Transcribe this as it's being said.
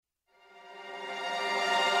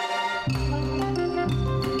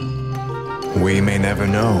We may never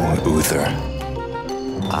know, Uther.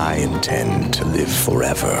 I intend to live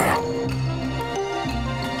forever.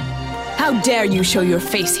 How dare you show your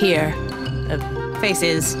face here?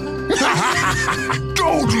 Faces.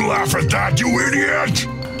 Don't laugh at that, you idiot!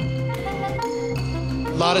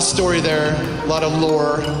 A lot of story there, a lot of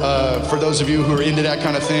lore. For those of you who are into that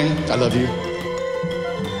kind of thing, I love you.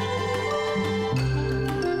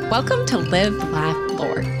 Welcome to Live, Laugh,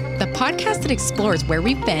 Lore, the podcast that explores where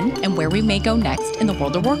we've been and where we may go next in the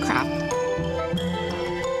world of Warcraft.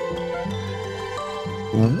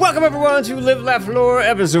 Welcome everyone to Live, Laugh, Lore,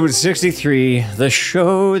 episode 63, the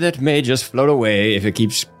show that may just float away if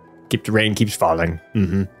the rain keeps falling.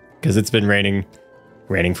 Because it's been raining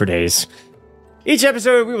for days. Each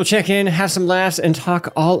episode we will check in, have some laughs, and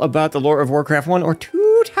talk all about the lore of Warcraft, one or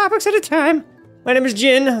two topics at a time. My name is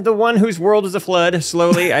Jin, the one whose world is a flood.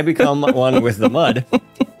 Slowly I become one with the mud.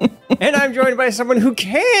 And I'm joined by someone who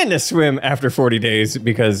can swim after 40 days,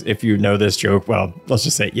 because if you know this joke, well, let's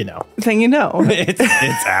just say you know. Then you know. It's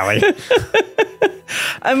Allie.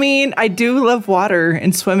 I mean, I do love water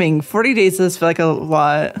and swimming. 40 days does feel like a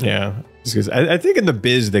lot. Yeah. Because I think in the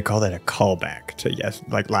biz, they call that a callback to,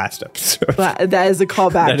 like last episode. That is a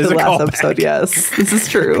callback to the last episode, yes. This is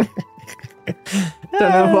true. Don't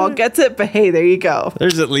know who all gets it, but hey, there you go.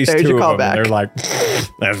 There's at least There's two your of them. callback. They're like,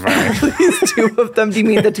 that's fine. At least two of them. Do you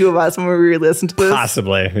mean the two of us when we re-listen to this?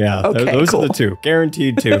 Possibly, yeah. Okay, Those cool. are the two.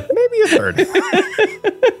 Guaranteed two. Maybe a third.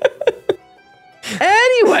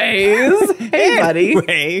 Anyways, hey,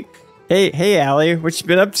 buddy. Hey, Allie. What you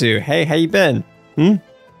been up to? Hey, how you been?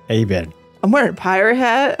 How you been? I'm wearing a pirate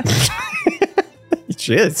hat.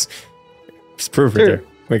 She is. It's proof right there.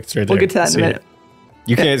 Wait, it's right there. We'll get to that in a minute.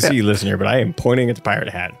 You can't see, listener, but I am pointing at the pirate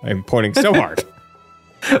hat. I am pointing so hard.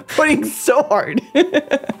 Pointing so hard. No,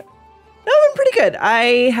 I'm pretty good.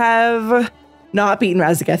 I have not beaten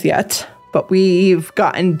Razageth yet, but we've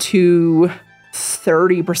gotten to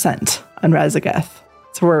 30% on Razageth.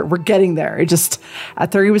 So we're getting there. It just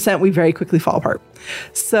at 30%, we very quickly fall apart.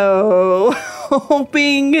 So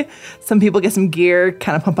hoping some people get some gear,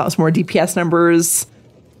 kind of pump out some more DPS numbers.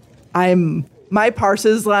 My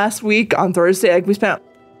parses last week on Thursday, like we spent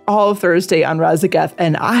all of Thursday on Razageth,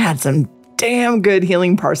 and I had some damn good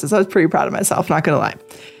healing parses. I was pretty proud of myself, not gonna lie.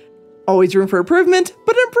 Always room for improvement,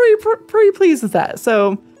 but I'm pretty pleased with that.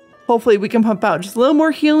 So hopefully we can pump out just a little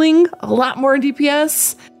more healing, a lot more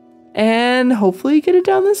DPS, and hopefully get it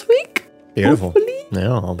done this week. Beautiful. Hopefully.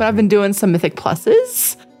 Yeah, but I've been doing some Mythic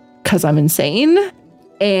Pluses because I'm insane,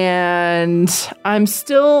 and I'm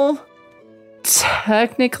still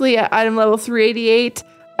technically at item level 388.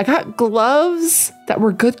 I got gloves that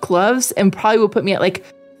were good gloves and probably will put me at like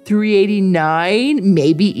 389,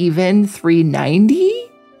 maybe even 390.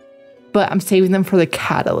 But I'm saving them for the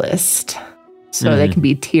catalyst so they can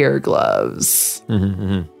be tier gloves.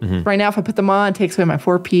 Right now, if I put them on, it takes away my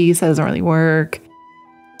 4-piece. That doesn't really work.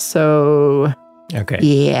 So, okay.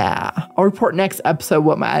 Yeah. I'll report next episode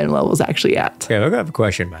what my item level is actually at. Okay, I have a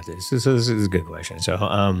question about this. This is a good question.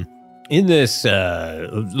 So, in this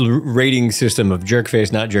rating system of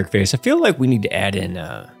jerkface, not jerkface, I feel like we need to add in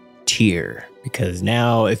tier, because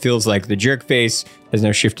now it feels like the jerkface has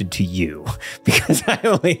now shifted to you, because I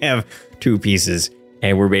only have 2 pieces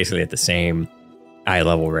and we're basically at the same eye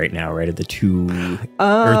level right now, right at the 2 or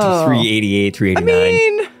the 388,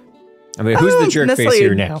 389. I mean, who's the jerkface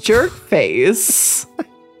here now? Jerkface.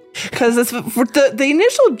 Because the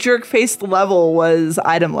initial jerk face level was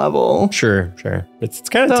item level. Sure. It's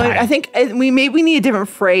kind of time. I think we need a different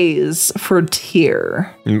phrase for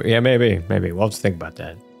tier. Yeah, maybe. We'll have to think about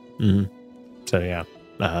that. So, yeah.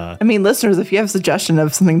 I mean, listeners, if you have a suggestion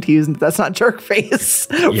of something to use that's not jerk face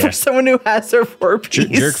for someone who has their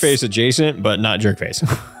 4-piece. Jerk face adjacent, but not jerk face.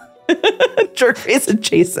 Jerk face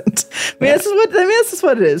adjacent. I mean, this is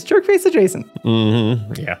what it is. Jerk face adjacent.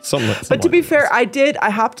 Yeah. But to be fair, I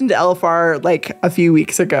hopped into LFR like a few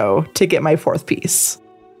weeks ago to get my 4th piece,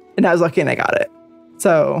 and I was lucky and I got it.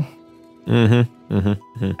 So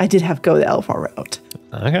I did have to go the LFR route.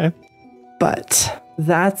 Okay. But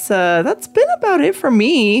that's been about it for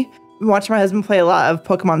me. I'm watching my husband play a lot of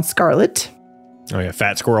Pokemon Scarlet. Oh yeah,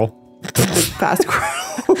 fat squirrel. Fast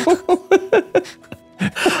squirrel.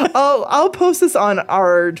 I'll post this on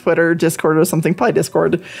our Twitter, Discord, or something, probably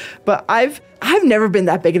Discord. But I've never been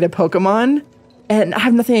that big into Pokemon, and I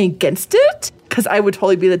have nothing against it because I would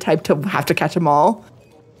totally be the type to have to catch them all.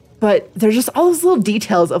 But there's just all those little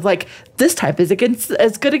details of like, this type is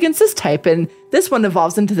as good against this type, and this one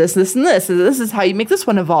evolves into this, and this, and this is how you make this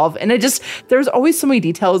one evolve. And there's always so many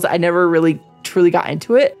details. I never really truly got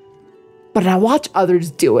into it, but I watch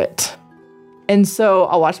others do it. And so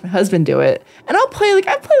I'll watch my husband do it. And I'll play, I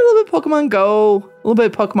play a little bit of Pokemon Go, a little bit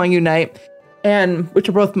of Pokemon Unite, which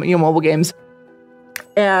are both, mobile games.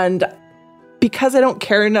 And because I don't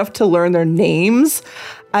care enough to learn their names,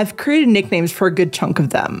 I've created nicknames for a good chunk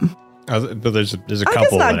of them. But there's a couple. I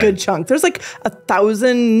guess not a good chunk. There's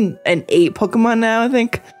 1,008 Pokemon now, I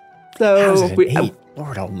think. So 1,008?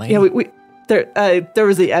 Lord Almighty. Yeah, there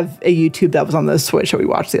was a YouTube that was on the Switch that we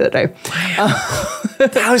watched the other day. Wow.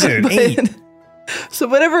 1,008. So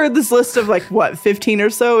whatever this list of 15 or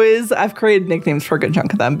so is, I've created nicknames for a good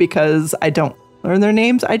chunk of them because I don't learn their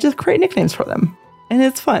names. I just create nicknames for them, and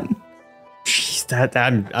it's fun.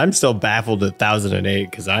 Jeez, I'm still baffled at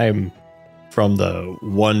 1,008 because I'm from the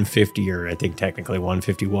 150 or I think technically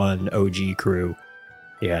 151 OG crew.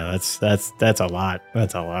 Yeah, that's a lot.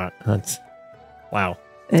 That's a lot. That's wow.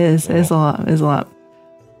 It is a lot.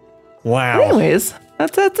 Wow. But anyways,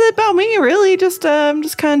 that's it about me. Really, just kind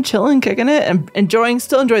of chilling, kicking it, and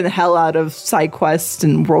still enjoying the hell out of side quests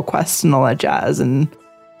and world quests and all that jazz. And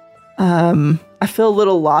I feel a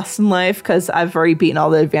little lost in life because I've already beaten all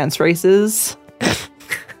the advanced races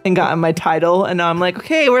and gotten my title, and now I'm like,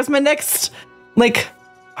 okay, where's my next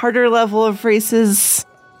harder level of races?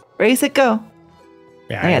 Race it go.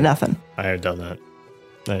 Yeah, I got nothing. I have done that.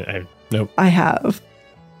 Nope. I have.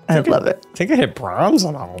 I love it. I think I hit bronze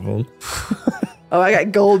on all of them. Oh, I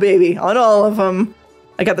got gold, baby, on all of them.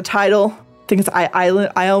 I got the title. I think it's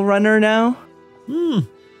Isle Runner now. All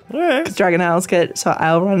right. Dragon Isles kit, so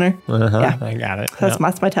Isle Runner. Yeah, I got it. That's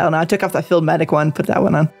my title now. I took off that Field Medic one, put that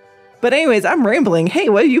one on. But anyways, I'm rambling. Hey,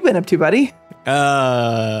 what have you been up to, buddy?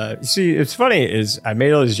 See, it's funny is I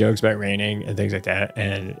made all these jokes about raining and things like that,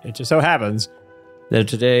 and it just so happens that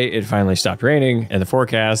today it finally stopped raining, and the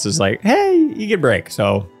forecast is like, hey, you get a break.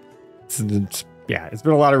 So, it's been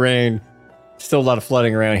a lot of rain, still a lot of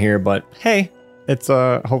flooding around here, but hey, it's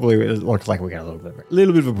hopefully it looks like we got a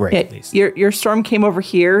little bit of a break at least. Your storm came over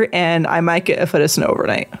here, and I might get a foot of snow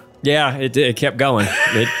overnight. Yeah, it kept going.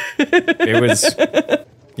 It was.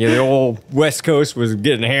 Yeah, the old West Coast was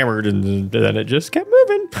getting hammered, and then it just kept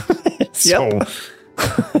moving.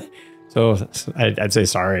 So I'd say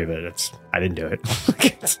sorry, but I didn't do it.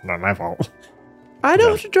 It's not my fault. I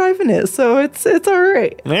know what you're driving is, so it's all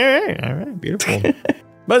right. All right, beautiful.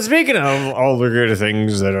 But speaking of all the good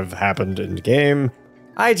things that have happened in the game,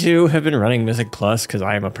 I too have been running Mythic Plus because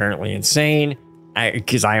I am apparently insane.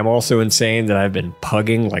 Because I am also insane that I've been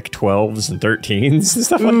pugging 12s and 13s and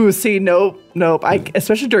stuff. Ooh, see, nope.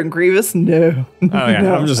 Especially during Grievous, no. Oh yeah,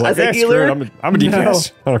 no. I'm just like, screw it. I'm a DPS. No.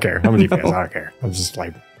 I don't care. I'm a DPS. I don't care. I'm just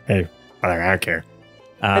like, hey, I don't care.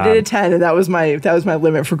 I did a 10, and that was my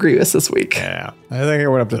limit for Grievous this week. Yeah, I think I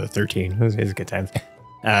went up to the 13. It was a good time.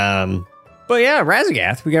 But yeah,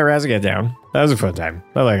 Razagath. We got Razagath down. That was a fun time.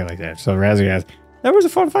 I like it like that. So Razagath, that was a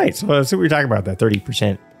fun fight. So let's see what we're talking about. That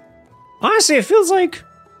 30%. Honestly, it feels like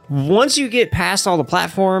once you get past all the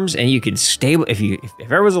platforms and you can if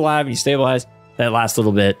everyone's alive and you stabilize, that last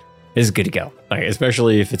little bit is good to go.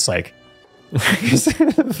 Especially if it's the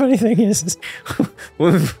funny thing is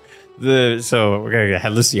let's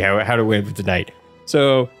see how to win with the night.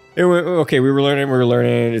 So it went, okay, we were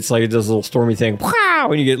learning. It's like it does a little stormy thing. Wow,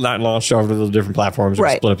 when you get launched off to the different platforms,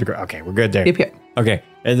 right. Split up the group. Okay, we're good there. Yep. Okay,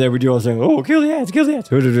 and then we do all this thing. Oh, kill the ads.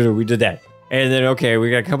 We did that. And then, okay,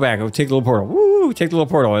 we got to come back. We'll take the little portal. Woo, take the little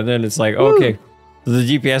portal. And then it's like, okay,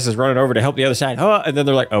 the GPS is running over to help the other side. Oh, and then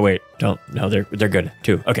they're like, oh, wait, don't. No, they're good,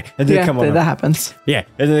 too. Okay. And then they come on over. That happens. Yeah.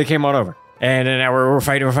 And then they came on over. And then now we're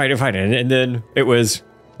fighting. And then it was,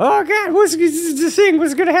 oh, God, what's the thing?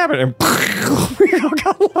 What's going to happen? And we all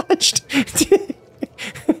got launched.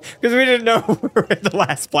 Because we didn't know where the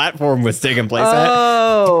last platform was taking place at.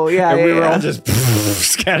 Oh, yeah. And we were all just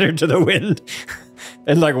scattered to the wind.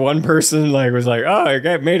 And one person was like, oh,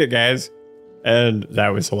 I made it, guys. And that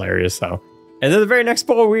was hilarious, though. And then the very next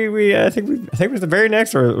bowl, I think it was the very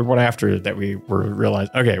next or one after that we were realized,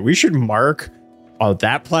 okay, we should mark on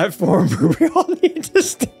that platform where we all need to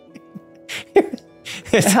stay.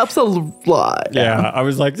 It helps a lot. Yeah, I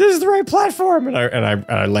was like, this is the right platform. And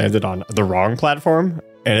I landed on the wrong platform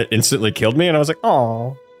and it instantly killed me. And I was like,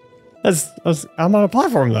 oh, I'm on a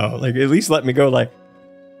platform though. At least let me go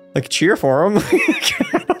cheer for them.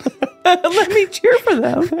 Let me cheer for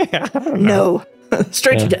them. Yeah, no,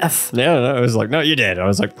 straight to death. Yeah, no, it was like, no, you did. I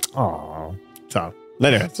was like, oh. So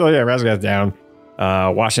anyway, Razagath down.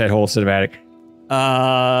 Watch that whole cinematic.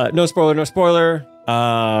 No spoiler.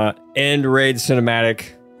 End raid cinematic,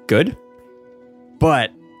 good.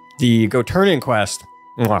 But the Go Turn-In quest,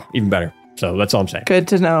 even better. So that's all I'm saying. Good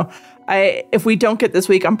to know. If we don't get this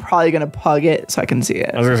week, I'm probably gonna pug it so I can see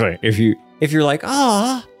it. I was gonna say, if you're like,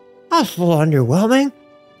 that's a little underwhelming,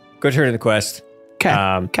 go turn in the quest. Okay.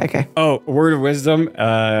 Okay. Oh, word of wisdom.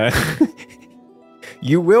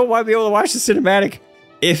 You will be able to watch the cinematic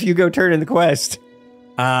if you go turn in the quest.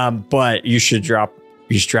 But you should drop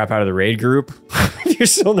out of the raid group. If you're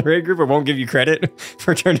still in the raid group, it won't give you credit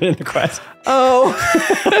for turning in the quest. Oh,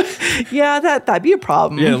 yeah, that'd be a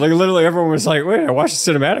problem. Yeah, like literally everyone was like, wait, I watched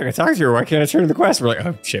the cinematic. I talked to her. Why can't I turn in the quest? We're like,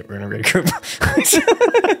 oh shit, we're in a raid group.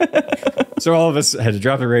 So all of us had to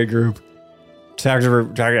drop the raid group, talk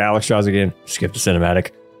to Alex Strauss again, skip the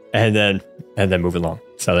cinematic, and then move along.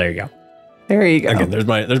 So there you go. There you go. Again, there's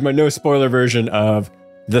my no spoiler version of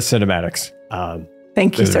the cinematics.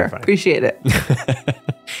 Thank you, sir. Appreciate it.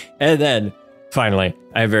 And then, finally,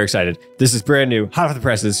 I am very excited. This is brand new, hot off the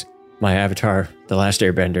presses. My Avatar, The Last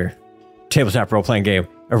Airbender, tabletop role-playing game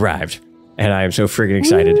arrived. And I am so freaking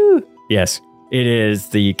excited. Woo. Yes, it is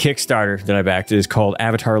the Kickstarter that I backed. It is called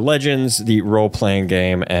Avatar Legends, the role-playing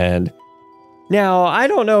game. And now, I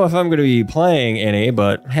don't know if I'm going to be playing any,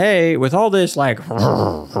 but hey, with all this, like,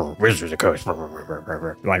 Wizards of the Coast,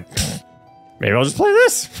 like... maybe I'll just play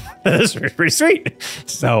this. This is pretty sweet.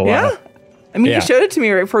 So yeah, I mean, you showed it to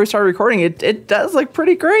me right before we started recording. It does look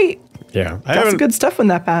pretty great. Yeah, got some good stuff in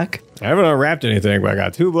that pack. I haven't unwrapped anything, but I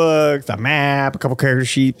got 2 books, a map, a couple character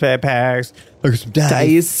sheet packs. Look at some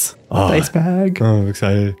dice. Dice bag. Oh, I'm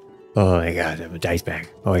excited. Oh my god, I have a dice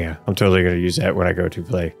bag. Oh yeah, I'm totally gonna use that when I go to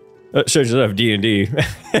play. Shows of D&D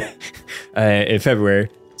in February,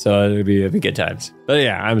 so it'll be good times. But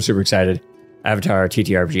yeah, I'm super excited. Avatar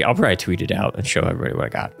TTRPG. I'll probably tweet it out and show everybody what I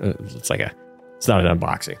got. It's not an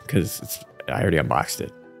unboxing because I already unboxed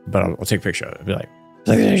it, but I'll take a picture of it and be like,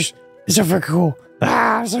 look at this. It's so freaking cool.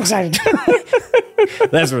 I'm so excited.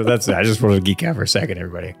 That's I just wanted to geek out for a second,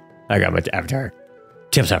 everybody. I got my Avatar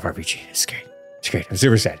tabletop RPG. It's great. It's great. I'm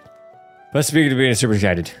super excited. But speaking of being super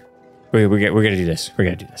excited, we're gonna do this. We're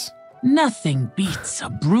gonna do this. Nothing beats a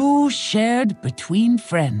brew shared between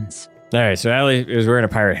friends. All right, so Allie is wearing a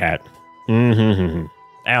pirate hat. Mm-hmm.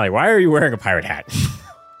 Allie, why are you wearing a pirate hat?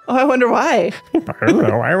 Oh, I wonder why. I don't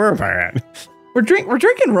know why I wear a pirate hat. We're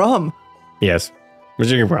drinking rum. Yes, we're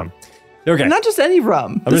drinking rum. Okay, not just any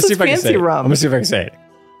rum. This is fancy rum. I'm gonna see if I can say it.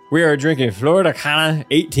 We are drinking Florida Cana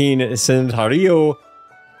 18 Centenario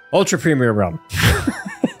Ultra Premium Rum.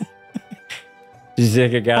 Did you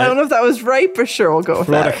think I got it? I don't know if that was right, but sure, we'll go with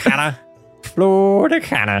that. Florida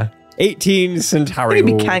Cana 18 Centenario.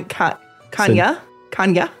 Maybe Kanya.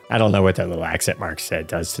 Kanya. I don't know what that little accent mark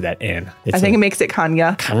does to that N. I think it makes it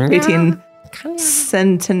Kanya. 18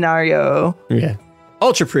 Centenario. Yeah.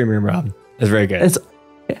 Ultra Premium Rum. It's very good. It's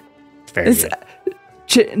very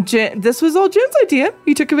good. This was all Jen's idea.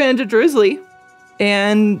 He took advantage of Drizzly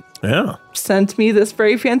and sent me this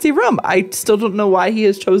very fancy rum. I still don't know why he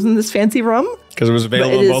has chosen this fancy rum. Because it was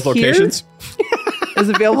available in both locations? It was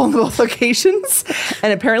available in both locations.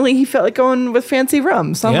 And apparently he felt like going with fancy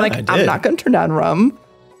rum. So I'm like, I'm not going to turn down rum.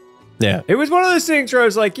 Yeah. It was one of those things where I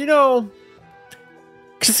was like, because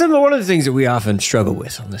one of the things that we often struggle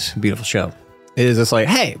with on this beautiful show is it's like,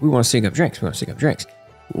 hey, we want to sync up drinks.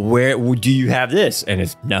 Where do you have this? And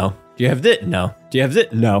it's no. Do you have this? No. Do you have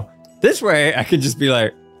this? No. This way I could just be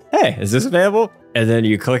like, hey, is this available? And then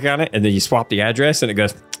you click on it and then you swap the address and it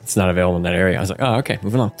goes, it's not available in that area. I was like, oh, okay,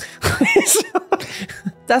 moving on.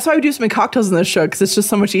 That's why we do so many cocktails in this show, because it's just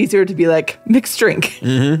so much easier to be like, mixed drink.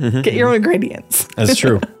 Get your own ingredients. That's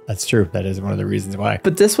true. That's true. That is one of the reasons why.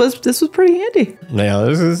 But this was pretty handy. Yeah,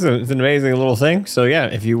 this is an amazing little thing. So yeah,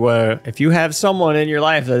 if you have someone in your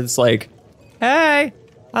life that's like, hey,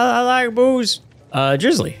 I like booze,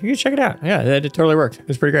 Drizzly, you can check it out. Yeah, that totally worked. It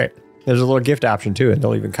was pretty great. There's a little gift option too, and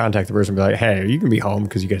they'll even contact the person and be like, hey, you can be home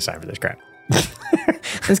because you got to sign for this crap.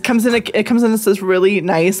 It comes in this really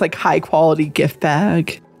nice, like, high quality gift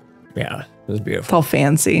bag. Yeah, it was beautiful. It's all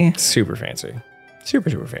fancy. Super fancy. Super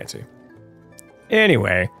fancy.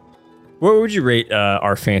 Anyway, what would you rate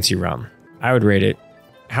our fancy rum? I would rate it.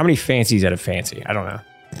 How many fancies out of fancy? I don't know.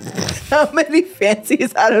 How many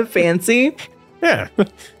fancies out of fancy? Yeah.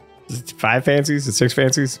 5 fancies? 6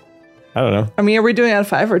 fancies? I don't know. I mean, are we doing out of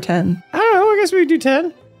 5 or 10? I don't know. I guess we could do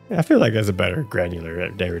 10. Yeah, I feel like that's a better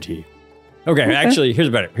granular tea. Okay, actually, here's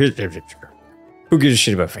better. Who gives a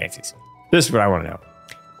shit about fancies? This is what I want to know.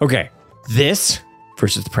 Okay, this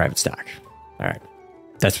versus the private stock. All right,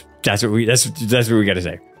 that's what we got to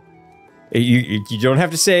say. You don't have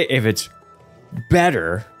to say if it's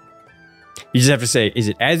better. You just have to say, is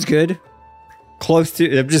it as good? Close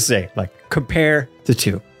to. I'm just saying, like, compare the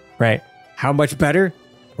two, right? How much better,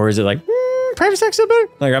 or is it like private stock still better?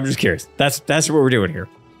 Like, I'm just curious. That's what we're doing here.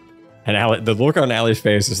 And the look on Allie's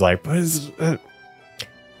face is like, but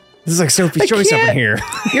This is like Sophie's Choice up in here.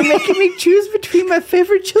 You're making me choose between my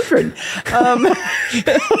favorite children. You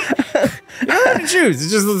don't have to choose.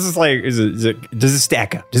 It's just like, does it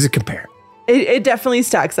stack up? Does it compare? It definitely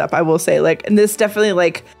stacks up, I will say. Like, and this definitely,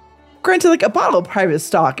 like, granted, like, a bottle of private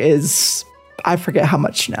stock is, I forget how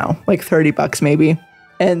much now, like $30 maybe.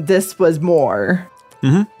 And this was more.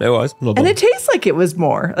 Mm-hmm. It was. And it tastes like it was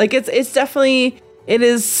more. Like, it's definitely, it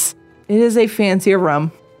is a fancier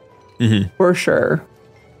rum. For sure.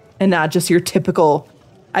 And not just your typical,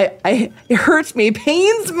 it hurts me,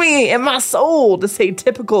 pains me in my soul to say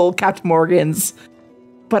typical Captain Morgan's,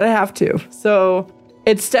 but I have to. So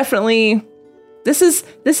it's definitely, this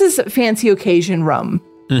is fancy occasion rum,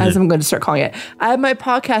 as I'm going to start calling it. I have my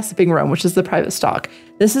podcast sipping rum, which is the private stock.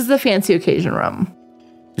 This is the fancy occasion rum.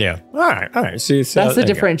 Yeah. All right. See, so that's the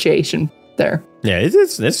differentiation there. Yeah,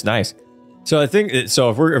 it's nice. So I think so.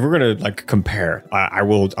 If we're gonna like compare, I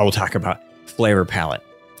will talk about flavor palette.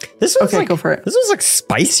 This one's okay, go for it. This one's like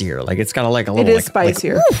spicier. Like it's got like a little. It is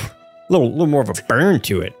spicier. Little more of a burn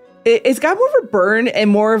to it. It's got more of a burn and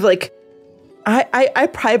more of like. I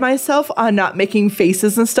pride myself on not making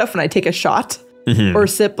faces and stuff when I take a shot or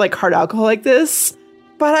sip like hard alcohol like this.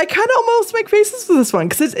 But I kind of almost make faces with this one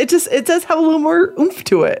because it does have a little more oomph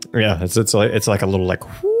to it. Yeah, it's like a little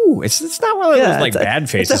like whoo. It's not one of those like bad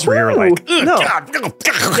faces where you're like no,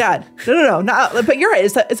 God, no, not. But you're right.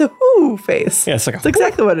 It's a whoo face. Yeah, it's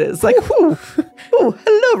exactly what it is. Like whoo,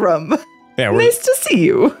 hello, rum. Yeah, nice to see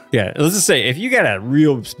you. Yeah, let's just say if you got a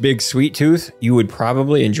real big sweet tooth, you would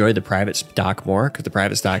probably enjoy the private stock more because the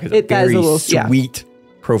private stock has a very sweet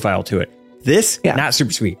profile to it. This not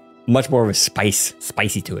super sweet. Much more of a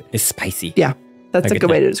spicy to it. It's spicy. Yeah, that's a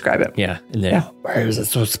good way to describe it. Yeah, and then why is it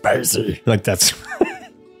so spicy? Like that's what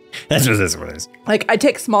this one is. Like I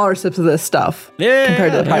take smaller sips of this stuff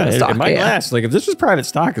compared to the private stock. It might last. Like if this was private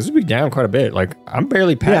stock, this would be down quite a bit. Like I'm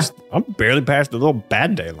barely past the little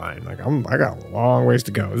bad day line. Like I got a long ways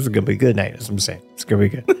to go. This is gonna be a good night. That's what I'm saying. It's gonna be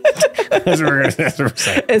good. That's what we're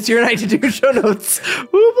saying. It's your night to do show notes.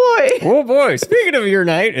 Oh boy. Speaking of your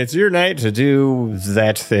night, it's your night to do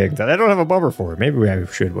that thing that I don't have a bumper for. Maybe I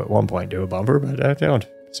should at one point do a bumper, but I don't.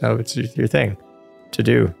 So it's your thing to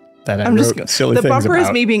do. That I'm just silly the things bumper about.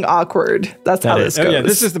 Is me being awkward. That's how this goes. Oh, yeah,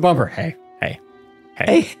 this is the bumper. Hey.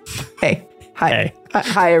 Hi.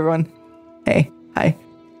 Hi, everyone. Hi.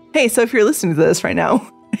 Hey, so if you're listening to this right now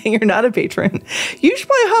and you're not a patron, you should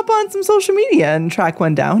probably hop on some social media and track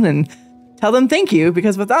one down and tell them thank you,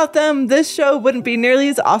 because without them, this show wouldn't be nearly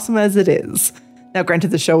as awesome as it is. Now,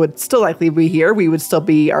 granted, the show would still likely be here. We would still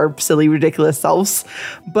be our silly, ridiculous selves.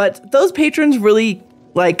 But those patrons really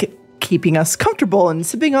like keeping us comfortable and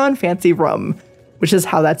sipping on fancy rum, which is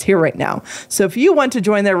how that's here right now. So if you want to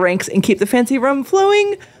join their ranks and keep the fancy rum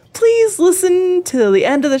flowing, please listen to the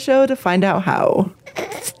end of the show to find out how.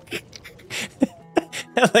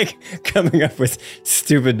 I like coming up with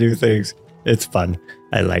stupid new things. It's fun.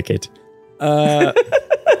 I like it. Oh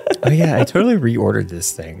yeah, I totally reordered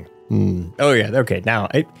this thing. Oh yeah, okay. Now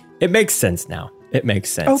it makes sense now. It makes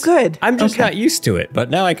sense. Oh good. I'm just not used to it, but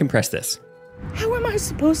now I can press this. How am I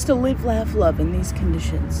supposed to live, laugh, love in these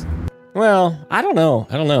conditions? Well, I don't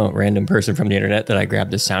know, random person from the internet that I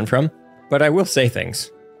grabbed this sound from, but I will say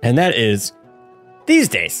things. And that is, these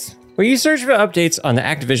days, when you search for updates on the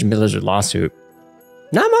Activision Blizzard lawsuit,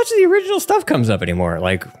 not much of the original stuff comes up anymore.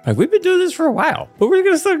 Like we've been doing this for a while, but we're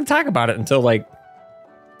going to still talk about it until like,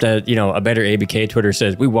 a better ABK Twitter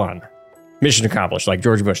says, we won. Mission accomplished, like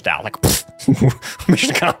George Bush style. Like, mission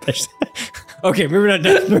accomplished. Okay, maybe not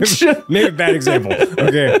done. Maybe a bad example.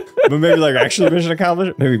 Okay, but maybe like actually mission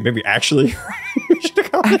accomplished. Maybe actually mission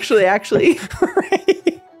accomplished. Actually.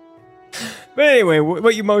 Right. But anyway,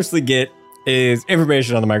 what you mostly get is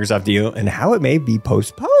information on the Microsoft deal and how it may be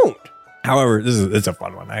postponed. However, it's a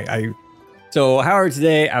fun one. However,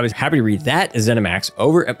 today I was happy to read that ZeniMax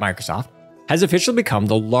over at Microsoft has officially become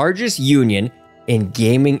the largest union in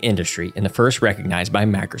gaming industry and the first recognized by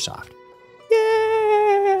Microsoft.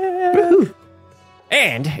 Yeah. Woo-hoo.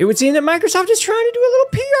 And it would seem that Microsoft is trying to do a little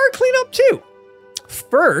PR cleanup too.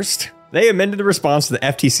 First, they amended the response to the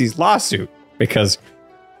FTC's lawsuit because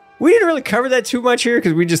we didn't really cover that too much here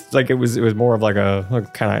because we just it was more of like a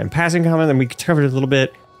kind of in passing comment, and we covered it a little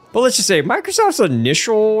bit. But let's just say Microsoft's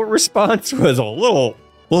initial response was a little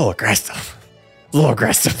aggressive.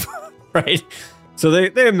 Right? So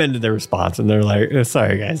they amended their response and they're like, oh,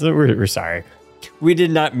 sorry guys, we're sorry. We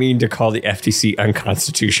did not mean to call the FTC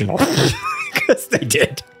unconstitutional. Because they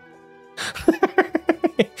did.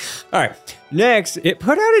 All right. Next, it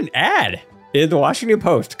put out an ad in the Washington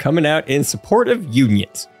Post coming out in support of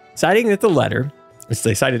unions, citing that the letter which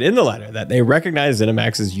they cited in the letter, that they recognize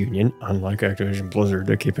ZeniMax's union, unlike Activision Blizzard,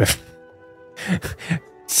 to keep it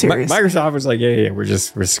Serious. Microsoft was like, yeah, we're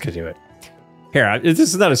just gonna do it. Here, this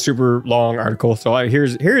is not a super long article, so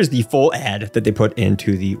here's the full ad that they put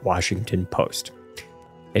into the Washington Post.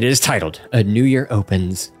 It is titled, "A New Year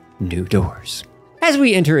Opens New Doors." As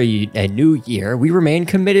we enter a new year, we remain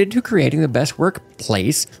committed to creating the best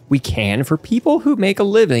workplace we can for people who make a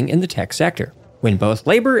living in the tech sector. When both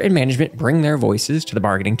labor and management bring their voices to the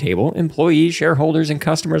bargaining table, employees, shareholders, and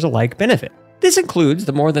customers alike benefit. This includes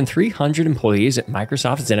the more than 300 employees at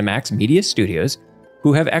Microsoft ZeniMax Media Studios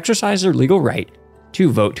who have exercised their legal right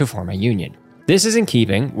to vote to form a union. This is in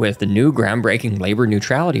keeping with the new groundbreaking labor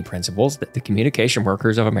neutrality principles that the Communication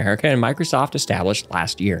Workers of America and Microsoft established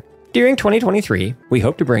last year. During 2023, we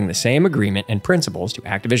hope to bring the same agreement and principles to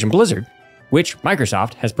Activision Blizzard, which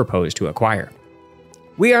Microsoft has proposed to acquire.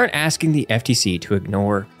 We aren't asking the FTC to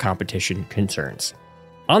ignore competition concerns.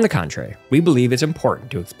 On the contrary, we believe it's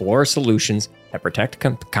important to explore solutions that protect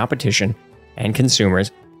competition and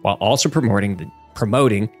consumers while also promoting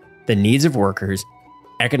the needs of workers,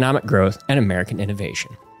 economic growth, and American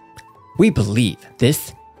innovation. We believe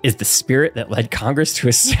this is the spirit that led Congress to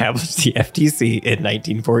establish the FTC in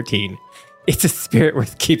 1914. It's a spirit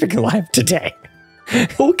worth keeping alive today.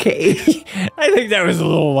 Okay. I think that was a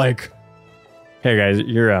little like, hey guys,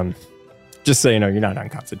 you're just so you know, you're not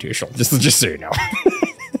unconstitutional. Just so you know.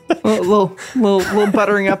 little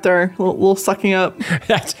buttering up there, little sucking up.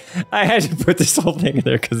 I had to put this whole thing in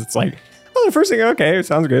there because it's like, oh, the first thing, okay, it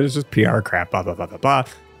sounds good. It's just PR crap, blah, blah, blah, blah, blah.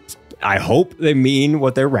 I hope they mean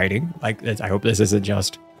what they're writing. Like, I hope this isn't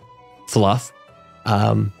just fluff.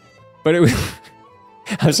 But it was,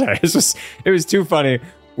 I'm sorry, it was too funny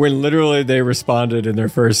when literally they responded in their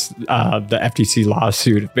first, the FTC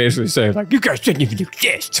lawsuit, basically saying, like, you guys didn't even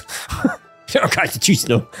exist. You guys choose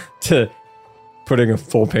to putting a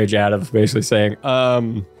full page ad of basically saying, I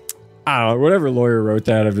don't know, whatever lawyer wrote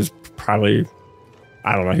that, it was probably,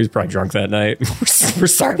 I don't know, he was probably drunk that night. We're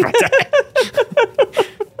sorry about that.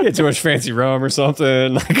 He had too much fancy rum or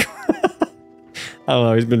something. Like, I don't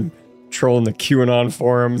know, he's been trolling the QAnon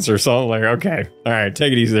forums or something. Like, okay, all right,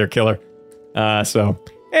 take it easy there, killer. So,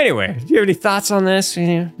 anyway, do you have any thoughts on this?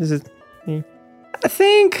 I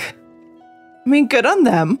think, good on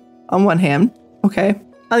them, on one hand. Okay.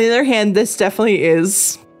 On the other hand, this definitely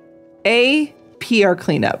is A, PR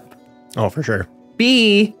cleanup. Oh, for sure.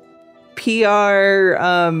 B, PR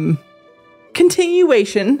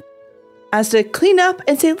continuation as to clean up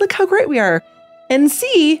and say, look how great we are. And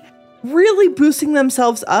C, really boosting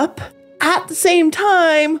themselves up at the same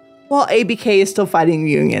time while ABK is still fighting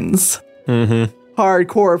unions. Mm-hmm.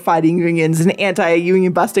 Hardcore fighting unions and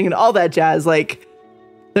anti-union busting and all that jazz. Like,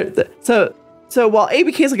 so while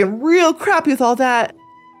ABK is looking real crappy with all that,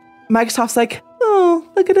 Microsoft's like, oh,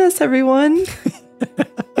 look at us, everyone.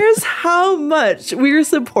 Here's how much we're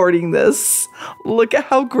supporting this. Look at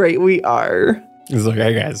how great we are. It's like,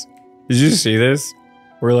 hey guys, did you see this?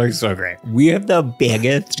 We're like so great. We have the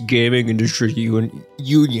biggest gaming industry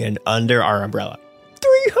union under our umbrella.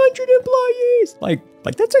 300 employees. Like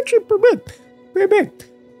that's actually pretty big.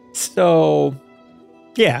 So,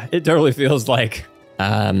 yeah, it totally feels like,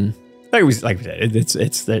 like we said,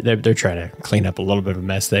 they're trying to clean up a little bit of a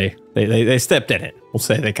mess. They stepped in it. We'll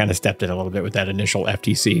say they kind of stepped in a little bit with that initial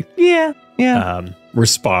FTC. Yeah.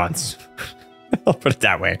 Response. I'll put it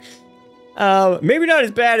that way. Maybe not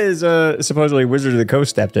as bad as supposedly Wizard of the Coast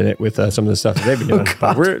stepped in it with some of the stuff that they've been doing.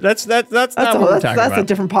 But that's not what we're talking about. That's a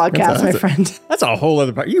different podcast, my friend. That's a whole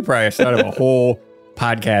other. You probably started a whole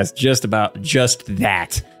podcast just about just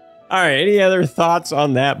that. All right. Any other thoughts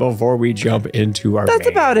on that before we jump into our? That's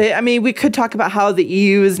about it. We could talk about how the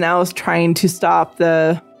EU is now trying to stop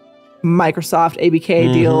the Microsoft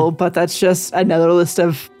ABK deal, but that's just another list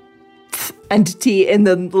of entity in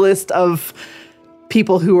the list of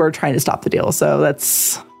people who are trying to stop the deal. So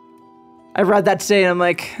I read that today and I'm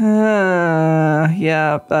like,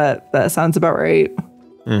 yeah, that sounds about right.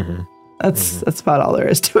 Mm-hmm. That's about all there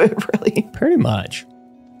is to it, really. Pretty much.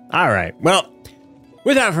 All right. Well,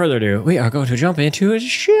 without further ado, we are going to jump into it.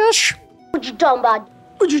 Shush. What you talking about?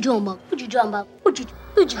 What you talking about? What you talking about? What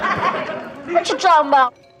you talking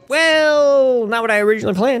about? Well, not what I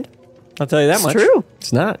originally planned. I'll tell you that much. It's true.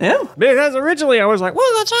 It's not. Yeah. Because originally I was like,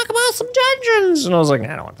 well, let's talk about some dungeons. And I was like,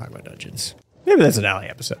 I don't want to talk about dungeons. Maybe that's an alley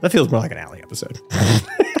episode. That feels more like an alley episode.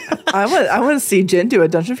 I want to see Jen do a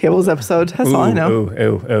Dungeon Fables episode. That's all I know.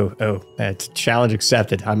 Oh. That's challenge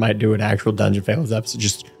accepted. I might do an actual Dungeon Fables episode.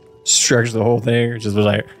 Just structure the whole thing.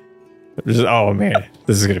 Oh man,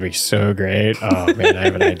 this is going to be so great. Oh man, I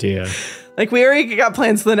have an idea. Like, we already got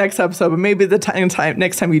plans for the next episode, but maybe the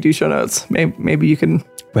next time we do show notes, maybe you can.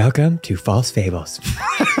 Welcome to False Fables.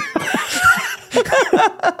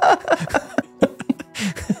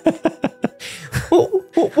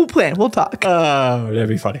 We'll plan. We'll talk. Oh, that'd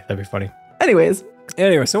be funny. Anyway,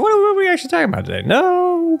 so what are we actually talking about today?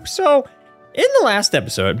 No. So, in the last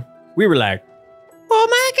episode, we were like, oh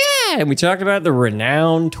my God. And we talked about the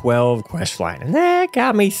renowned 12 quest line. And that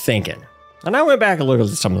got me thinking. And I went back and looked at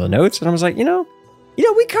some of the notes, and I was like,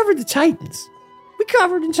 we covered the Titans. We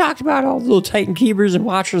covered and talked about all the little Titan keepers and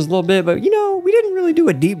watchers a little bit, but, we didn't really do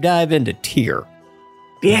a deep dive into Tyr.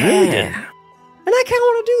 Yeah. Really didn't. And I kind of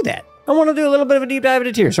want to do that. I want to do a little bit of a deep dive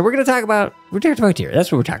into Tyr. So we're talking about Tyr.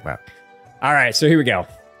 That's what we're talking about. All right, so here we go.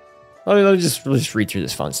 Let me just read through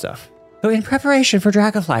this fun stuff. So in preparation for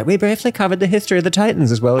Dragonflight, we briefly covered the history of the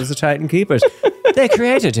Titans as well as the Titan Keepers. They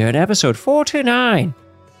created in episode 49.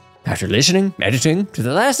 After listening, editing to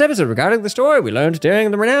the last episode regarding the story we learned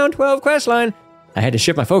during the renowned 12 quest line, I had to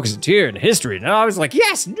shift my focus to Tyr and history, and I was like,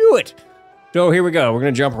 yes, do it! So here we go. We're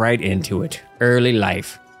going to jump right into it. Early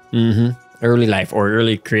life. Early life, or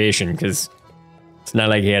early creation, because it's not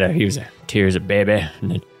like he was Tyr's a baby,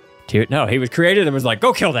 and then he was created and was like,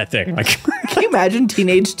 go kill that thing. Like, can you imagine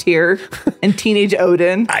teenage Tyr and teenage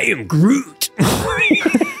Odin? I am Groot.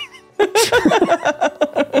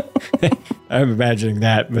 I'm imagining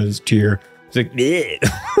that as Tyr. It's like,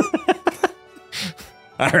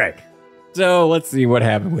 all right. So let's see what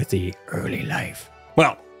happened with the early life.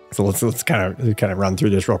 Well, so let's kind of run through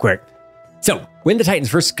this real quick. So when the Titans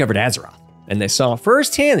first discovered Azeroth, and they saw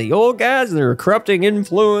firsthand the old gods and their corrupting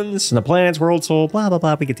influence and the planet's world soul, blah, blah,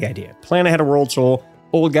 blah. We get the idea. Planet had a world soul.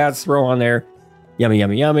 Old gods throw on there. Yummy,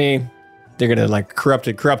 yummy, yummy. They're going to corrupt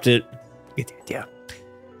it. Get the idea.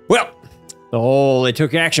 Well, they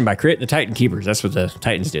took action by creating the Titan Keepers. That's what the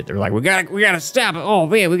Titans did. They were like, we gotta stop it. Oh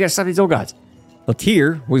man, we gotta stop these old gods. Well,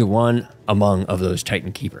 Tyr was one among of those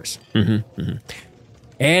Titan Keepers.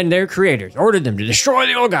 And their creators ordered them to destroy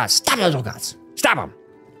the old gods. Stop those old gods. Stop them.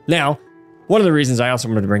 Now, one of the reasons I also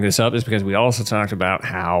wanted to bring this up is because we also talked about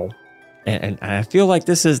how, and I feel like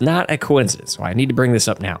this is not a coincidence, so I need to bring this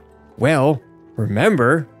up now. Well,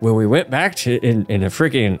 remember when we went back to in a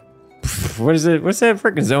freaking, what is it? What's that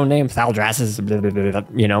freaking zone name? Thaldraszus,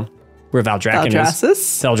 We're Valdrakken is.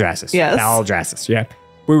 Thaldraszus. Yes. Thaldraszus, yeah.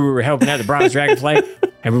 We were helping out the Bronze Dragonflight,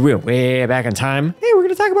 and we went way back in time. Hey, we're going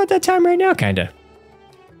to talk about that time right now, kind of.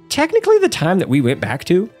 Technically, the time that we went back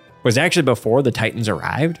to was actually before the Titans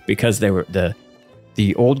arrived, because they were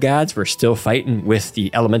the old gods were still fighting with the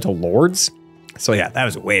elemental lords. So yeah, that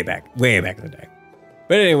was way back in the day.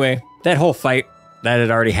 But anyway, that whole fight, that had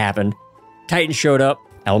already happened. Titans showed up.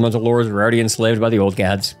 Elemental lords were already enslaved by the old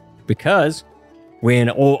gods, because when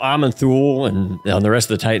old Aman'Thul and the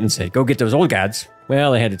rest of the Titans said, go get those old gods,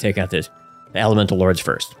 well, they had to take out the elemental lords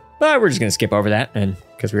first. But we're just going to skip over that, and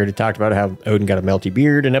because we already talked about how Odin got a melty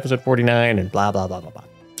beard in episode 49 and blah, blah, blah, blah, blah.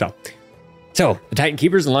 So the Titan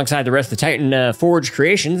Keepers, alongside the rest of the Titan Forge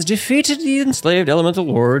creations, defeated the enslaved elemental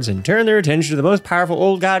lords and turned their attention to the most powerful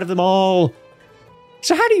old god of them all.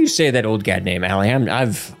 So how do you say that old god name, Allie?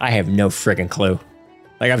 I have no friggin' clue.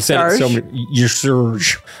 Like I've said Sarge? it so many.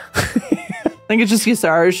 Ysarge. I think it's just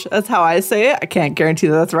Ysarge. That's how I say it. I can't guarantee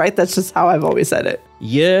that that's right. That's just how I've always said it.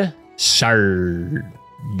 Ysarge.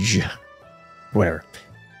 Whatever.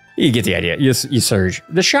 You get the idea. Ysarge.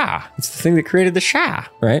 The Shah. It's the thing that created the Shah,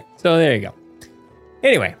 right? So there you go.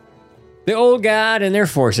 Anyway, the old god and their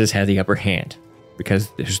forces had the upper hand,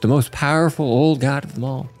 because there's the most powerful old god of them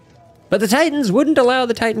all. But the Titans wouldn't allow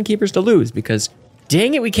the Titan Keepers to lose, because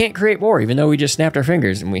dang it, we can't create more, even though we just snapped our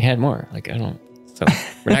fingers and we had more. So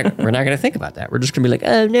we're not going to think about that. We're just going to be like,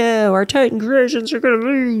 oh no, our Titan creations are going to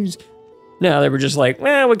lose. No, they were just like,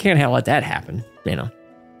 well, we can't let that happen, So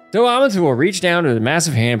Aman'Thul reached down to the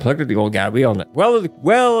massive hand, plucked at the old god. We all know. Well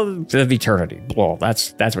of eternity. Well,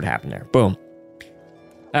 that's what happened there. Boom.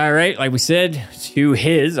 All right, like we said, to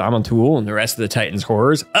Aman'Thul and the rest of the Titans'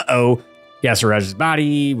 horrors. Yasiraj's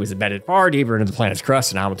body was embedded far deeper into the planet's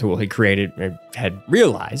crust, and Aman'Thul had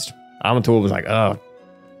realized. Aman'Thul was like, oh,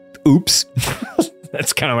 oops.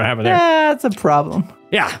 That's kind of what happened there. That's a problem.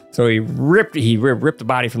 Yeah, so he ripped the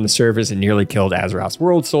body from the surface and nearly killed Azeroth's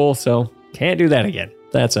world soul, so can't do that again.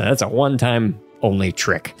 That's a one-time only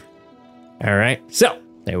trick. All right, so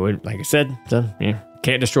they would, like I said,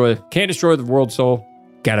 can't destroy the world soul.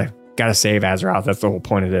 Gotta save Azeroth. That's the whole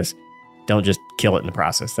point of this. Don't just kill it in the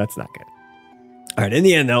process. That's not good. All right, in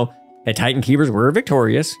the end, though, the Titan Keepers were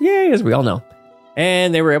victorious. Yay, as we all know.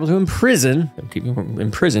 And they were able to imprison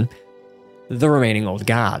the remaining old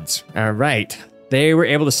gods. All right. They were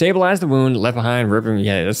able to stabilize the wound left behind, ripping,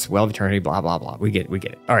 this well of eternity, blah, blah, blah. We get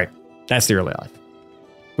it. All right. That's the early life.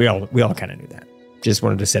 We all kind of knew that. Just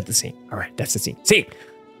wanted to set the scene. All right, that's the scene. Scene.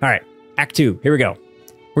 All right, Act 2. Here we go.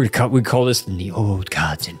 We call this the old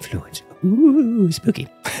gods' influence. Ooh, spooky.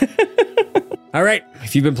 All right,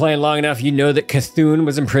 if you've been playing long enough, you know that Cthulhu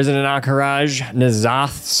was imprisoned in Ankaraj, Nazath,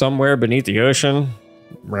 somewhere beneath the ocean,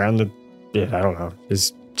 around the, I don't know.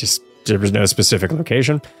 It's just, there was no specific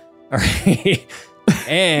location. All right.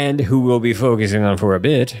 And who we'll be focusing on for a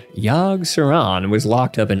bit, Yogg Saron was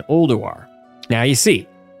locked up in Ulduar. Now you see,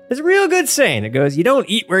 there's a real good saying that goes, you don't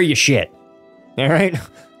eat where you shit. All right?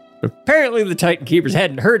 Apparently the Titan Keepers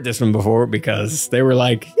hadn't heard this one before because they were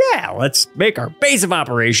like, yeah, let's make our base of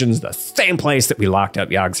operations the same place that we locked up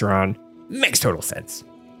Yogg Saron. Makes total sense.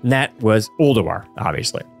 And that was Ulduar,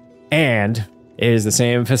 obviously. And it is the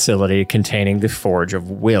same facility containing the Forge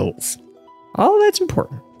of Wills. All that's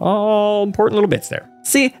important. All important little bits there.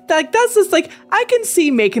 See, that's just like, I can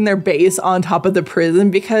see making their base on top of the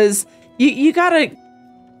prison because you gotta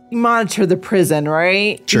monitor the prison,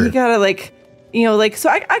 right? Sure. You gotta so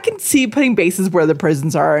I can see putting bases where the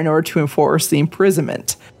prisons are in order to enforce the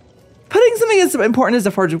imprisonment. Putting something as important as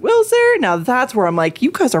the Forge of Wills there, now that's where I'm like,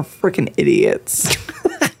 you guys are freaking idiots.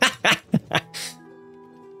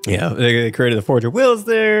 Yeah, they created the Forge of Wills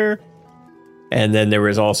there. And then there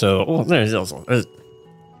was also,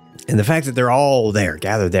 and the fact that they're all there,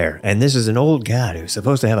 gathered there. And this is an old god who's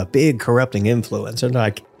supposed to have a big corrupting influence. And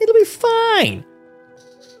like, it'll be fine.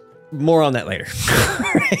 More on that later.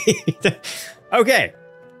 Right? Okay.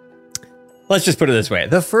 Let's just put it this way.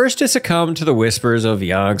 The first to succumb to the whispers of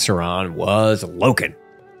Yogg Saron was Loken.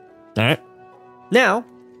 All right. Now,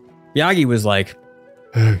 Yagi was like,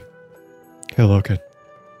 hey Loken,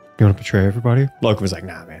 you want to betray everybody? Loken was like,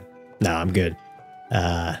 nah, man. No, I'm good.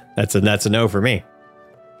 That's a no for me.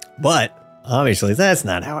 But obviously, that's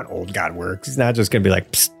not how an old god works. He's not just going to be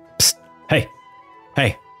like, psst, psst,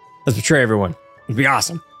 hey, let's betray everyone. It'd be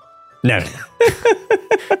awesome. No.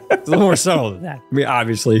 It's a little more subtle than that. I mean,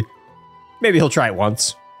 obviously, maybe he'll try it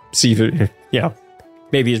once. See if it,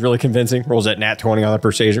 maybe he's really convincing. Rolls that nat 20 on the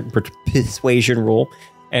persuasion roll.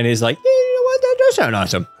 And is like, you know what? That does sound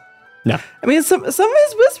awesome. No. I mean, some of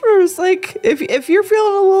his whispers, like, if you're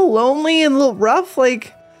feeling a little lonely and a little rough,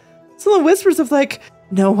 like, some of the whispers of, like,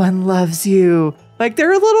 no one loves you. Like,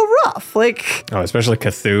 they're a little rough. Like, oh, especially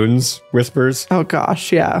Cthulhu's whispers. Oh,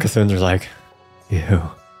 gosh, yeah. Cthulhu's are like, you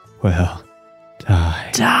will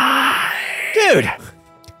die. Dude!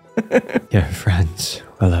 Your friends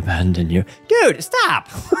will abandon you. Dude, stop!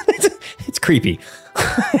 It's creepy.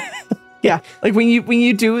 Yeah, like, when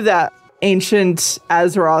you do that ancient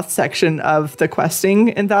Azeroth section of the questing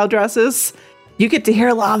in Thaldraszus, you get to hear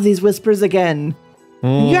a lot of these whispers again.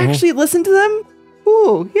 Mm-hmm. You actually listen to them?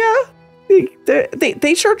 Ooh, yeah.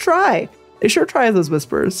 They sure try. They sure try those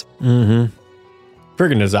whispers. Mm-hmm.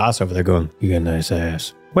 Friggin' Nazath's over there going, you got a nice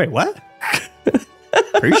ass. Wait, what?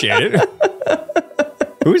 Appreciate it.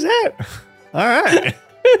 Who's that? All right.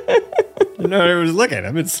 You know, I was looking.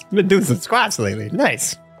 I've been doing some squats lately.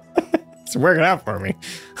 Nice. It's working out for me.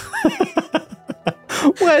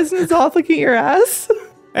 What, is Nazath looking at your ass?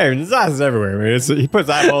 Hey, Nazath is everywhere. I mean, he puts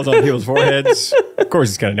eyeballs on people's foreheads. Of course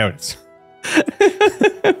he's going to notice.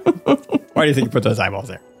 Why do you think he put those eyeballs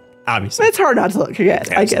there? Obviously. It's hard not to look again.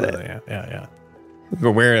 I get it. Yeah.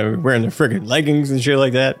 But wearing the friggin' leggings and shit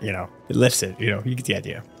like that, you know, it lifts it. You know, you get the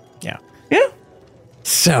idea. Yeah. Yeah.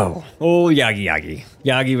 So, old Yagi.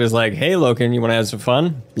 Yagi was like, hey, Loken, you want to have some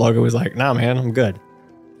fun? Loken was like, nah, man, I'm good.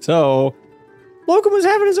 So, Loken was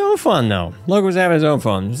having his own fun, though.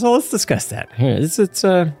 So let's discuss that. Here, it gets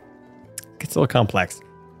a little complex.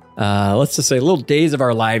 Let's just say a little days of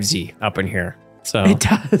our lives-y up in here. So it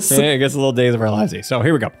does. Yeah, it gets a little days of our lives-y. So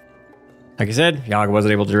here we go. Like I said, Yogg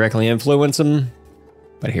wasn't able to directly influence him.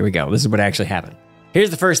 But here we go. This is what actually happened.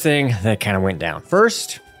 Here's the first thing that kind of went down.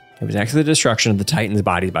 First, it was actually the destruction of the Titan's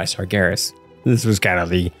bodies by Sargeras. This was kind of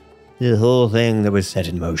the whole thing that was set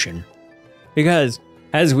in motion. Because,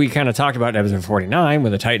 as we kind of talked about in episode 49,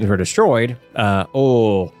 when the Titans were destroyed,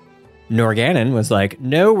 Norgannon was like,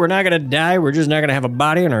 no, we're not going to die. We're just not going to have a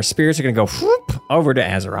body, and our spirits are going to go whoop, over to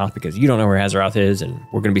Azeroth, because you don't know where Azeroth is, and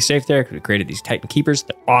we're going to be safe there because we created these Titan Keepers.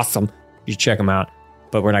 They're awesome. You should check them out.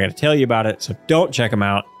 But we're not going to tell you about it, so don't check them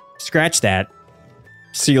out. Scratch that.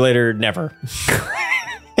 See you later, never.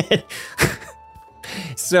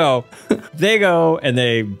 So they go and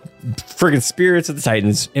they friggin' spirits of the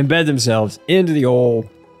Titans embed themselves into the old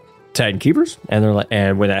Titan Keepers, and they're like,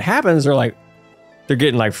 and when that happens, they're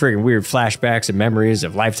getting like friggin' weird flashbacks and memories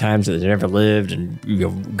of lifetimes that they never lived, and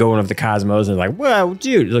going over the cosmos, and they're like, wow,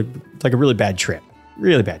 dude, it's like a really bad trip,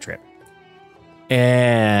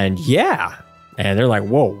 and yeah. And they're like,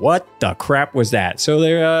 whoa, what the crap was that? So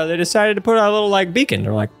they decided to put out a little like beacon.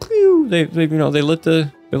 They're like, pew! They lit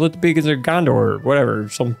the beacons of Gondor or whatever,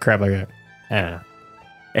 some crap like that. I don't know.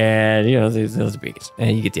 And they lit the beacons,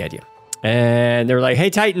 and you get the idea. And they were like, hey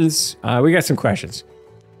Titans, we got some questions.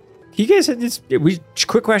 You guys had this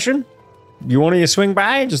quick question. You want to swing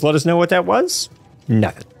by and just let us know what that was?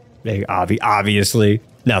 Nothing. They obviously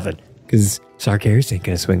nothing, because Sargeras ain't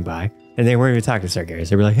gonna swing by. And they weren't even talking to Sargeras.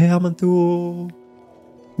 They were like, hey, Amanthul,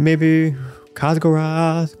 maybe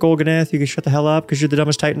Khazgoroth, Golganath, you can shut the hell up because you're the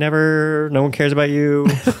dumbest Titan ever. No one cares about you.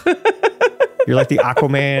 You're like the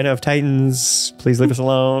Aquaman of Titans. Please leave us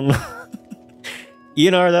alone.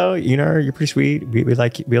 Eonar, though. Eonar, you're pretty sweet. We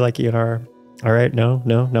like Eonar. All right. No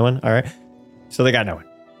one. All right. So they got no one.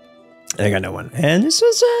 And this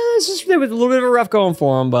was a little bit of a rough going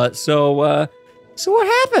for him. But so what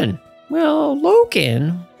happened? Well,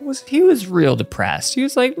 Loken was real depressed. He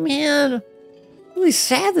was like, man, really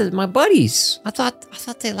sad that my buddies. I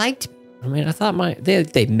thought they liked me. I mean, I thought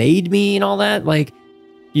they made me and all that. Like,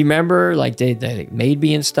 you remember, like they made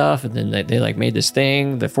me and stuff, and then they like made this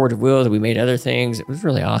thing, the Forge of Wills, and we made other things. It was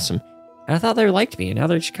really awesome. And I thought they liked me, and now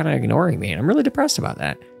they're just kind of ignoring me, and I'm really depressed about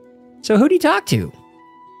that. So who do you talk to?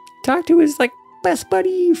 Talk to his like best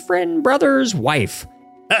buddy, friend, brother's wife.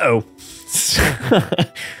 Uh-oh.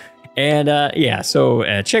 And so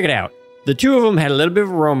check it out. The two of them had a little bit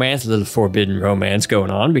of a romance, a little forbidden romance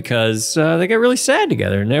going on because they got really sad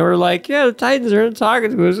together. And they were like, yeah, the Titans are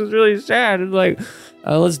talking to us. It's really sad. And like,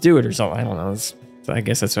 let's do it or something. I don't know. So I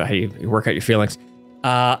guess that's how you work out your feelings.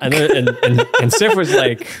 And Sif was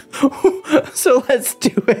like, so let's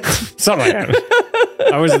do it. Something like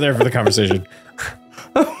that. I wasn't there for the conversation.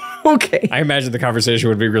 Okay. I imagine the conversation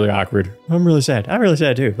would be really awkward. I'm really sad. I'm really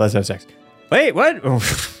sad too. Let's have sex. Wait, what?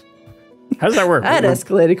 How does that work? That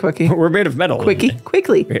escalated quickly. We're made of metal. Quickly.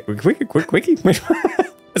 Quickie? What's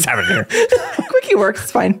happening here? Quickie works.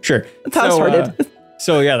 It's fine. Sure. That's how it started.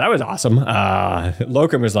 So yeah, that was awesome.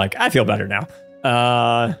 Loken was like, I feel better now.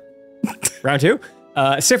 Round two.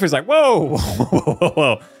 Sif was like, whoa.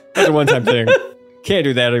 That's a one-time thing. Can't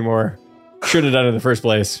do that anymore. Shouldn't have done it in the first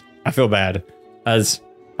place. I feel bad. I was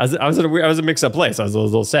in a mixed-up place. I was a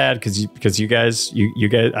little sad because you guys.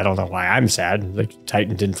 I don't know why I'm sad. Like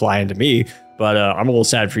Titan didn't fly into me, but I'm a little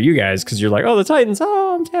sad for you guys because you're like, oh, the Titans.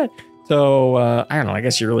 Oh, I'm sad. So I don't know. I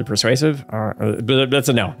guess you're really persuasive. But that's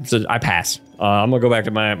a no. So I pass. I'm gonna go back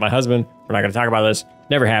to my husband. We're not gonna talk about this.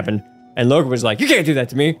 Never happened. And Logan was like, you can't do that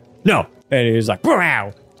to me. No. And he was like,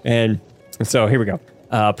 wow. And so here we go.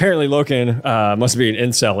 Apparently Loken must be an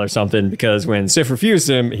incel or something because when Sif refused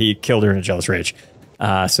him, he killed her in a jealous rage.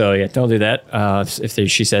 So yeah, don't do that.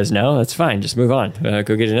 If she says no, that's fine. Just move on.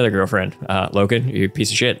 Go get another girlfriend. Loken, you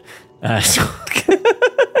piece of shit.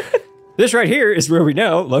 This right here is where we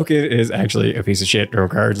know Loken is actually a piece of shit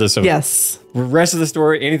regardless of the rest of the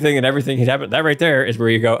story, anything and everything that happened. That right there is where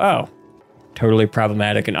you go, oh, totally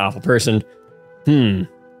problematic and awful person.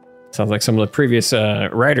 Sounds like some of the previous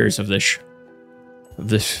writers of this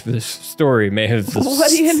story may have.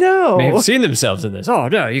 What do you know? May have seen themselves in this. Oh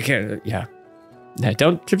no, you can't. Yeah,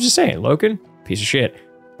 I'm just saying, Loken, piece of shit.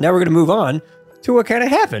 Now we're gonna move on to what kind of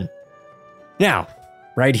happened. Now,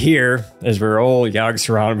 right here is where old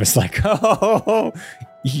Yogg-Saron was like, "Oh,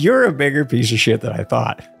 you're a bigger piece of shit than I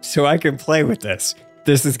thought. So I can play with this.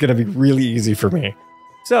 This is gonna be really easy for me."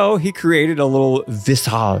 So he created a little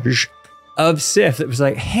visage of Sif that was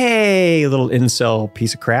like, hey, little incel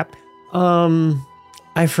piece of crap.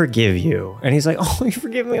 I forgive you. And he's like, oh, you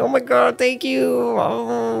forgive me? Oh my God, thank you.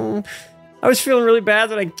 Oh, I was feeling really bad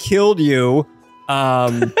that I killed you.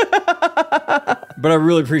 But I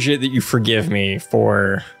really appreciate that you forgive me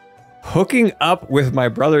for hooking up with my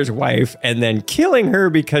brother's wife and then killing her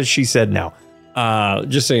because she said no.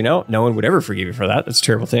 Just so you know, no one would ever forgive you for that. That's a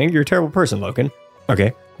terrible thing. You're a terrible person, Loken.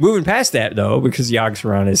 Okay. Moving past that, though, because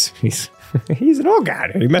Yogg-Saron he's an old guy.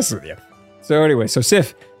 He messes with you. So anyway, so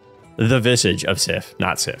Sif, the visage of Sif,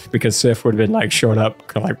 not Sif, because Sif would have been like showing up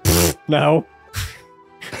kind of like, no.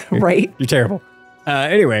 Right. You're terrible.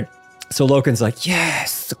 Anyway, so Loken's like,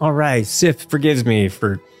 yes, all right, Sif forgives me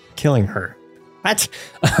for killing her. What?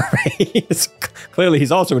 All right. Clearly,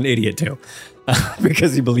 he's also an idiot, too,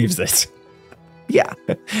 because he believes this. Yeah.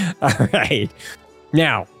 All right.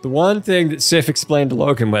 Now, the one thing that Sif explained to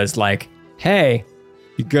Loken was like, hey,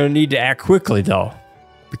 you're going to need to act quickly, though,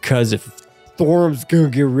 because if Thorm's going to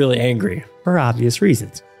get really angry for obvious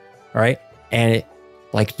reasons. All right. And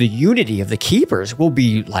the unity of the keepers will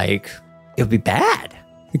be like, it'll be bad.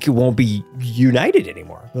 Like it won't be united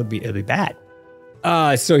anymore. It'll be bad.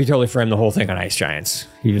 So he totally framed the whole thing on Ice Giants.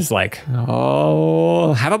 He was like,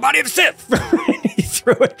 oh, have a body of Sif.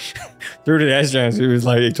 threw it to the ice giants.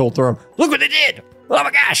 He told Thorum, look what they did. Oh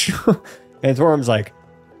my gosh. And Thorum's like,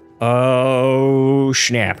 oh,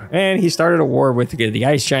 snap. And he started a war with the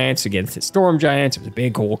ice giants against the storm giants. It was a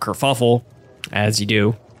big old kerfuffle, as you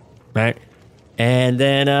do, right? And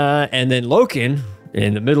then Loken,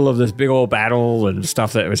 in the middle of this big old battle and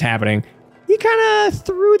stuff that was happening, he kind of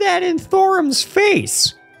threw that in Thorum's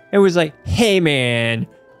face. It was like, hey, man,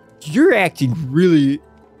 you're acting really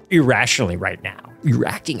irrationally right now. You're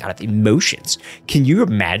acting out of emotions. Can you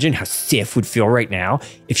imagine how Sif would feel right now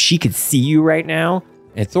if she could see you right now?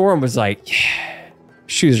 And Thorum was like, yeah,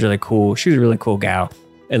 she was really cool. She was a really cool gal.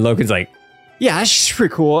 And Loken's like, yeah, she's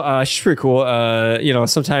pretty cool.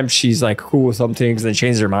 Sometimes she's like cool with some things and then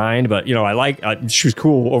changes her mind. But, she was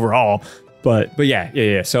cool overall. But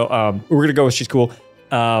yeah. So we're going to go with she's cool.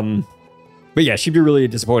 But yeah, she'd be really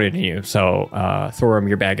disappointed in you. So Thorum,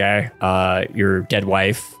 you're bad guy. Your dead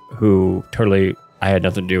wife, who totally I had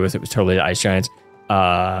nothing to do with, it was totally the ice giants.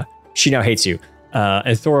 She now hates you.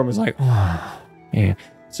 And Thorum was like, oh, yeah.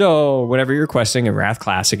 So whenever you're questing in Wrath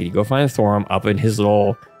Classic and you go find Thorum up in his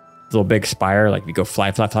little big spire, like you go fly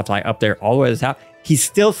up there all the way to the top, he's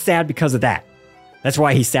still sad because of that. That's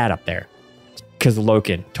why he sat up there. Because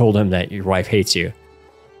Loken told him that your wife hates you.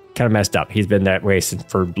 Kind of messed up. He's been that way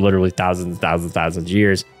for literally thousands of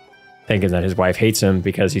years, thinking that his wife hates him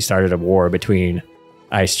because he started a war between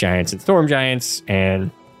ice giants and storm giants,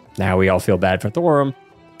 and now we all feel bad for Thorum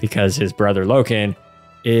because his brother Loken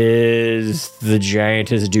is the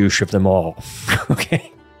giantest douche of them all.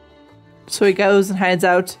 Okay. So he goes and hides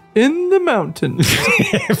out in the mountains.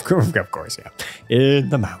 Of course, yeah. In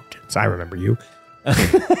the mountains. I remember you.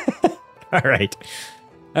 All right.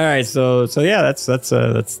 So yeah, that's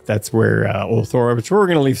where old Thorum. But we're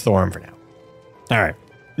gonna leave Thorum for now. All right.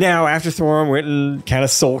 Now, after Thorum went and kind of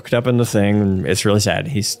sulked up in the thing, and it's really sad.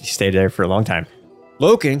 He stayed there for a long time.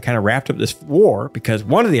 Loken kind of wrapped up this war because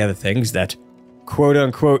one of the other things that quote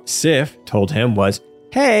unquote Sif told him was,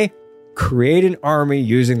 hey, create an army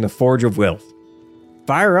using the Forge of Wills.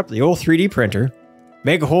 Fire up the old 3D printer,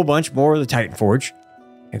 make a whole bunch more of the Titan Forge,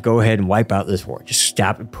 and go ahead and wipe out this war. Just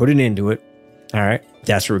stop and put an end to it. All right,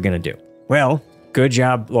 that's what we're going to do. Well, good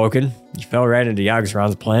job, Loken. You fell right into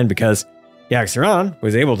Yogg-Saron's plan because Yogg-Saron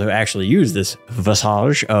was able to actually use this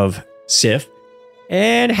visage of Sif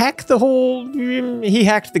and hack he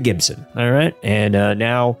hacked the Gibson. All right, and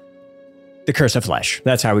now the Curse of Flesh.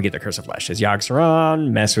 That's how we get the Curse of Flesh. Is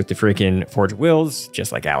Yogg-Saron mess with the freaking Forge of Wills,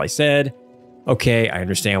 just like Allie said. Okay, I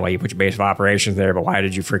understand why you put your base of operations there, but why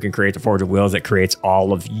did you freaking create the Forge of Wills that creates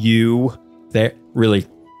all of you there? Really,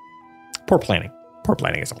 poor planning. Poor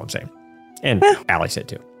planning is all I'm saying. And Allie said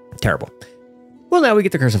too. Terrible. Well, now we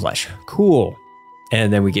get the Curse of Flesh. Cool.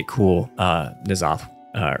 And then we get cool N'Zoth.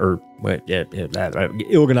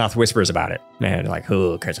 Il'gynoth whispers about it. Man, like,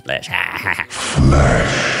 oh, Curse of Flesh.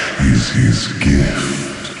 Flesh is his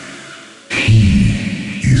gift.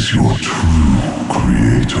 He is your true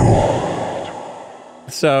creator.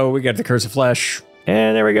 So we got the Curse of Flesh.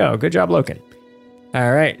 And there we go. Good job, Loken.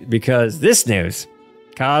 All right, because this news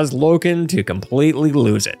caused Loken to completely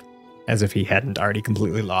lose it. As if he hadn't already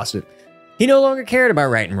completely lost it. He no longer cared about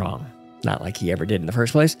right and wrong. Not like he ever did in the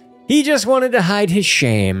first place. He just wanted to hide his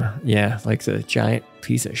shame. Yeah, like the giant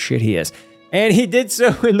piece of shit he is. And he did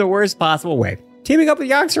so in the worst possible way. Teaming up with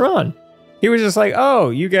Yogg-Saron. He was just like, oh,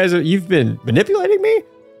 you've been manipulating me?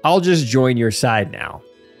 I'll just join your side now.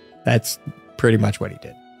 That's pretty much what he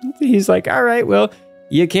did. He's like, all right, well,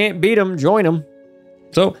 you can't beat him, join him.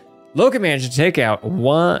 So Loken managed to take out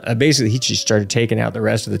basically he just started taking out the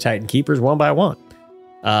rest of the Titan Keepers one by one.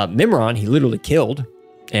 Mimron, he literally killed,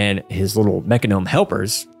 and his little Mechanome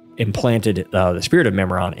helpers implanted the spirit of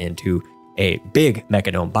Mimron into a big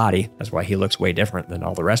Mechanome body. That's why he looks way different than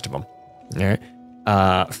all the rest of them. All right.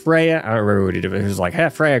 Freya, I don't remember what he did. It was like, hey,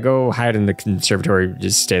 Freya, go hide in the conservatory.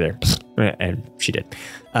 Just stay there. And she did.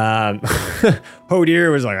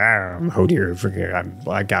 Hodir was like, I'm Hodir.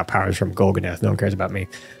 I got powers from Golganeth. No one cares about me.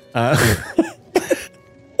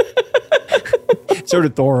 So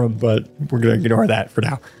did Thorum, but we're going to ignore that for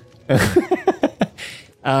now.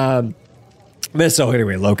 But so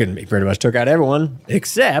anyway, Loken pretty much took out everyone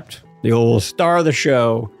except the old star of the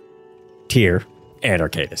show, Tyr and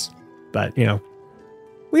Arcadis. But,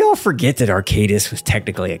 we all forget that Arcadis was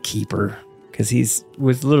technically a keeper because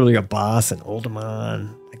was literally a boss in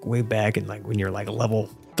Uldaman, like way back in like when you're like level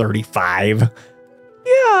 35.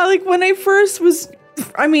 Yeah, like when I first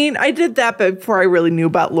I did that before I really knew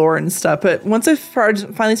about lore and stuff. But once I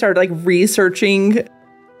finally started like researching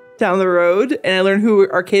down the road and I learned who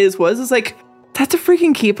Arcadis was like, that's a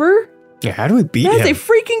freaking keeper? Yeah, how do we beat Yes, him? they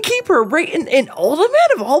freaking keep her right in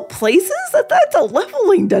Ultimate of all places? That's a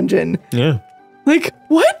leveling dungeon. Yeah. Like,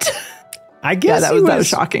 what? I guess that was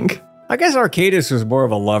shocking. I guess Arcadis was more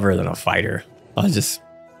of a lover than a fighter. I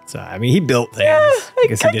mean, he built things. Yeah,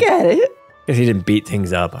 I get it. I guess he didn't beat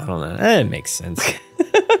things up. I don't know. It makes sense.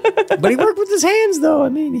 But he worked with his hands, though. I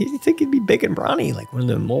mean, you think he'd be big and brawny, like one of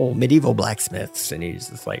them old medieval blacksmiths, and he's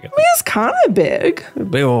just like He's kind of big.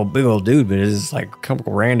 big old dude, but it's just like a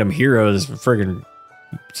couple random heroes, friggin'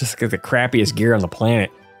 just got the crappiest gear on the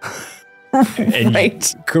planet. And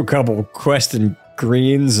Right. a couple questing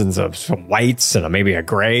greens and some whites and maybe a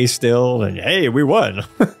gray still, and hey, we won.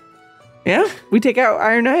 Yeah, we take out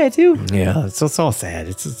Ironaya too. Yeah, it's all sad.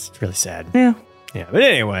 It's really sad. Yeah. Yeah, but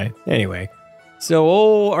anyway. So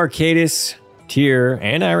old Arcadis, Tyr,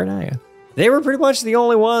 and Ironaya, they were pretty much the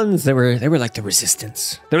only ones that were like the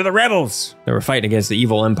resistance. They were the rebels. They were fighting against the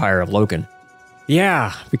evil empire of Loken.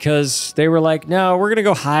 Yeah, because they were like, no, we're going to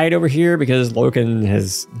go hide over here because Loken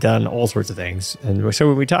has done all sorts of things. And so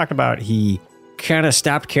when we talked about he kind of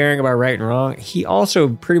stopped caring about right and wrong, he also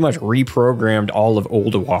pretty much reprogrammed all of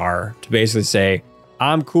Ulduar to basically say,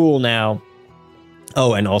 I'm cool now.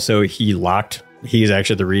 Oh, and also he's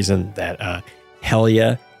actually the reason that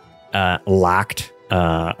Helya locked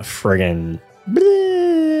friggin'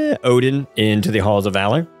 Odin into the Halls of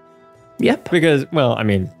Valor. Yep. Because, well, I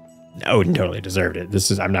mean, Odin totally deserved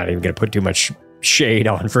it. I'm not even going to put too much shade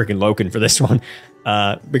on freaking Loken for this one.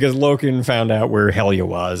 Because Loken found out where Helya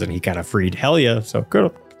was and he kind of freed Helya. So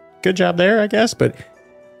good job there, I guess. But the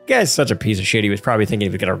guy's such a piece of shit. He was probably thinking he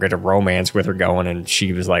was going to get a romance with her going. And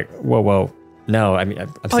she was like, whoa. No, I mean,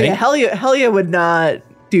 I'm saying. Yeah, Helya would not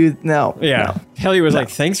do, no. Yeah. No. Helya was like,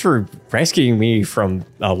 thanks for rescuing me from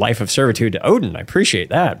a life of servitude to Odin. I appreciate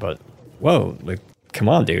that. But whoa, like, come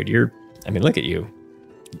on, dude. Look at you.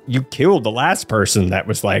 You killed the last person that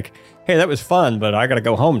was like, hey, that was fun, but I got to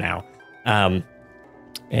go home now. And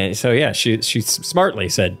so, yeah, she smartly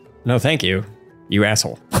said, no, thank you, you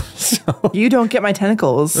asshole. So, You don't get my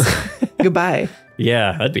tentacles. Goodbye.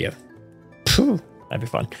 yeah, that'd be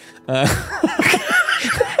fun.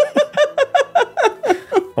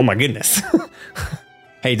 Oh my goodness.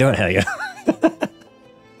 How you doing, Helya?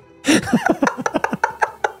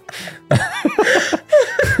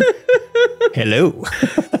 Hello.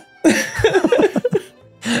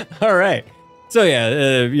 All right. So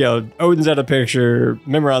yeah, Odin's out of the picture,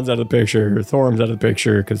 Mimron's out of the picture, Thorm's out of the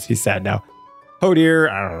picture because he's sad now. Hodir,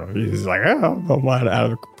 I don't know, he's like, oh, I'm out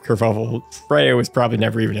of kerfuffle. Freya was probably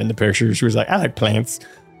never even in the picture. She was like, I like plants.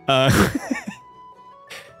 And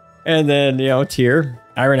then, Tyr,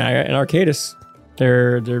 Ironaya, and Arcadis,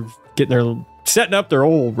 they're setting up their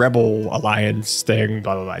old rebel alliance thing,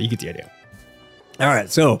 blah, blah, blah. You get the idea. All right,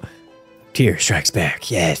 so Tyr strikes back.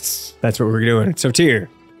 Yes, that's what we're doing. So Tyr,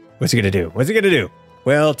 what's he gonna do?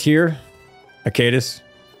 Well, Tyr, Arcadis,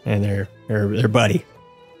 and their buddy,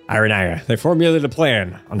 Ironaya, they formulated a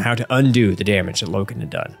plan on how to undo the damage that Loken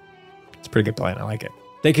had done. It's a pretty good plan. I like it.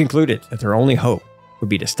 They concluded that their only hope would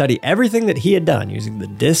be to study everything that he had done using the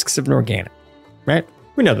discs of Norgannon. Right?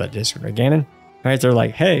 We know that disc of Norgannon. Right? They're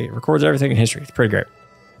like, hey, it records everything in history. It's pretty great.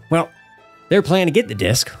 Well, their plan to get the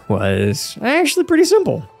disc was actually pretty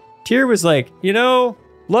simple. Tyr was like,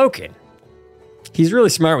 Loken, he's really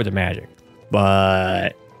smart with the magic.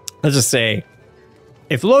 But let's just say,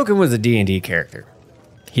 if Loken was a D&D character,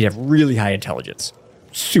 he'd have really high intelligence.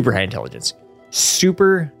 Super high intelligence.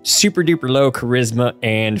 Super duper low charisma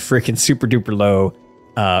and freaking super duper low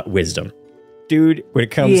wisdom. Dude, when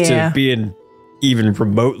it comes to being even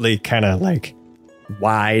remotely kind of like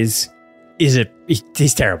wise, he's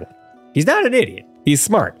terrible. He's not an idiot. He's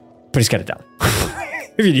smart, but he's kind of dumb.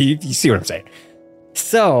 you see what I'm saying?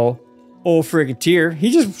 So, old freaking Tyr,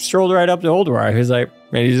 he just strolled right up to Ulduar. He's like,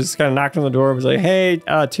 man, he just kind of knocked on the door. Was like, hey,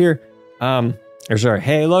 Tyr, hey,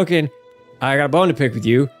 Loken, I got a bone to pick with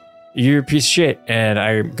you. You're a piece of shit, and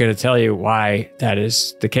I'm going to tell you why that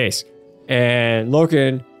is the case. And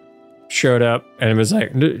Loken showed up and was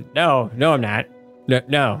like, no, I'm not.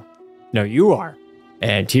 No, you are.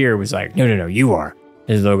 And Tyr was like, no, you are.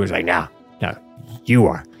 And Loken was like, no, you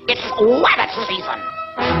are. It's rabbit season,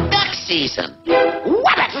 duck season,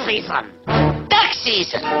 rabbit season, duck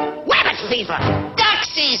season, rabbit season, duck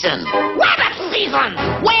season, rabbit season,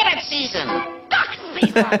 rabbit season, duck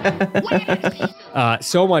season, rabbit season.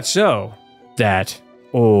 So much so that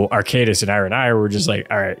Arcadis and Ironaya were just like,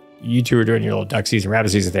 all right, you two are doing your little duck season,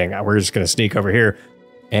 rabbit season thing. We're just going to sneak over here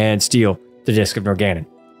and steal the disc of Norgannon.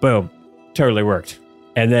 Boom. Totally worked.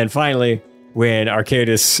 And then finally, when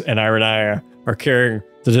Arcadis and Ironaya are carrying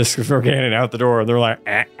the disc of Norgannon out the door, and they're like,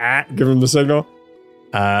 give him the signal.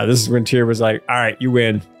 This is when Tyr was like, all right, you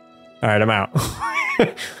win. All right, I'm out.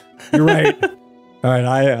 You're right. All right,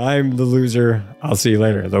 I'm the loser. I'll see you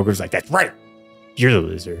later. Loker's like, that's right. You're the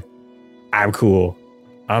loser. I'm cool.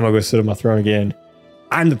 I'm going to go sit on my throne again.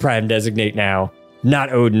 I'm the prime designate now,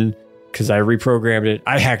 not Odin, because I reprogrammed it.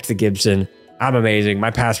 I hacked the Gibson. I'm amazing.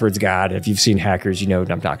 My password's God. If you've seen hackers, you know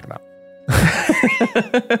what I'm talking about.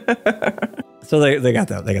 So they got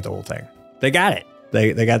the whole thing. They got it.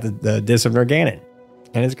 They got the Disc of Organon,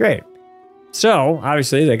 and it's great. So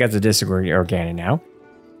obviously they got the Disc of Organon now,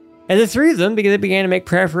 and the three of them began to make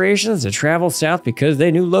preparations to travel south because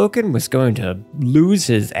they knew Loken was going to lose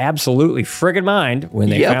his absolutely friggin' mind when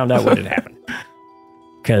they found out what had happened.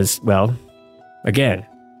 Because, well, again,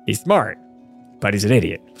 he's smart, but he's an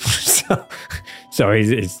idiot. so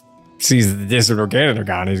he sees the Disc of Organon are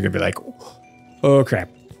gone. He's gonna be like, oh crap.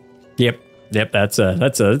 Yep. That's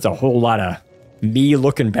a whole lot of me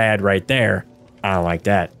looking bad right there. I don't like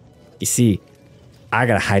that. You see, I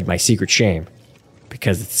gotta hide my secret shame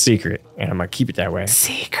because it's secret, and I'm gonna keep it that way.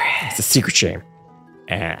 Secret. It's a secret shame,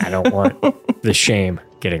 and I don't want the shame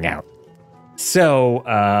getting out. So,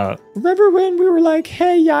 remember when we were like,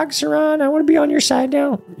 "Hey, Yogg-Saron, I want to be on your side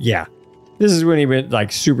now." Yeah, this is when he went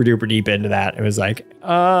like super duper deep into that. It was like,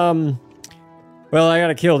 well, I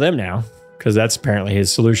gotta kill them now. Because that's apparently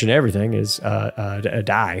his solution to everything is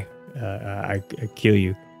die. I kill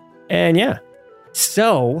you. And yeah.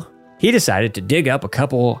 So he decided to dig up a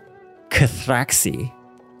couple Cathraxi.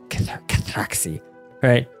 Cathraxi.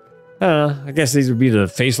 Right? I guess these would be the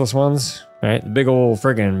faceless ones. Right? The big old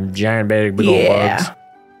freaking giant big old bugs.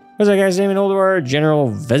 What's that guy's name in Old War?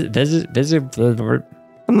 General something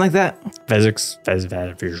like that. Vezix.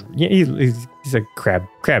 Yeah, he's a crab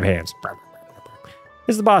hands.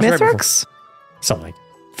 It's the boss. Mithrax? Something.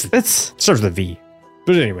 It starts with a V.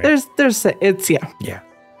 But anyway. Yeah.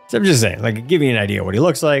 So I'm just saying, like, give you an idea of what he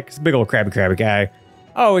looks like. It's a big old crabby guy.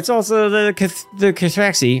 Oh, it's also the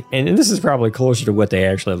Cathraxi, and this is probably closer to what they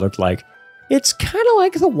actually looked like. It's kind of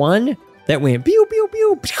like the one that went pew, pew,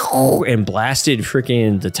 pew, pew, and blasted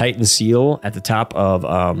freaking the Titan seal at the top of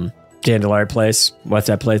Zandalar Place. What's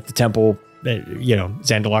that place? The temple,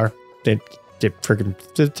 Zandalar. The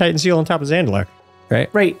Titan seal on top of Zandalar, right?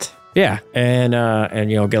 Right. Yeah, and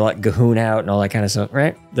get like Gahoon out and all that kind of stuff,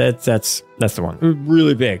 right? That's the one.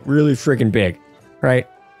 Really big, really freaking big, right?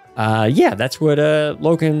 That's what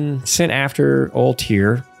Loken sent after old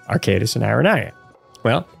Tyr, Arcadis, and Ironaya.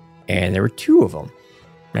 Well, and there were two of them,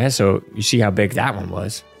 right? So you see how big that one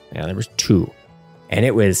was. Yeah, there was two, and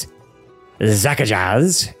it was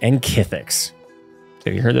Zakajaz and Kithix.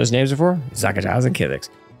 Have you heard those names before? Zakajaz and Kithix.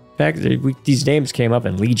 In fact, these names came up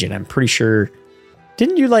in Legion. I'm pretty sure.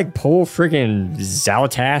 Didn't you like pull friggin'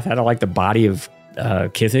 Zalatath out of like the body of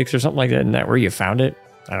Kithix or something like that? Isn't that where you found it?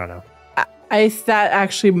 I don't know. That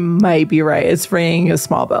actually might be right. It's ringing a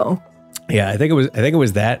small bell. Yeah, I think it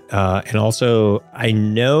was that. And also, I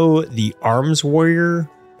know the Arms Warrior,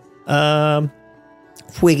 friggin'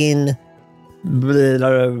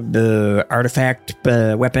 the artifact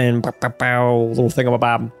weapon, little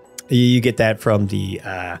thingamabob. You get that from the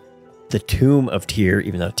Tomb of Tyr,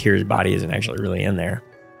 even though Tyr's body isn't actually really in there,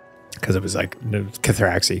 because it was like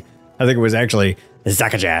Cathraxi. I think it was actually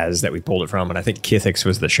Zakajaz that we pulled it from, and I think Kithix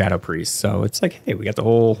was the Shadow Priest. So it's like, hey, we got the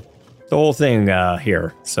whole thing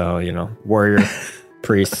here. So warrior,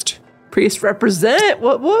 priest represent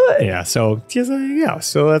what? Yeah. So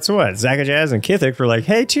So that's what Zakajaz and Kithix were like.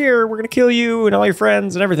 Hey, Tyr, we're gonna kill you and all your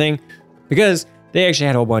friends and everything, because they actually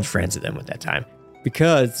had a whole bunch of friends of them at that time,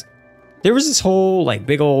 because there was this whole like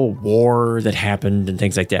big old war that happened and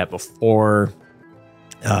things like that before,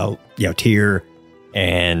 Tyr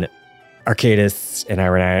and Arcadis and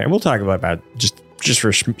Ironaya, and we'll talk about just for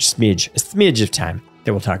a smidge of time.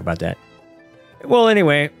 Then we'll talk about that. Well,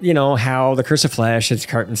 anyway, how the Curse of Flesh is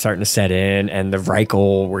starting to set in, and the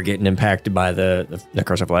Reichel were getting impacted by the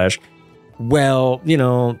Curse of Flesh. Well,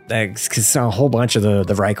 because a whole bunch of the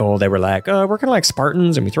Reichel, they were like, we're kind of like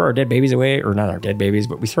Spartans, and we throw our dead babies away, or not our dead babies,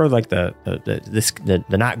 but we throw like the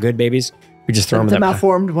not good babies. We just throw them in the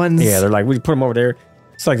malformed ones. Yeah, they're like, we put them over there.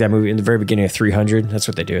 It's like that movie in the very beginning of 300. That's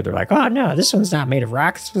what they do. They're like, oh no, this one's not made of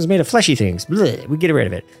rock. This one's made of fleshy things. Blech, we get rid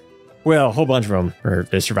of it. Well, a whole bunch of them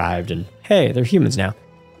they survived, and hey, they're humans now.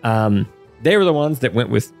 They were the ones that went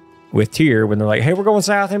with Tyr when they're like, hey, we're going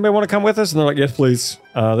south. Anybody want to come with us? And they're like, yes, please.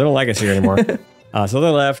 They don't like us here anymore. So they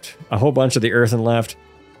left. A whole bunch of the Earthen left.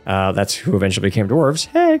 That's who eventually became dwarves.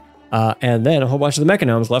 Hey. And then a whole bunch of the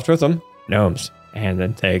Mechagnomes left with them. Gnomes. And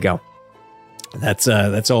then there you go. That's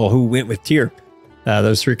all who went with Tyr.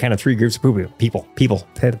 Those three groups of people,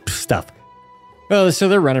 stuff. Well, so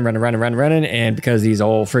they're running, and because these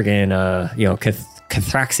old friggin',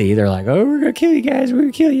 Cathraxi, they're like, oh, we're gonna kill you guys, we're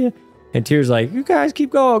gonna kill you. And Tyr's like, you guys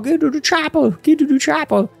keep going. Get to the chopper. Get to the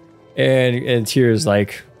chopper. And Tyr's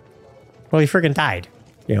like, well, he freaking died,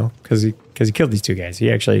 you know, because he killed these two guys. He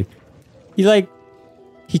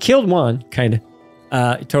killed one, kind of.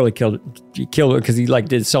 He totally killed it because he like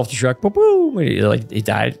did self-destruct. Boom, and he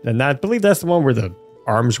died. And I believe that's the one where the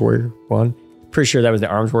arms warrior won. Pretty sure that was the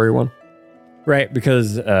arms warrior one, right?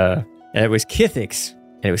 Because and it was Kithix,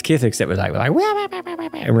 that was like wah, wah, wah, wah,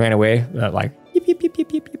 and ran away like yip, yip, yip,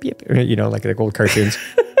 yip, yip, yip, you know, like the old cartoons.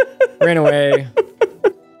 Ran away,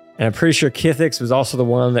 and I'm pretty sure Kithix was also the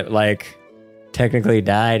one that like technically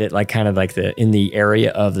died at like kind of like in the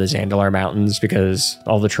area of the Zandalar Mountains, because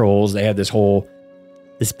all the trolls, they had this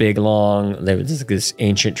big long, there was this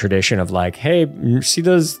ancient tradition of like, hey, see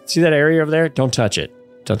that area over there? Don't touch it.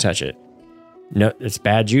 No, it's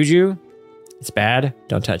bad juju. It's bad.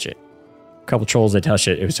 Don't touch it. A couple trolls, they touched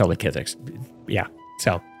it. It was totally Kithix. Yeah.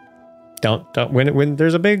 So don't when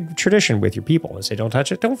there's a big tradition with your people and say don't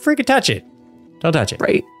touch it, don't freaking touch it. Don't touch it.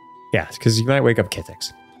 Right. Yeah, because you might wake up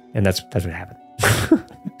Kithix. And that's what happened.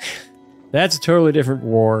 That's a totally different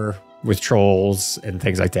war with trolls and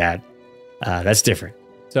things like that. That's different.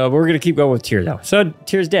 So we're going to keep going with Tyr, though. So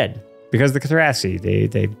Tyr's dead because of the Cathrasi.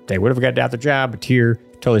 They would have gotten out the job, but Tyr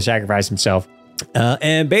totally sacrificed himself.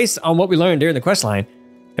 And based on what we learned during the quest line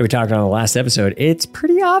that we talked on in the last episode, it's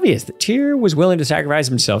pretty obvious that Tyr was willing to sacrifice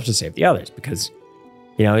himself to save the others, because,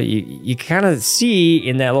 you know, you kind of see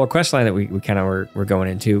in that little quest line that we kind of were going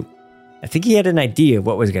into, I think he had an idea of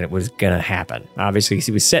what was gonna happen. Obviously,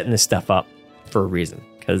 he was setting this stuff up for a reason,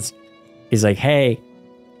 because he's like, hey,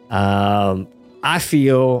 I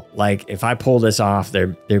feel like if I pull this off,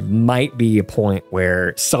 there might be a point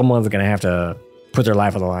where someone's going to have to put their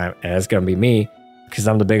life on the line, and it's going to be me, because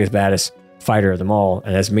I'm the biggest, baddest fighter of them all,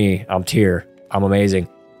 and that's me. I'm Tyr. I'm amazing.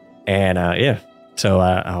 And so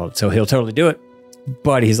he'll totally do it.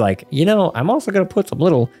 But he's like, you know, I'm also going to put some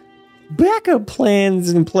little backup plans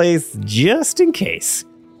in place just in case.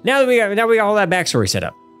 Now we got all that backstory set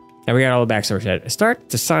up. Start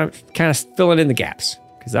to kind of fill it in the gaps.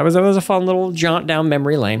 Because that was a fun little jaunt down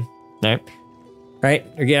memory lane, right?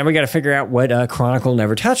 Again, we got to figure out what Chronicle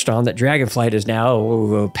never touched on, that Dragonflight is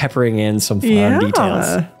now peppering in some fun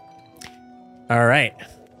details. All right.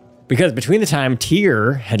 Because between the time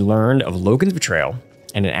Tyr had learned of Logan's betrayal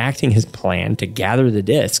and enacting his plan to gather the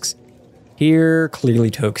discs, Tyr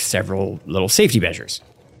clearly took several little safety measures,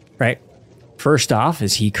 right? First off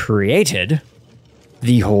is he created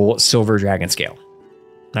the whole Silver Dragon Scale,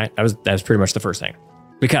 right? That was pretty much the first thing.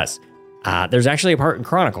 Because there's actually a part in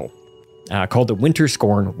Chronicle called the Winter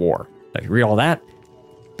Scorn War. So if you read all that,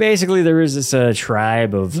 basically there is this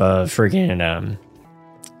tribe of friggin'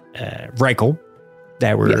 Reichel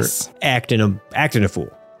that were acting a fool.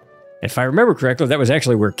 If I remember correctly, that was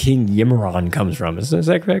actually where King Yimmeron comes from. Is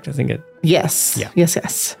that correct? I think it... Yes. Yeah.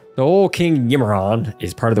 Yes. The old King Yimmeron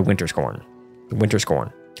is part of the Winter Scorn.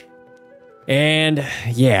 And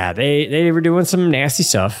yeah, they were doing some nasty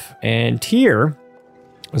stuff. And Tyr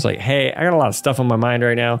was like, hey, I got a lot of stuff on my mind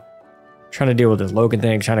right now. Trying to deal with this Logan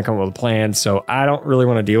thing, trying to come up with a plan. So I don't really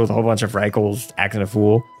want to deal with a whole bunch of Reichels acting a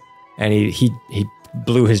fool. And he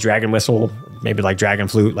blew his dragon whistle, maybe like dragon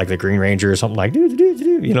flute, like the Green Ranger or something, like,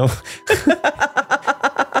 you know.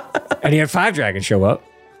 And he had 5 dragons show up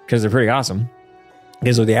because they're pretty awesome.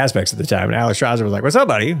 These were the aspects at the time. And Alex Strasser was like, what's up,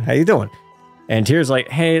 buddy? How you doing? And Tyr's like,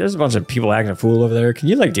 hey, there's a bunch of people acting a fool over there. Can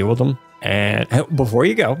you like deal with them? And before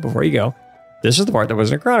you go, this is the part that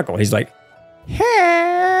wasn't a Chronicle. He's like,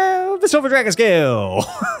 hell, the Silver Dragon Scale.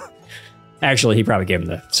 Actually, he probably gave him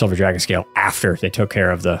the Silver Dragon Scale after they took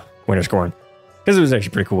care of the Winter Scorn. Because it was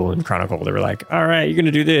actually pretty cool in Chronicle. They were like, all right, you're going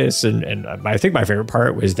to do this. And I think my favorite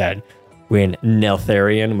part was that when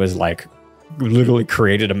Neltharion was like, literally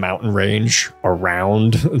created a mountain range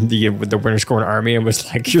around the Winter Scorn army and was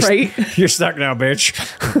like, you're stuck now, bitch.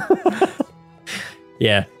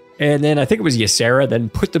 Yeah. And then I think it was Ysera then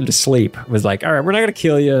put them to sleep. Was like, all right, we're not going to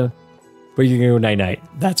kill you, but you can go night-night.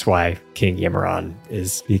 That's why King Yimmeron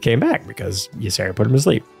he came back, because Ysera put him to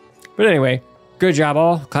sleep. But anyway, good job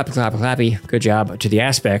all. Clappy, clappy, clappy. Good job to the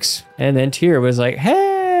aspects. And then Tyr was like,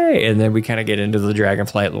 hey. And then we kind of get into the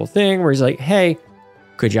Dragonflight little thing where he's like, hey,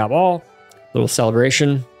 good job all. Little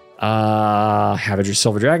celebration. Have a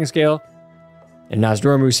Silver Dragon Scale. And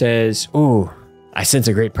Nozdormu says, ooh, I sense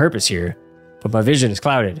a great purpose here, but my vision is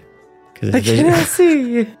clouded. I cannot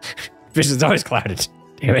see. Vision's always clouded.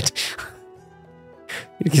 Damn it.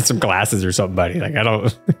 You get some glasses or something, buddy. Like, I don't...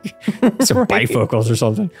 some bifocals or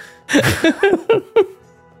something.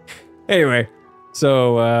 Anyway,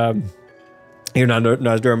 so...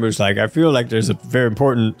 Nozdormu's like, I feel like there's a very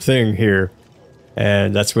important thing here.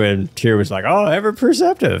 And that's when Tyr was like, "Oh, ever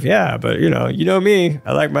perceptive, yeah, but you know me.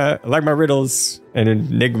 I like my riddles and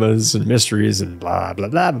enigmas and mysteries and blah blah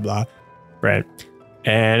blah blah blah." Right?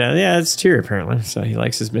 And yeah, it's Tyr apparently, so he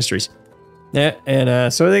likes his mysteries. Yeah,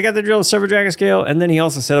 and so they got the drill silver dragon scale, and then he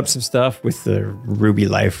also set up some stuff with the ruby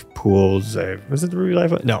life pools. Was it the ruby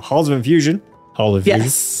life? No, halls of infusion. Hall of infusion.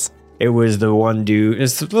 Yes. It was the one dude.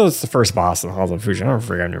 It's the first boss in the halls of infusion. I don't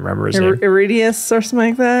freaking remember his name. Iridius or something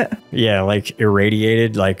like that. Yeah, like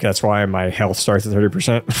irradiated. Like that's why my health starts at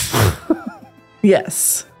 30%.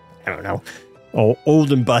 Yes. I don't know.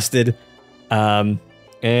 Old and busted. And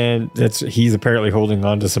he's apparently holding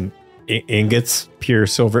on to some ingots, pure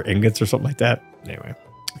silver ingots or something like that. Anyway,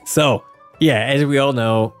 so yeah, as we all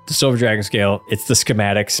know, the silver dragon scale, it's the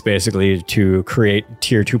schematics basically to create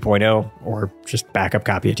Tyr 2.0 or just backup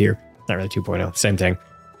copy of Tyr. Not really 2.0, same thing.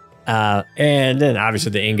 And then obviously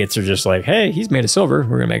the ingots are just like, hey, he's made of silver.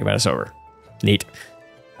 We're gonna make him out of silver. Neat.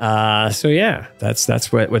 So yeah,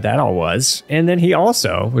 that's what that all was. And then he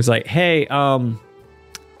also was like, hey,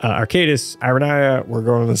 Arcadis, Ironia, we're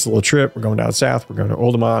going on this little trip. We're going down south. We're going to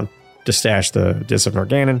Oldemon to stash the Disc of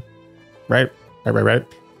Norganon. Right. And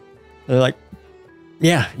they're like,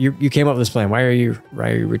 yeah, you came up with this plan. Why are you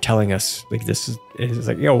telling us like this? It's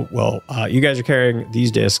like, you guys are carrying these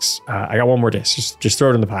discs. I got one more disc. Just throw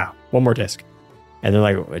it in the pile. One more disc. And they're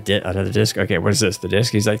like, another disc? Okay, what is this? The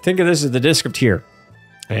disc? He's like, think of this as the disc of Tyr.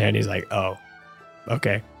 And he's like, oh,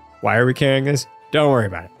 okay. Why are we carrying this? Don't worry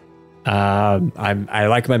about it. I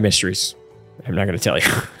like my mysteries. I'm not going to tell you.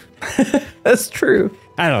 That's true.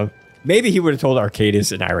 I don't know. Maybe he would have told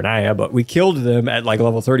Arcadis and Ironia, but we killed them at like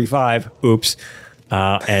level 35. Oops.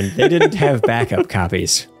 And they didn't have backup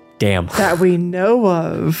copies. Damn. That we know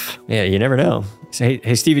of. Yeah, you never know. Say,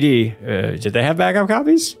 hey, Stevie D, did they have backup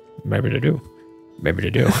copies? Maybe they do.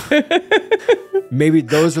 Maybe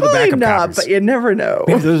those were the backup copies. But you never know.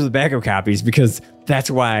 Maybe those are the backup copies because that's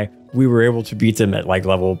why we were able to beat them at like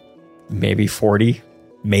level maybe 40.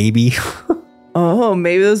 Maybe. Oh,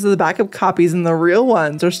 maybe those are the backup copies and the real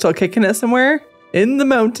ones are still kicking it somewhere in the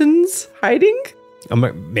mountains, hiding?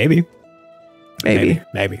 Maybe.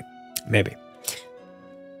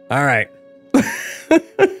 All right.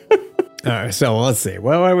 All right, so let's see.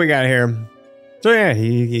 What do we got here? So yeah,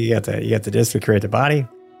 you got the disc to create the body,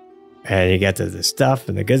 and you got the stuff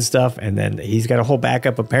and the good stuff, and then he's got a whole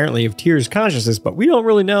backup apparently of Tyr's consciousness, but we don't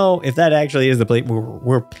really know if that actually is the plate.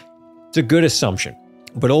 It's a good assumption.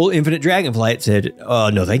 But old Infinite Dragonflight said,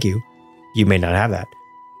 no, thank you. You may not have that.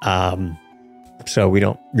 So we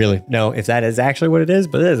don't really know if that is actually what it is,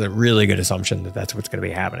 but it is a really good assumption that that's what's going to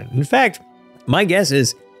be happening. In fact, my guess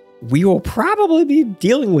is we will probably be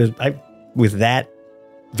dealing with that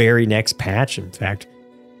very next patch. In fact,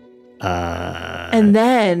 and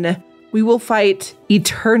then we will fight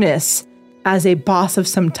Eternus as a boss of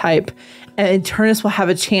some type, and Eternus will have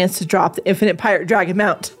a chance to drop the Infinite Pirate Dragon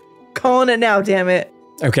mount. Calling it now, damn it.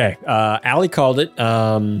 Okay, Allie called it,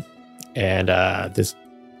 and this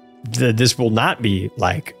will not be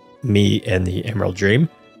like me and the Emerald Dream.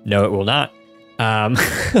 No, it will not. Allie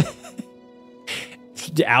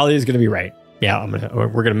is going to be right. Yeah, we're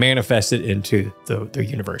going to manifest it into the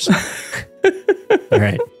universe. All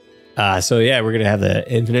right. So yeah, we're going to have the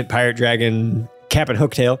Infinite Pirate Dragon Cap and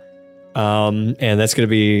Hooktail, and that's going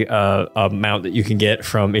to be a mount that you can get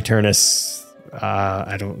from Eternus.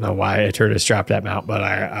 I don't know why Eternus dropped that mount, but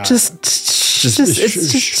I just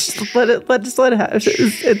let it happen.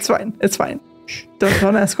 It's fine. It's fine.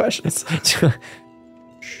 Don't ask questions.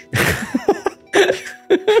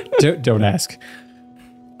 Don't ask.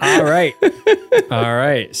 All right.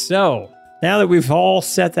 So now that we've all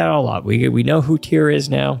set that all up, we know who Tyr is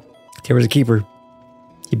now. Tyr was a keeper.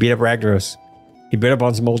 He beat up Ragnaros. He beat up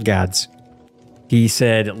on some old gods. He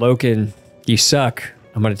said, "Loken, you suck.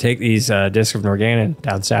 I'm going to take these Discs of Norganon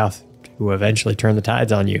down south to eventually turn the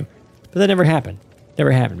tides on you." But that never happened.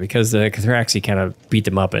 Never happened because the Cathraxi kind of beat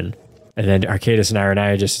them up, and then Arcadis and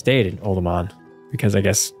Ironia just stayed in Oldemon because I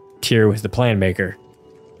guess Tyr was the plan maker.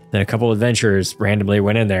 Then a couple adventurers randomly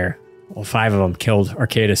went in there. Well, 5 of them killed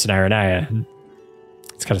Arcadis and Ironia.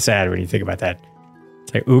 It's kind of sad when you think about that.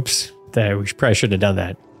 It's like, oops, we probably shouldn't have done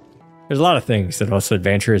that. There's a lot of things that most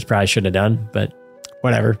adventurers probably shouldn't have done, but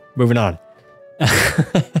whatever. Moving on.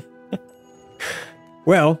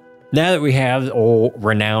 Well, now that we have the old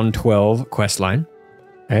Renown 12 questline,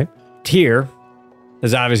 right, Tyr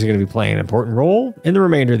is obviously going to be playing an important role in the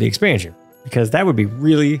remainder of the expansion, because that would be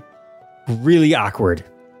really, really awkward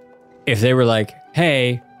if they were like,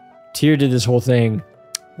 hey, Tyr did this whole thing.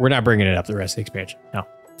 We're not bringing it up the rest of the expansion. No,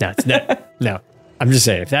 it's not. No, I'm just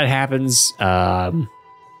saying, if that happens,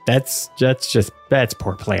 That's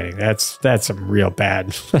poor planning. That's some real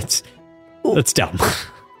bad. That's dumb.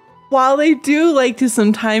 While they do like to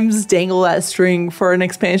sometimes dangle that string for an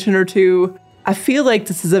expansion or two, I feel like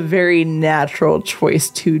this is a very natural choice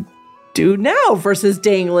to do now versus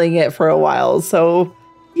dangling it for a while. So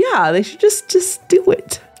yeah, they should just do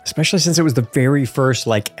it. Especially since it was the very first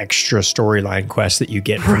like extra storyline quest that you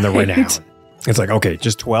get from the Renown. It's like, okay,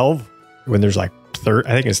 just 12 when there's like 30.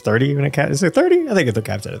 I think it's 30 when it caps. Is it 30? I think it's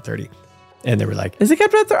capped at 30. And they were like, is it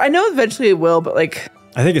capped at 30? I know eventually it will, but like,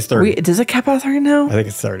 I think it's 30. Does it cap at 30 now? I think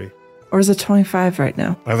it's 30. Or is it 25 right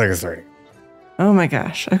now? I think it's 30. Oh my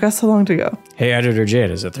gosh, I've got so long to go. Hey, Editor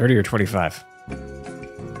Jade, is it 30 or 25?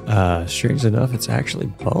 Strange enough, it's actually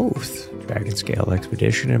both. Dragon Scale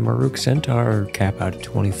Expedition and Maruk Centaur cap out at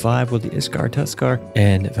 25 with the Iskar Tuskar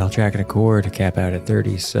and Valdrakken Accord cap out at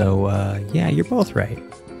 30. So, yeah, you're both right.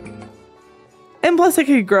 And plus it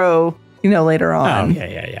could grow, later on. Oh,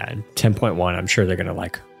 yeah. And 10.1, I'm sure they're going to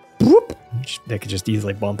like, whoop, they could just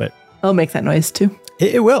easily bump it. I'll make that noise too.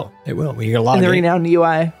 It will. It will. When you're going to log in. In the Renowned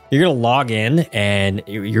UI. You're going to log in and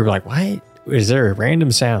you're like, why is there a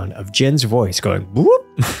random sound of Jen's voice going, whoop?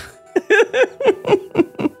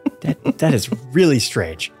 That is really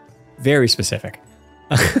strange. Very specific.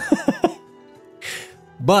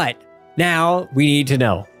 But now we need to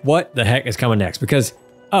know what the heck is coming next. Because,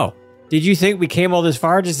 did you think we came all this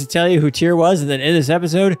far just to tell you who Tyr was and then end this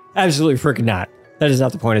episode? Absolutely freaking not. That is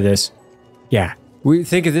not the point of this. Yeah, we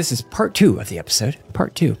think of this as part 2 of the episode.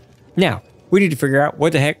 Part 2. Now, we need to figure out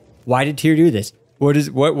what the heck, why did Tyr do this? What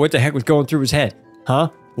the heck was going through his head? Huh?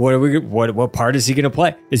 What part is he going to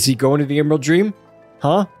play? Is he going to the Emerald Dream?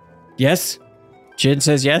 Huh? Yes? Jin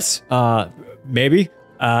says yes. Maybe.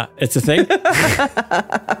 It's a thing.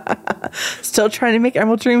 Still trying to make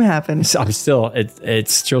Emerald Dream happen. I'm still,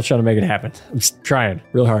 it's still trying to make it happen. I'm trying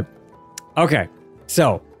real hard. Okay.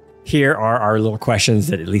 So here are our little questions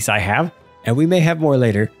that at least I have, and we may have more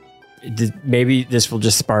later. Maybe this will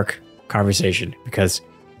just spark conversation because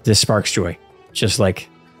this sparks joy. Just like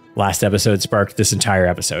last episode sparked this entire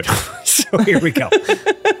episode. So here we go.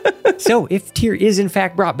 So if Tyr is in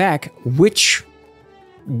fact brought back, which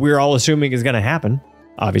we're all assuming is going to happen,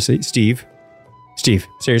 obviously, Steve,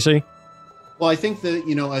 seriously? Well, I think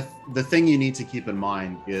that, the thing you need to keep in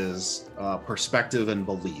mind is perspective and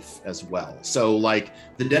belief as well. So like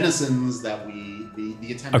the denizens that the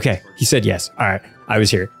attendants. Okay, he said yes. All right, I was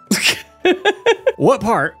here. What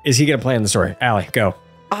part is he going to play in the story? Allie, go.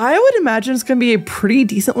 I would imagine it's going to be a pretty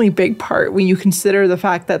decently big part when you consider the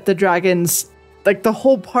fact that the dragons, like the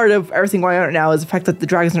whole part of everything going on right now is the fact that the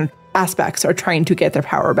dragons aspects are trying to get their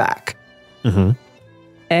power back. Mm-hmm.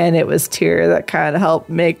 And it was Tyr that kind of helped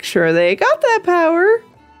make sure they got that power.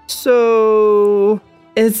 So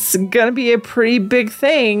it's going to be a pretty big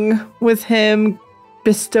thing with him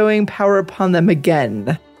bestowing power upon them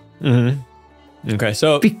again. Mm-hmm. Okay,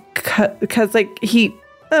 so because like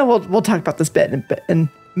we'll talk about this bit in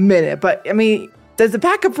a minute, but I mean, there's a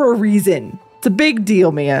backup for a reason. It's a big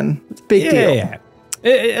deal, man. It's a big deal. Yeah.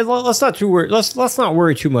 Let's not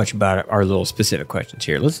worry too much about our little specific questions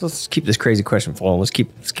here. Let's keep this crazy question flowing. Let's keep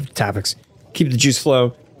the topics, keep the juice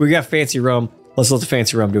flowing. We got fancy rum. Let's let the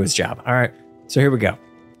fancy rum do its job. All right. So here we go.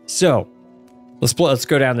 So let's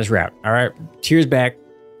go down this route. All right. Tyr's back.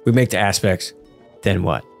 We make the aspects. Then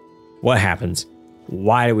what? What happens?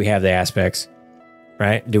 Why do we have the aspects?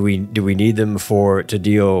 Right? Do we need them to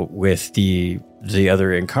deal with the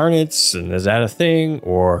other incarnates? And is that a thing?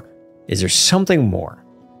 Or is there something more?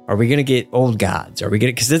 Are we going to get old gods? Are we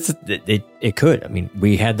going to, because it could. I mean,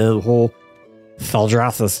 we had the whole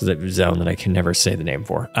Thaldrathus zone that I can never say the name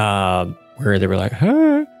for, where they were like,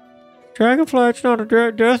 hey, Dragonflight's not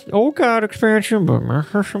a death old god expansion, but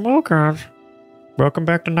there's some old gods. Welcome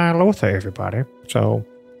back to Nyalotha, everybody. So,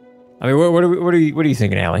 I mean, what are you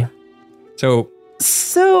thinking, Allie?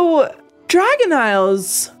 So Dragon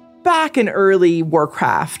Isles back in early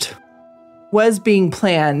Warcraft was being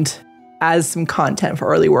planned as some content for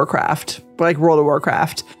early Warcraft, like World of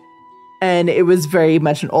Warcraft. And it was very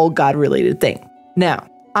much an old god related thing. Now,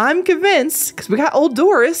 I'm convinced, because we got old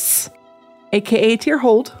Doris, aka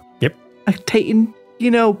Tyrhold. Yep. A Titan,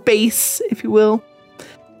 base, if you will.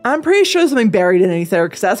 I'm pretty sure there's something buried underneath there,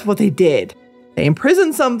 because that's what they did. They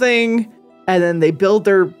imprisoned something, and then they build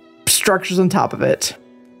their structures on top of it.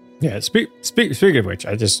 Yeah, speaking of which,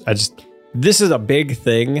 I just this is a big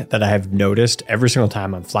thing that I have noticed every single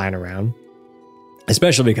time I'm flying around,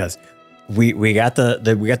 especially because we got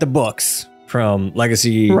the books from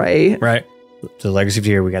Legacy, right? The Legacy of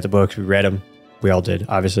Tyr, we got the books, we read them, we all did.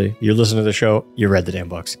 Obviously, you listen to the show, you read the damn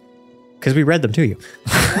books because we read them to you.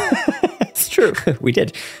 It's true, we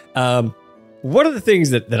did. one of the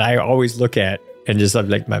things that I always look at, and just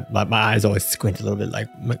like my eyes always squint a little bit, like,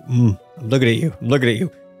 I'm looking at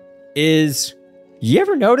you, is you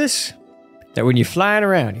ever notice that when you're flying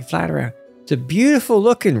around, it's a beautiful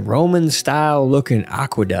looking Roman style looking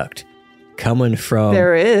aqueduct coming from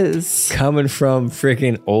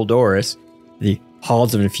freaking Oldoris, the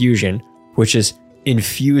halls of infusion, which is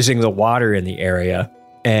infusing the water in the area.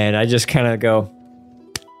 And I just kind of go,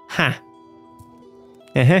 huh.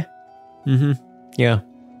 Yeah.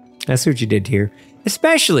 That's what you did here.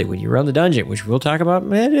 Especially when you run the dungeon, which we'll talk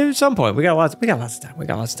about at some point. We got lots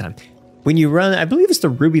of time. When you run, I believe it's the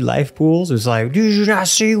Ruby Life Pools. It's like, did you not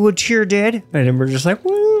see what Tyr did? And then we're just like,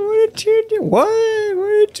 what did Tyr do? What,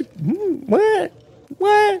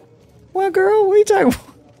 girl? What are you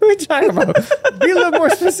talking about? Be a little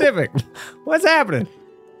more specific. What's happening?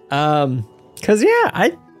 Cause yeah,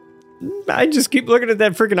 I just keep looking at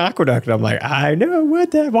that freaking aqueduct and I'm like, I know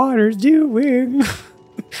what that water's doing.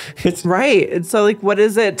 It's right. And so like, what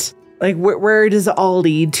is it? Like, where does it all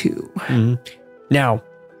lead to? Mm-hmm. Now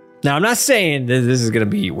I'm not saying that this is going to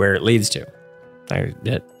be where it leads to,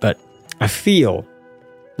 but I feel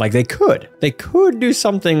like they could do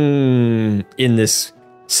something in this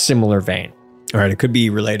similar vein. All right. It could be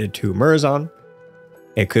related to Murazon.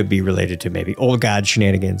 It could be related to maybe old god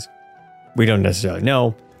shenanigans. We don't necessarily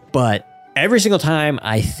know, but every single time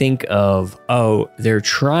I think of, they're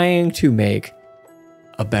trying to make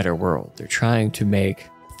a better world. They're trying to make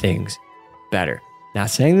things better.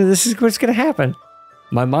 Not saying that this is what's going to happen.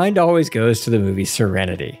 My mind always goes to the movie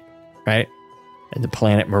Serenity, right? And the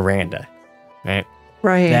planet Miranda, right?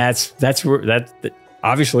 Right. That's where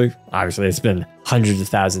obviously it's been hundreds of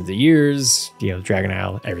thousands of years. Dragon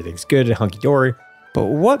Isle, everything's good and hunky dory. But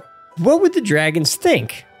what would the dragons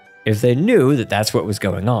think if they knew that that's what was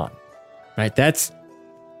going on, right? That's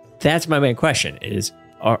my main question: is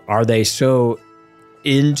are they so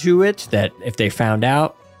into it that if they found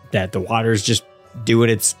out that the water's just doing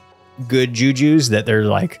its good jujus, that they're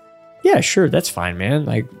like, yeah, sure, that's fine, man.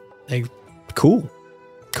 Like cool.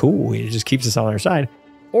 It just keeps us on our side.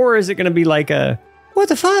 Or is it going to be like what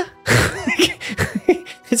the fuck?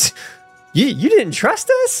 It's you didn't trust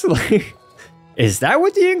us? Like, is that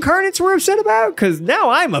what the incarnates were upset about? Because now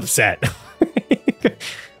I'm upset.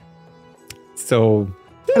 So,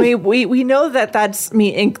 I mean, we know that's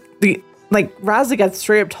Raza gets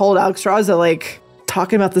straight up told Alexstrasza, like,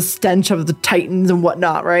 talking about the stench of the Titans and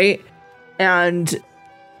whatnot, right? And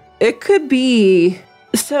it could be.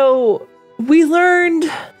 So we learned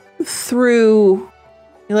through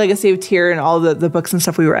the Legacy of Tyr and all the books and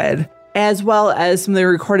stuff we read, as well as some of the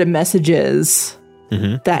recorded messages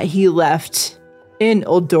that he left in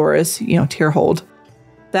Oldoris, Tyrhold,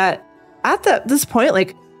 that at this point,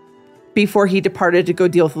 like, before he departed to go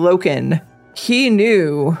deal with Loken, he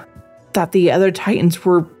knew that the other Titans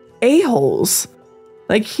were a-holes.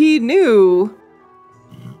 Like, he knew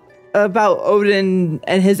about Odin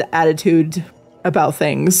and his attitude about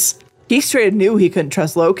things. He straight knew he couldn't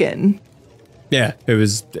trust Loken. Yeah, it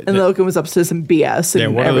was... And Loken was up to some BS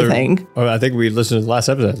and everything. I think we listened to the last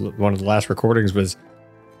episode. One of the last recordings was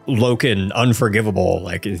Loken unforgivable.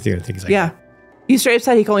 Like, things like that. He straight up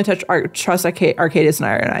said he could only trust Arcadis and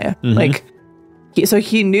Ironaya. Like, so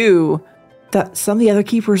he knew that some of the other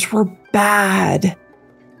keepers were bad.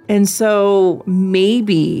 And so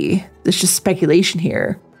maybe, this is just speculation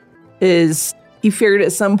here, is he figured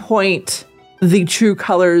at some point the true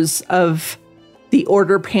colors of the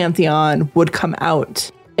Order Pantheon would come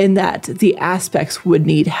out and that the aspects would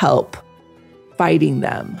need help fighting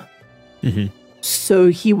them.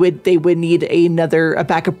 So they would need a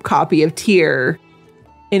backup copy of Tyr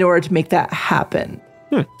in order to make that happen.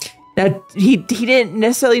 Now, he didn't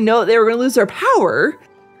necessarily know that they were going to lose their power,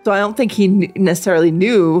 so I don't think he necessarily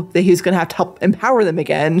knew that he was going to have to help empower them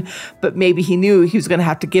again, but maybe he knew he was going to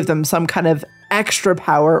have to give them some kind of extra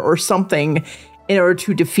power or something in order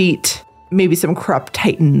to defeat maybe some corrupt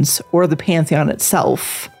Titans or the Pantheon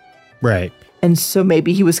itself. Right. And so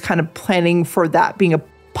maybe he was kind of planning for that being a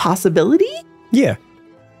possibility? Yeah.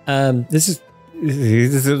 This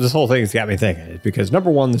whole thing's got me thinking, because number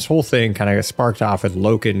one, this whole thing kind of sparked off with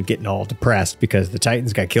Loken getting all depressed because the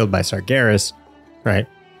Titans got killed by Sargeras, right?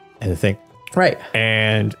 And the thing. Right.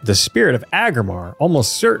 And the spirit of Agramar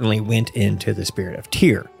almost certainly went into the spirit of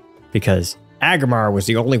Tyr, because Agramar was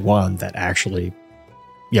the only one that actually,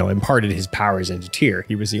 imparted his powers into Tyr.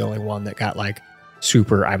 He was the only one that got like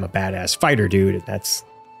super, I'm a badass fighter dude. And that's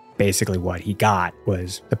basically what he got,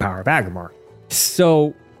 was the power of Agramar.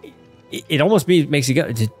 So it almost makes you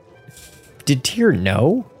go, did Tyr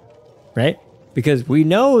know? Right? Because we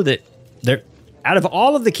know that out of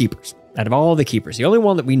all of the keepers, the only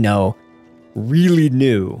one that we know really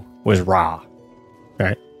knew was Ra,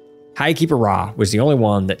 right? Highkeeper Ra was the only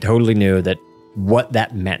one that totally knew that what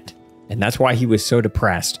that meant. And that's why he was so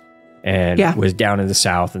depressed and was down in the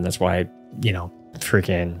south. And that's why,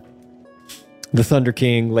 freaking the Thunder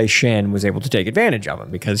King, Lei Shen, was able to take advantage of him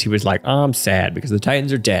because he was like, I'm sad because the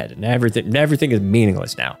Titans are dead and everything is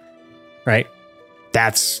meaningless now, right?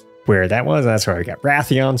 That's where that was. That's where we got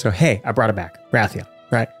Wrathion. So, hey, I brought it back. Wrathion,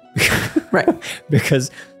 right? Right.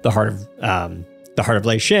 Because the heart of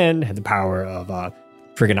Lei Shen had the power of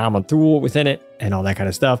freaking Aman'Thul within it and all that kind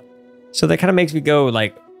of stuff. So that kind of makes me go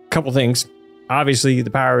like a couple things. Obviously,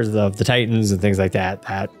 the powers of the Titans and things like that,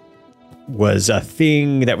 that was a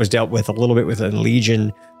thing that was dealt with a little bit with a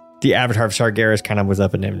Legion. The Avatar of Sargeras kind of was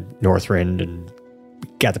up in Northrend and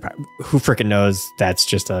got the power. Who freaking knows? That's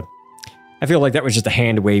just I feel like that was just a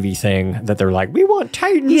hand wavy thing that they're like, we want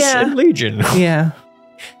Titans and Legion. Yeah.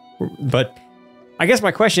 But I guess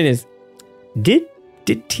my question is, did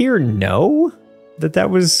Tyr know that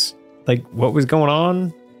was like what was going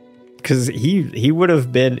on? Because he would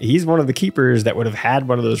have been, he's one of the keepers that would have had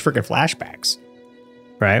one of those freaking flashbacks,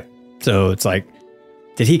 right? So it's like,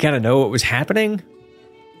 did he kind of know what was happening?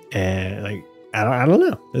 And like, I don't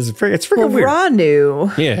know. It's freaking weird. Ra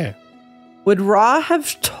knew. Yeah. Would Ra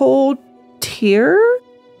have told Tyr?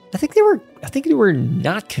 I think they were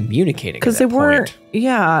not communicating because they weren't.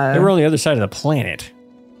 Yeah, they were on the other side of the planet.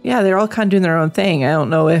 Yeah, they're all kind of doing their own thing. I don't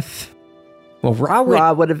know if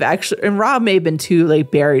Ra would have actually, and Ra may have been too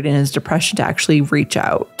like buried in his depression to actually reach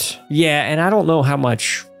out. Yeah, and I don't know how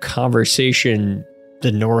conversation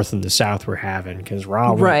the North and the South were having because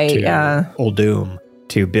Ra went to Uldum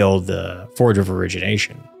to build the Forge of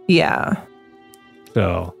Origination. Yeah.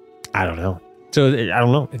 So I don't know. I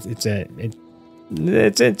don't know.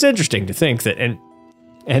 It's interesting to think that, and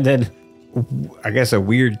then I guess a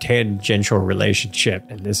weird tangential relationship,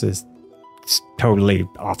 and this is totally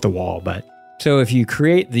off the wall, but so if you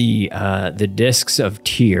create the discs of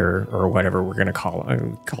Tyr or whatever we're gonna call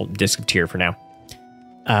it disc of Tyr for now,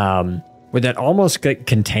 would that almost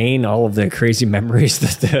contain all of the crazy memories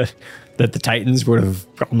that the Titans would have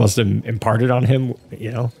almost imparted on him?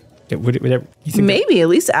 You think maybe at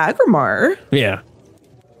least Agramar. Yeah.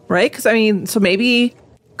 Right? Because, I mean, so maybe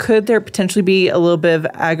could there potentially be a little bit of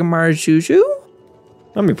Agamar Juju?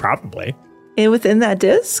 I mean, probably. And within that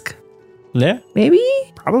disc? Yeah. Maybe?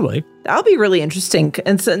 Probably. That'll be really interesting.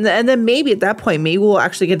 And then maybe at that point, maybe we'll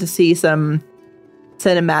actually get to see some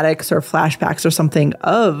cinematics or flashbacks or something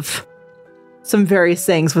of some various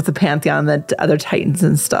things with the Pantheon, the other Titans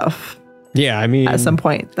and stuff. Yeah, I mean, at some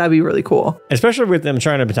point, that'd be really cool. Especially with them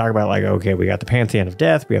trying to talk about like, okay, we got the Pantheon of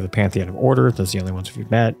Death, we have the Pantheon of Order. Those are the only ones we've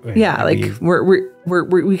met. Yeah, like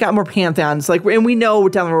we got more Pantheons, like, and we know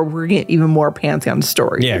down the road we're gonna get even more Pantheon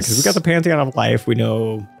stories. Yeah, because we got the Pantheon of Life. We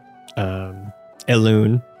know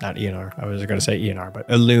Elune, not Eonar. I was going to say Eonar, but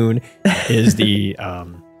Elune is the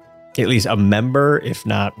at least a member, if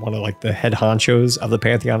not one of like the head honchos of the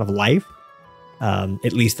Pantheon of Life.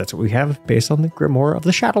 At least that's what we have based on the Grimoire of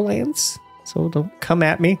the Shadowlands. So don't come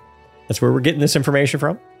at me. That's where we're getting this information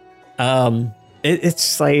from.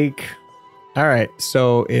 It's like, all right,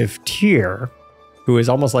 so if Tyr, who is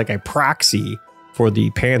almost like a proxy for the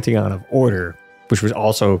Pantheon of Order, which was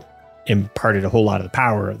also imparted a whole lot of the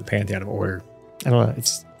power of the Pantheon of Order. I don't know.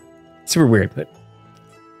 It's super weird, but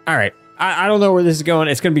all right. I don't know where this is going.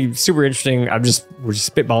 It's going to be super interesting. We're just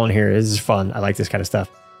spitballing here. This is fun. I like this kind of stuff.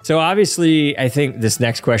 So obviously, I think this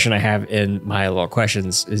next question I have in my little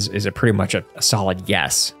questions is a pretty much a solid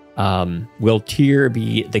yes. Will Tyr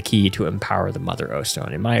be the key to empower the Mother Oath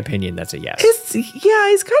Stone? In my opinion, that's a yes.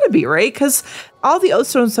 He's got to be, right? Because all the Oath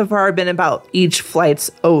Stones so far have been about each flight's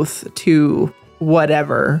oath to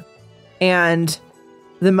whatever. And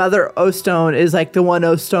the Mother Oath Stone is like the one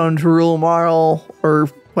Oath Stone to rule Marl or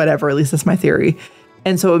whatever. At least that's my theory.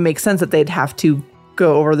 And so it makes sense that they'd have to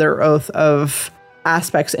go over their oath of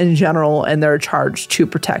aspects in general, and they're charged to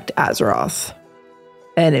protect Azeroth.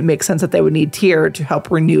 And it makes sense that they would need Tyr to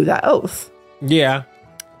help renew that oath. Yeah,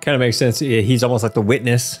 kind of makes sense. He's almost like the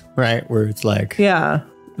witness, right? Where it's like, yeah,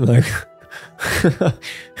 like,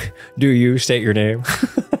 do you state your name?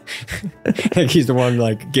 Like he's the one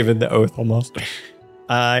like giving the oath almost.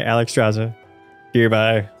 I, Alex Straza,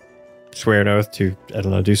 hereby swear an oath to, I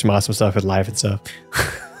don't know, do some awesome stuff in life and stuff.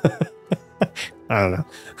 I don't know.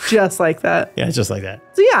 Just like that. Yeah, just like that.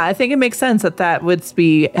 So yeah, I think it makes sense that would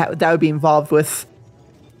be involved with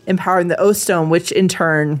empowering the Oath Stone, which in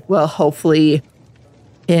turn will hopefully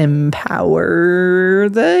empower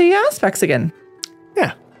the aspects again.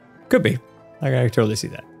 Yeah, could be. I totally see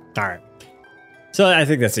that. All right. So I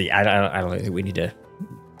think that's I don't think we need to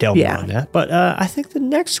delve more on that. But I think the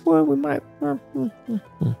next one we might...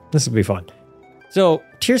 this will be fun. So,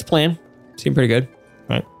 Tyr's plan seemed pretty good,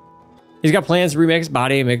 right? He's got plans to remake his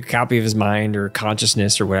body and make a copy of his mind or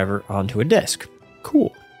consciousnness or whatever onto a disc.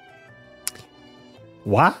 Cool.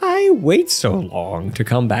 Why wait so long to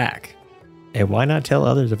come back? And why not tell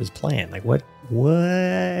others of his plan? Like,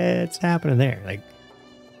 what's happening there? Like,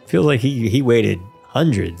 feels like he waited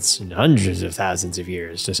hundreds and hundreds of thousands of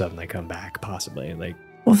years to suddenly come back, possibly. Like,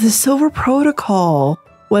 well, the Silver Protocol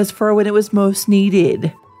was for when it was most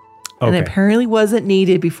needed. And apparently wasn't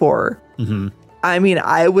needed before. Mm-hmm. I mean,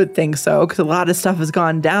 I would think so, because a lot of stuff has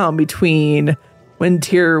gone down between when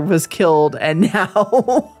Tyr was killed and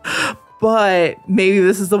now. But maybe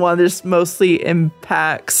this is the one that just mostly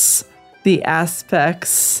impacts the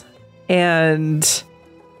aspects and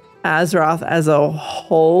Azeroth as a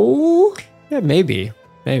whole. Yeah, maybe.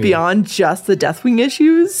 Beyond just the Deathwing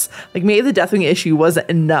issues. Like, maybe the Deathwing issue wasn't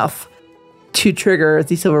enough to trigger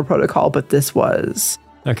the Silver Protocol, but this was.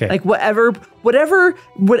 Okay. Like, whatever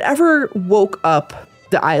woke up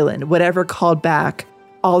the island, whatever called back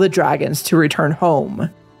all the dragons to return home,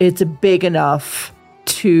 it's big enough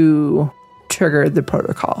to trigger the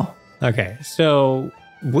protocol. Okay, so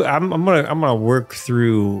I'm gonna work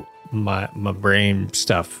through my brain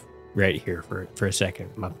stuff right here for a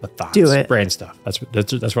second. My thoughts. Do it. Brain stuff.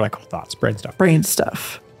 That's what I call thoughts. Brain stuff. Brain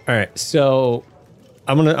stuff. All right, so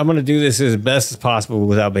I'm gonna do this as best as possible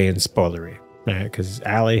without being spoilery. All right, because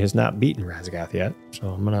Allie has not beaten Razagath yet, so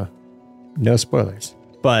I'm gonna no spoilers.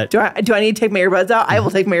 But do I need to take my earbuds out? I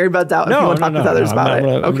will take my earbuds out if you want to talk with others about it.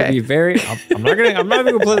 I'm gonna be very. I'm not even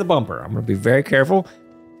gonna play the bumper. I'm gonna be very careful.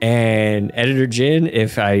 And Editor Jin,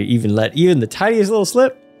 if I even let even the tiniest little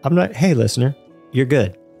slip, I'm not. Hey, listener, you're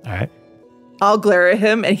good. All right. I'll glare at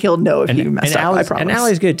him, and he'll know if you messed up. I promise. And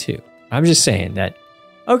Allie's good too. I'm just saying that.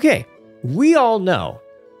 Okay, we all know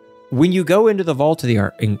when you go into the Vault of the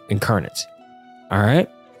Incarnates. All right,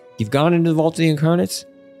 you've gone into the Vault of the Incarnates.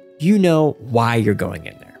 You know why you're going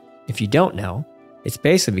in there. If you don't know, it's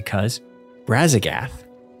basically because Razagath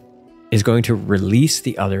is going to release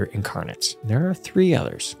the other incarnates. There are 3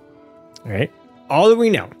 others. All right. All that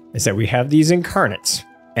we know is that we have these incarnates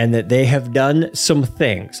and that they have done some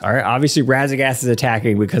things. All right. Obviously, Razagath is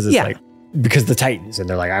attacking because it's because the Titans, and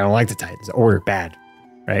they're like, I don't like the Titans. Order bad.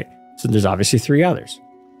 Right. So there's obviously 3 others.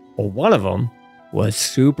 Well, one of them was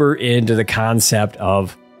super into the concept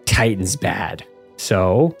of Titans bad.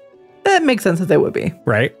 So that makes sense that they would be.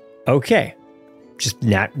 Right. Okay. Just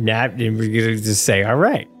not we're gonna just say, all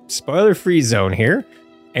right, spoiler-free zone here,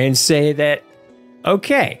 and say that,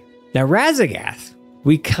 okay, now Razagath,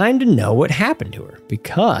 we kind of know what happened to her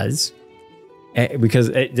because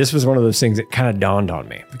this was one of those things that kind of dawned on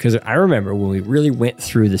me, because I remember when we really went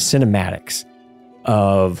through the cinematics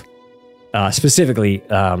of specifically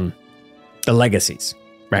the legacies,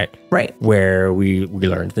 right? Right. Where we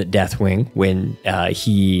learned that Deathwing, when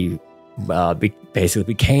he basically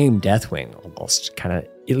became Deathwing, almost kind of,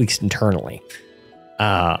 at least internally,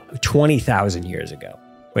 20,000 years ago,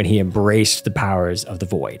 when he embraced the powers of the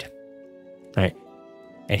Void, right?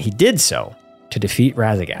 And he did so to defeat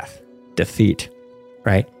Razagath.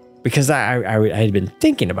 Right? Because I had been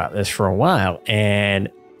thinking about this for a while, and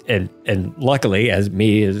luckily, as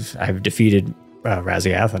I've defeated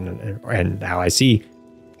Razagath, and now I see,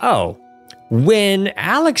 when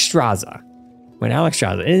Alexstrasza,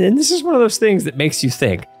 and this is one of those things that makes you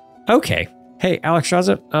think, okay, hey,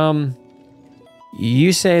 Alexstrasza,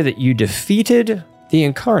 you say that you defeated the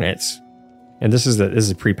Incarnates, and this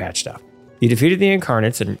is pre-patch stuff. You defeated the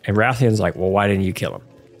Incarnates, and Rathian's like, well, why didn't you kill him?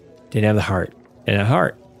 Didn't have the heart.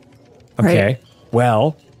 Okay, right.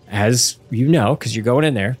 Well, as you know, because you're going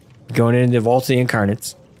in there, going into the Vault of the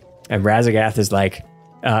Incarnates, and Razagath is like,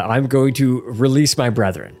 I'm going to release my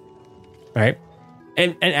brethren, right?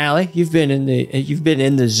 And Allie, you've been in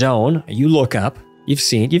the zone. You look up. You've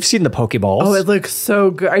seen the Pokeballs. Oh, it looks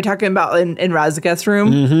so good. Are you talking about in Razagath's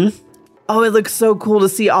room? Mm-hmm. Oh, it looks so cool to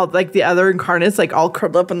see all like the other incarnates like all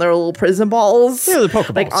curled up in their little prison balls. Yeah, the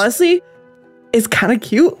Pokeballs. Like honestly, it's kind of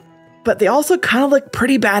cute, but they also kind of look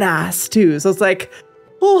pretty badass too. So it's like,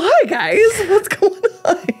 oh, hi guys, what's going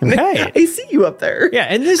on? Hey, I see you up there. Yeah,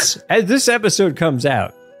 and as this episode comes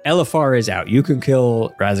out, Elefar is out. You can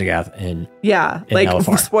kill Razagath in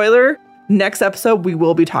Elefar. Spoiler. Next episode, we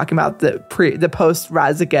will be talking about the post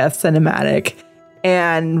Razagath cinematic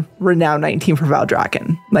and Renown 19 for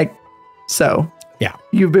Valdrakken. So yeah,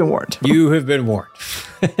 you've been warned. You have been warned.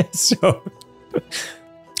 So,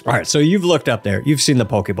 all right. So you've looked up there. You've seen the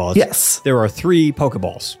Pokeballs. Yes. There are 3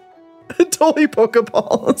 Pokeballs. Totally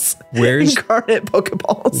Pokeballs. Incarnate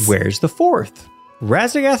Pokeballs. Where's the 4th?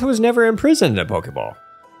 Razagath was never imprisoned in a Pokeball.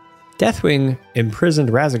 Deathwing imprisoned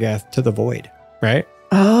Razagath to the void, right?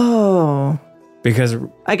 Oh. Because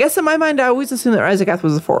I guess in my mind, I always assumed that Razagath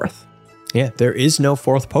was the fourth. yeah, there is no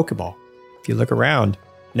fourth Pokeball. If you look around,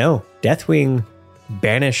 no, Deathwing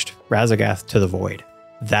banished Razagath to the void.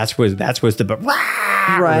 That was the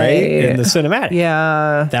right in the cinematic.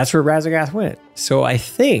 Yeah, that's where Razagath went. So I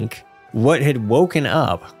think what had woken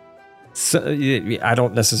up. So I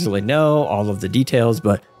don't necessarily know all of the details,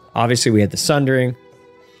 but obviously we had the Sundering.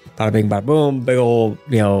 Bada bing, bada boom, big old,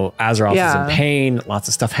 Azeroth is in pain, lots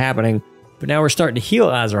of stuff happening. But now we're starting to heal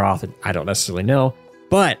Azeroth, and I don't necessarily know.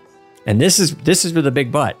 But, and this is where the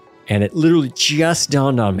big but, and it literally just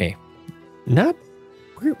dawned on me. Not,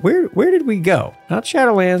 where did we go? Not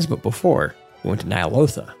Shadowlands, but before. We went to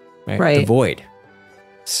Nyalotha, right? The Void.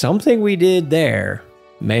 Something we did there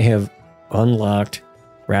may have unlocked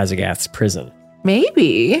Razagath's prison.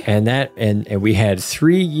 Maybe. And we had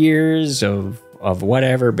 3 years of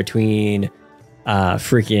whatever between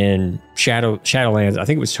freaking Shadowlands. I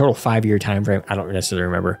think it was total 5-year time frame. I don't necessarily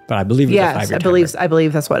remember, but I believe it was a 5-year time frame. I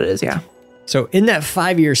believe that's what it is, yeah. So in that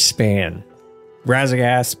 5-year span,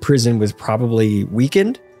 Razagath's prison was probably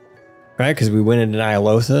weakened, right? Because we went into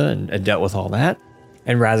Nyalotha and dealt with all that.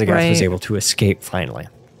 And Razagath was able to escape finally.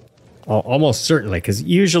 Almost certainly, because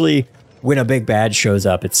usually when a big bad shows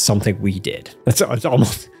up, it's something we did. It's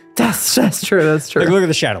almost... That's true, that's true. Like, look at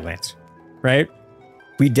the Shadowlands, right?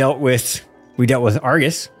 We dealt with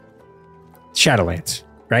Argus, Shadowlands,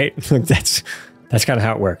 right? That's kind of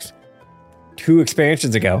how it works. 2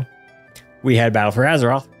 expansions ago, we had Battle for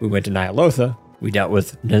Azeroth. We went to Nyalotha. We dealt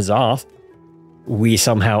with N'Zoth. We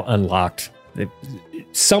somehow unlocked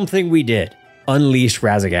something we did. Unleashed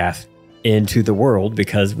Razagath into the world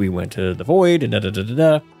because we went to the Void and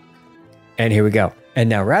da-da-da-da-da. And here we go. And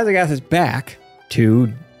now Razagath is back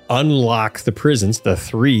to unlock the prisons, the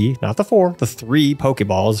 3, not the 4, the 3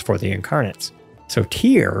 Pokeballs for the Incarnates. So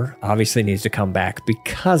Tyr obviously needs to come back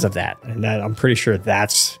because of that. And that, I'm pretty sure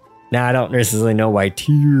that's... Now, I don't necessarily know why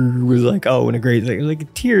Tyr was like, and a great thing.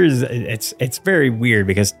 Like, Tyr's... It's very weird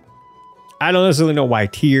because I don't necessarily know why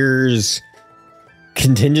Tyr's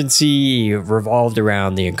contingency revolved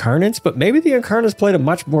around the Incarnates, but maybe the Incarnates played a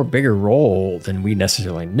much more bigger role than we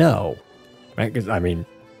necessarily know. Right? Because, I mean,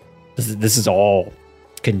 this is all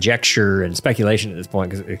conjecture and speculation at this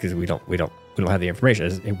point because we don't have the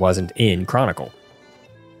information. It wasn't in Chronicle.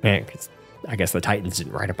 Man, I guess the Titans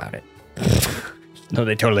didn't write about it. No,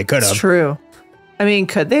 they totally could have. It's true. I mean,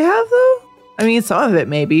 could they have though? I mean, some of it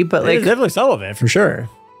maybe, but like definitely some of it for sure.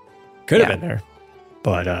 Could have been there,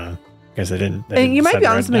 but I guess they didn't. And you might be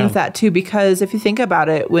on something with that too, because if you think about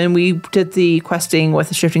it, when we did the questing with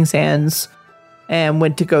the Shifting Sands and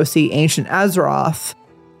went to go see Ancient Azeroth,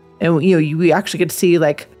 and we actually get to see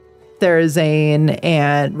like Therazane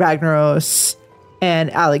and Ragnaros and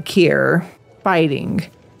Alakir fighting.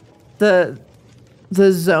 The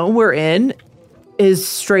zone we're in is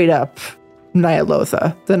straight up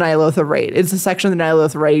Nyalotha, the Nyalotha raid. It's a section of the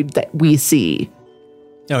Nyalotha raid that we see.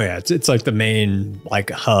 Oh yeah, it's like the main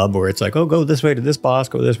like hub where it's like, go this way to this boss,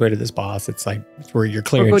 go this way to this boss. It's like it's where you're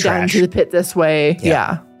clearing trash. Go down to the pit this way.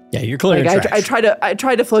 Yeah, you're clearing trash. I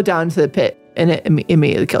tried to float down to the pit and it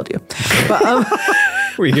immediately killed you. But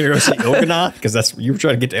were you gonna go see Il'gynoth? Because you were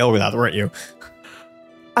trying to get to Il'gynoth, weren't you?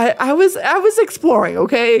 I was exploring,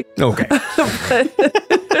 okay? Okay.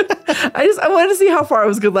 I wanted to see how far it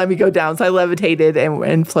was going to let me go down, so I levitated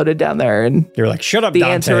and floated down there. And you're like, shut up, the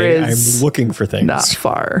Dante. Answer is I'm looking for things. Not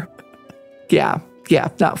far. Yeah,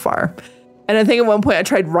 not far. And I think at one point I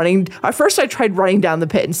tried running down the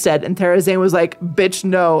pit instead, and Therazane was like, bitch,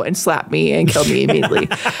 no, and slapped me and killed me immediately.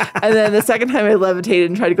 And then the second time I levitated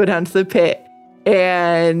and tried to go down to the pit,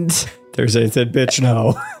 and Therazane said, bitch,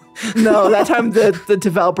 no. No, that time the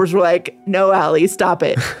developers were like, no, Allie, stop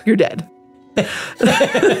it. You're dead. But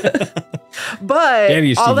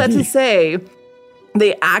all that to say,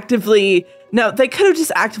 they could have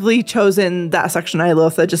just actively chosen that section of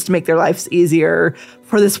Nyalotha just to make their lives easier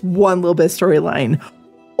for this one little bit of storyline.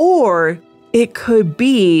 Or it could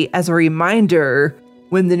be as a reminder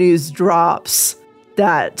when the news drops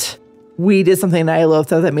that we did something in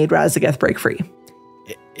Nyalotha that made Razagath break free.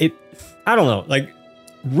 I don't know, like,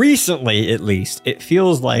 recently, at least, it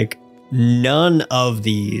feels like none of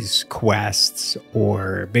these quests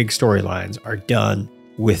or big storylines are done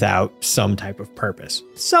without some type of purpose.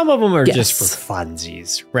 Some of them are just for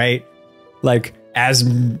funsies, right? Like as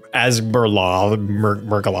Mergaloth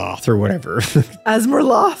or whatever. As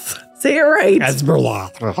Merloth. Say it right. As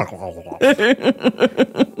Merloth.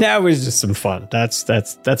 That was just some fun.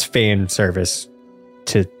 That's fan service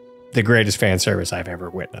to the greatest fan service I've ever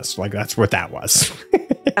witnessed. Like, that's what that was.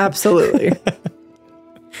 Absolutely.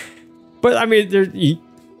 But I mean,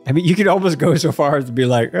 you could almost go so far as to be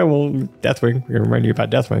like, oh, well, Deathwing. We're going to remind you about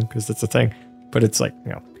Deathwing because that's the thing. But it's like,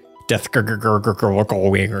 Death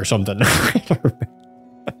Wing or something.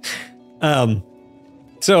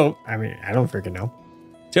 So, I mean, I don't freaking know.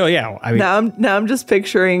 So, yeah, I mean. Now I'm just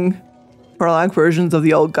picturing Morlock versions of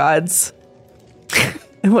the old gods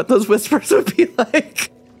and what those whispers would be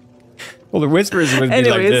like. Well, the whispers would be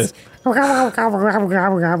like this.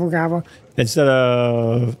 Instead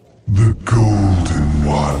of... The Golden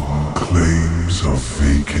One claims a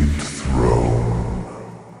vacant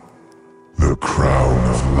throne. The crown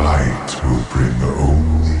of light will bring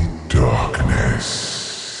only darkness.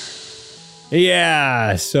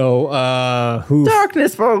 Yeah, so, who...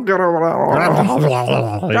 Darkness. Dark. I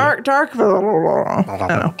don't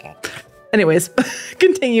know. Anyways,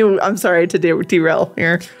 continue. I'm sorry to derail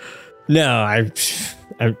here. No, I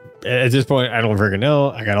at this point, I don't freaking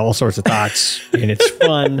know. I got all sorts of thoughts, and it's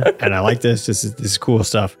fun, and I like this. This is cool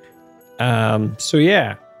stuff. So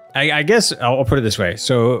yeah, I guess I'll put it this way.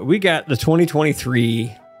 So we got the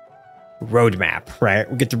 2023 roadmap,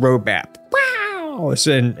 right? We get the roadmap. Wow!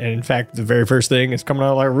 So, and in fact, the very first thing is coming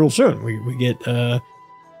out like real soon. We get,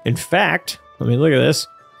 in fact, let me look at this.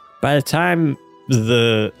 By the time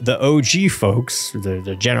the OG folks,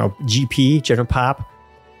 the general GP, general pop.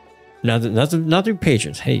 Not through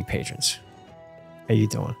patrons. Hey, patrons. How you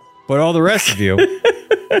doing? But all the rest of you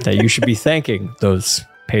that you should be thanking those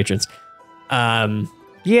patrons.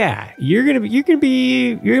 Yeah, you're gonna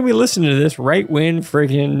be listening to this right when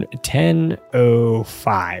friggin'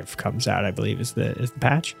 10:05 comes out, I believe is the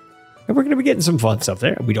patch. And we're gonna be getting some fun stuff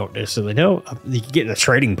there. We don't necessarily know. You can get a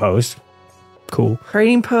trading post. Cool.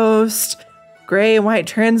 Trading post, gray and white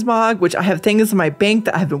transmog, which I have things in my bank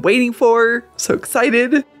that I've been waiting for. So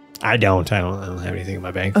excited. I don't have anything in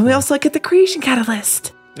my bank. And we also get the creation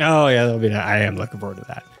catalyst. Oh yeah, that'll be nice. I am looking forward to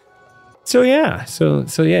that. So yeah, so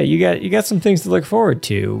yeah, you got some things to look forward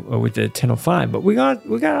to with the 10:05, but we got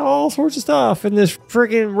all sorts of stuff in this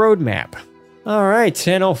friggin' roadmap. All right,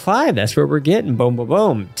 10:05, that's what we're getting. Boom, boom,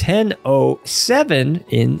 boom. 10:07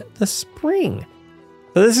 in the spring.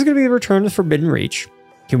 So this is going to be the return of Forbidden Reach,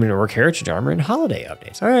 Human Orc Heritage Armor, and holiday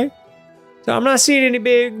updates. All right. So I'm not seeing any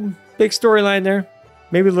big storyline there.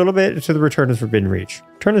 Maybe a little bit to the Return of Forbidden Reach.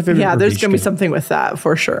 There's going to be something with that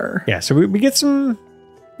for sure. Yeah, so we get some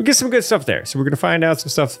good stuff there. So we're going to find out some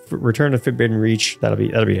stuff for Return of Forbidden Reach. That'll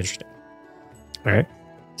be interesting. All right.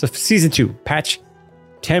 So season 2, patch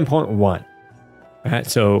 10.1. All right.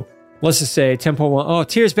 So let's just say 10.1. Oh,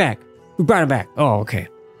 Tyr's back. We brought him back. Oh, okay.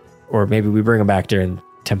 Or maybe we bring him back during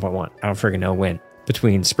 10.1. I don't freaking know when.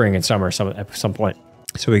 Between spring and summer at some point.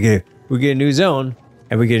 So we get a new zone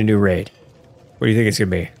and we get a new raid. What do you think it's going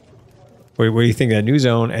to be? What do you think that new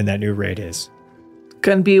zone and that new raid is?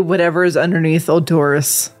 Gonna be whatever is underneath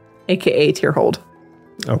Oldorus, aka Tyrhold.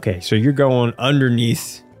 Okay, so you're going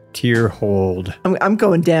underneath Tyrhold. I'm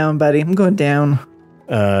going down, buddy. I'm going down.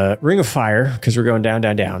 Ring of Fire, because we're going down to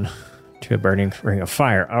a burning ring of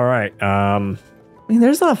fire. All right. I mean,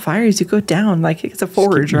 there's a lot of fires. You go down like it's a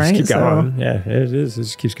forge, right? Keep going. Yeah, it is. It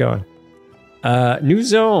just keeps going. New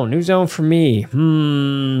zone for me.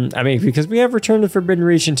 I mean, because we have Return to Forbidden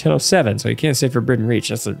Reach in 10:07, so you can't say Forbidden Reach.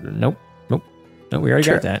 That's nope. No, we already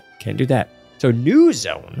got that. Can't do that. So new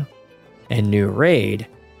zone and new raid.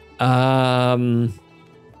 I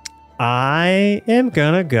am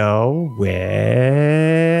gonna go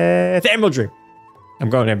with Emerald Dream. I'm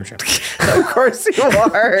going to Emerald Dream. Of course you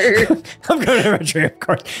are. I'm going to Emerald Dream, of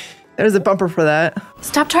course. There's a bumper for that.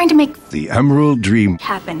 Stop trying to make the Emerald Dream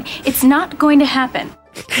happen. It's not going to happen.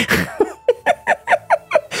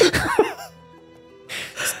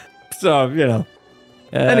 So,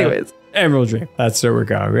 anyways. Emerald Dream. That's where we're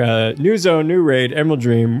going. New zone, new raid, Emerald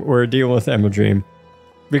Dream. We're dealing with Emerald Dream.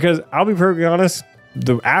 Because I'll be perfectly honest,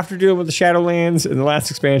 after dealing with the Shadowlands in the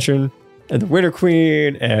last expansion, and the Winter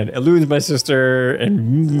Queen, and Eludes My Sister,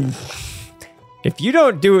 and if you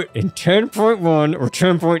don't do it in 10.1 or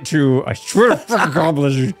 10.2, I swear to fucking God,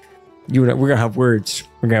 Blizzard, we're gonna have words.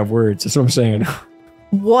 We're gonna have words. That's what I'm saying.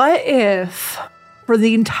 What if for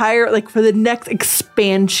the next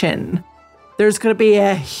expansion, there's going to be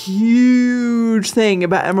a huge thing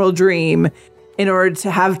about Emerald Dream in order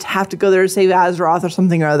to have to go there to save Azeroth or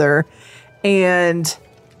something or other. And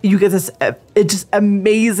you get this just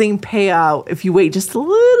amazing payout if you wait just a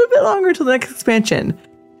little bit longer till the next expansion.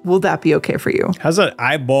 Will that be okay for you? How's that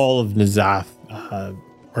eyeball of N'Zoth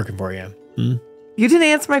working for you? You didn't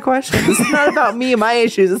answer my question. This is not about me and my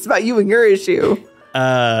issues. It's about you and your issue.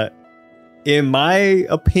 In my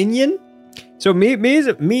opinion... So me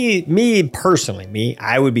personally,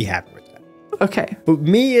 I would be happy with that. Okay. But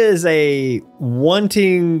me is a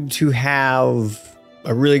wanting to have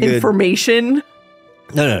a really good information.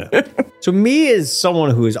 No. So me is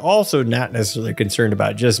someone who is also not necessarily concerned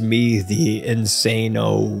about just me, the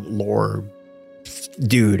insano lore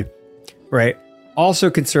dude, right? Also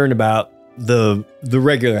concerned about the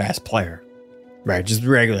regular ass player, right? Just the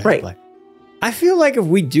regular ass player. I feel like if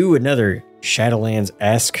we do another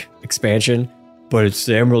Shadowlands-esque expansion, but it's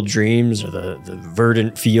the Emerald Dreams or the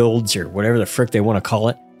Verdant Fields or whatever the frick they want to call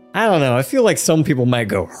it, I don't know. I feel like some people might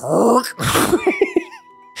go,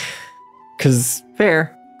 because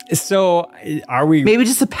fair. So are we? Maybe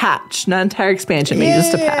just a patch, not entire expansion. Maybe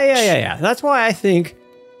just a patch. Yeah. That's why I think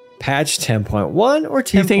patch 10.1 or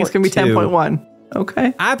 10.2. You think it's going to be 10.1?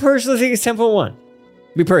 Okay. I personally think it's 10.1.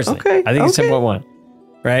 Me personally. Okay. I think it's 10.1.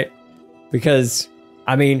 Right? Because,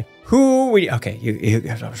 I mean, you going up to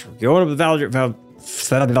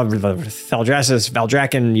Valdrassus,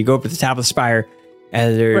 you go up to the top of the spire,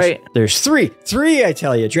 and there's three, I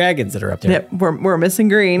tell you, dragons that are up there. Yep, we're missing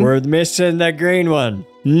green. We're missing that green one.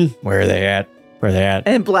 Where are they at?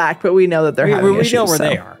 And black, but we know that they're having issues. We know where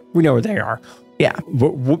they are. We know where they are. Yeah.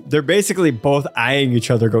 They're basically both eyeing each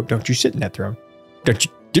other, go, don't you sit in that throne. Don't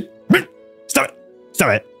you. Stop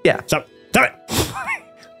it. Yeah. Stop it.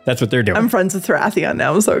 That's what they're doing. I'm friends with Rathian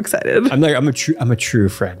now. I'm so excited. I'm a true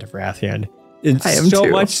friend of Rathian. And I am so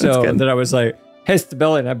too. much so that I was like, hey,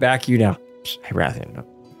 Stabellian, I back you now. Hey, Rathian, no.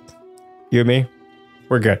 You and me,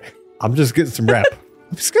 we're good. I'm just getting some rep.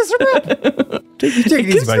 Take it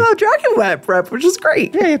gives you a dragon web rep, which is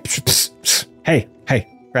great. Yeah. Hey,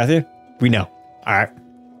 Rathian, we know. All right,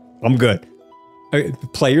 I'm good.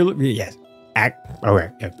 Play your yes. Act. All right.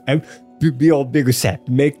 Yeah. Be all big or sad.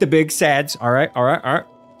 Make the big sads. All right.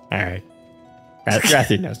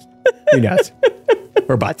 Rathian knows. He knows.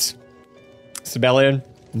 We're butts. Sibelian,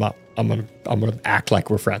 I'm gonna act like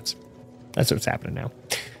we're friends. That's what's happening now.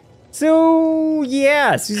 So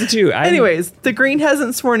yeah, season 2. Anyways, the green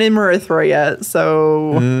hasn't sworn in Marithra yet,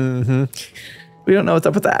 so we don't know what's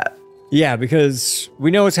up with that. Yeah, because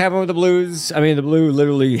we know what's happening with the blues. I mean, the blue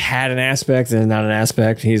literally had an aspect and not an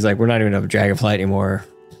aspect. He's like, we're not even a dragonflight anymore.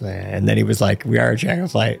 And then he was like, we are a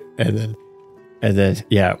dragonflight. And then,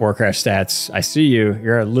 yeah, Warcraft stats. I see you.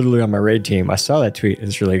 You're literally on my raid team. I saw that tweet.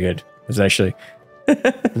 It's really good. It's actually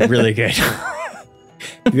really good.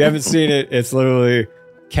 If you haven't seen it, it's literally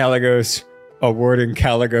Caligos awarding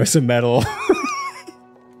Caligos a medal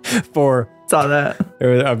for. Saw that.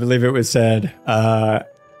 I believe it was said,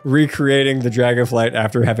 recreating the Dragonflight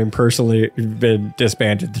after having personally been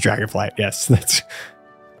disbanded the Dragonflight. Yes, that's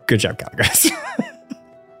good job, Caligos.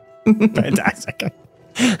 Fantastic.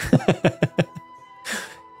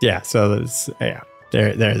 Yeah, so that's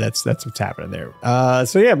that's what's happening there.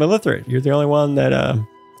 So yeah, Melithra, you're the only one that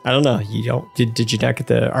I don't know. You don't did you not get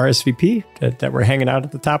the RSVP that were hanging out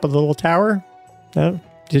at the top of the little tower? No,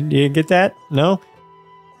 did you get that? No.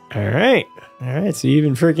 All right. So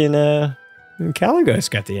even freaking Caligos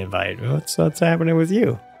got the invite. What's happening with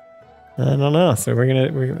you? I don't know. So I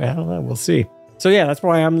don't know. We'll see. So yeah, that's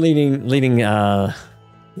why I'm leading.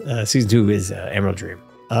 Season 2 is Emerald Dream.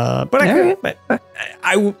 But I'm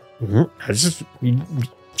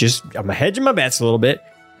hedging my bets a little bit.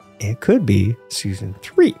 It could be season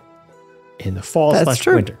 3 in the fall /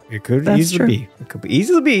 winter. It could easily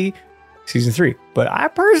be season 3. But I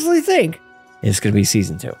personally think it's going to be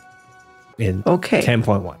season 2 in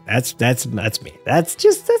 10.1. That's me. That's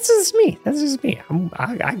just me. That's just me.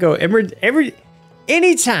 I go every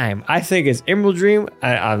anytime I think it's Emerald Dream,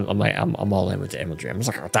 I'm all in with the Emerald Dream. I'm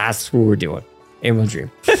like, oh, that's what we're doing. Emerald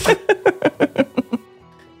Dream.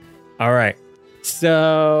 All right.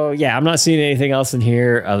 So yeah, I'm not seeing anything else in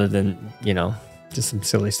here other than, just some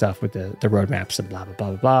silly stuff with the roadmaps and blah, blah, blah,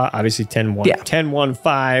 blah, blah. Obviously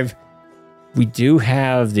 10.1.5. We do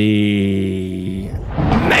have the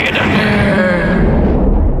Mega Dungeon.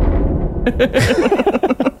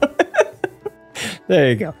 There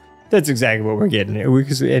you go. That's exactly what we're getting.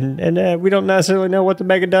 And we don't necessarily know what the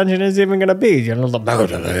Mega Dungeon is even going to be. The Mega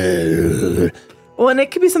Dungeon. Well, and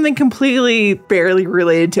it could be something completely barely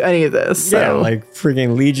related to any of this. So. Yeah, like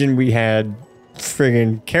friggin' Legion, we had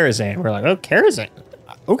friggin' Karazhan. We're like, oh, Karazhan.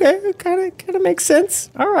 Okay, it kind of makes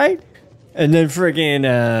sense. All right. And then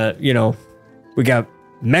friggin', we got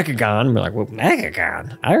Mechagon. We're like, well,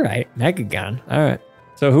 Mechagon. All right, Mechagon. All right.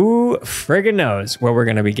 So who friggin' knows what we're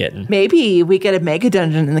going to be getting? Maybe we get a Mega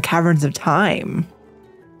Dungeon in the Caverns of Time.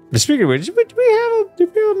 But speaking of which, did we have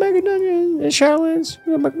a Mega Dungeon in Shadowlands?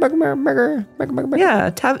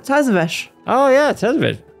 Yeah, Tazavesh. Oh, yeah,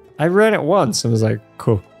 Tazavesh. I ran it once and was like,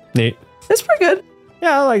 cool, neat. It's pretty good.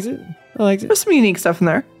 Yeah, I liked it. There's some unique stuff in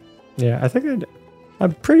there. Yeah, I think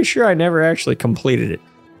I'm pretty sure I never actually completed it.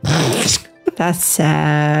 That's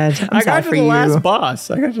sad. I got to the last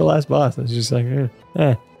boss. I was just like,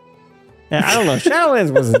 Yeah, I don't know.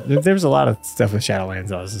 Shadowlands wasn't. There was a lot of stuff with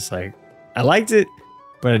Shadowlands. I was just like, I liked it,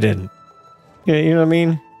 but I didn't. You know what I mean?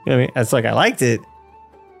 You know what I mean? It's like I liked it.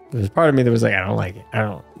 There's part of me that was like, I don't like it. I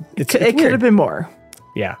don't. It could have been more.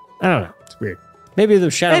 Yeah, I don't know. It's weird. Maybe the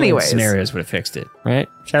Shadowlands scenarios would have fixed it, right?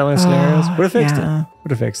 Shadowlands scenarios would have fixed it.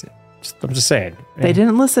 Would have fixed it. I'm just saying. They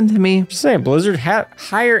didn't listen to me. Just saying. Blizzard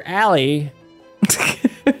hire Allie,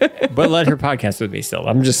 but let her podcast with me still.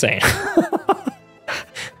 I'm just saying. I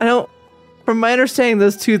don't. From my understanding,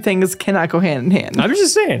 those two things cannot go hand in hand. I'm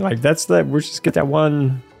just saying, like we're just get that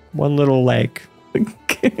one little like thing,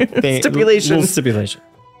 stipulation. Little stipulation.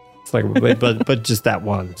 It's like, but just that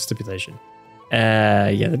one stipulation.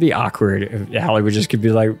 Yeah, that'd be awkward if Allie would just could be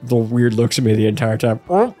like the weird looks at me the entire time.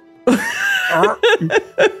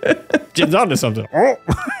 Jim's onto something.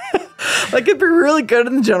 Like, it'd be really good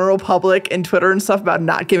in the general public and Twitter and stuff about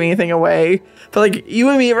not giving anything away. But like you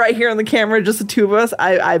and me right here on the camera, just the two of us,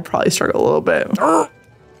 I'd probably struggle a little bit.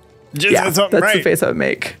 That's the face I would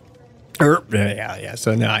make. Yeah.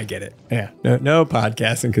 So now I get it. Yeah. No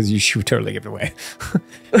podcasting because you should totally give it away.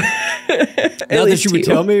 Not that she would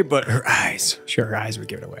tell me, but her eyes would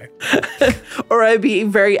give it away. Or I'd be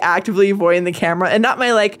very actively avoiding the camera, and not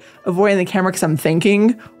my like avoiding the camera because I'm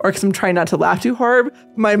thinking or because I'm trying not to laugh too hard.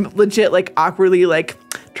 My legit like awkwardly like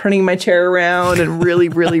turning my chair around and really,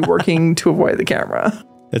 really working to avoid the camera.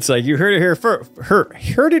 It's like you heard it here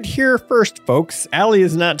heard it here first, folks. Allie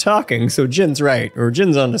is not talking, so Jin's right, or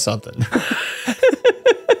Jin's onto something.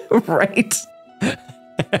 Right.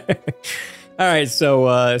 All right,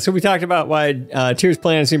 so we talked about why Tyr's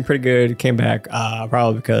plan seemed pretty good. Came back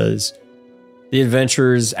probably because the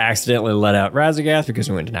adventurers accidentally let out Razagath because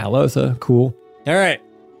we went to Nyalotha. Cool. All right,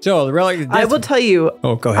 so the relic. I will tell you.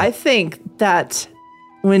 Oh, go ahead. I think that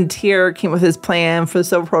when Tyr came with his plan for the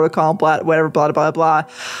Silver Protocol, blah, blah, blah,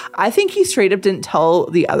 I think he straight up didn't tell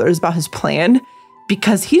the others about his plan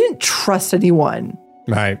because he didn't trust anyone.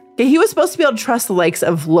 Right. He was supposed to be able to trust the likes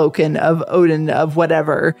of Loken, of Odin, of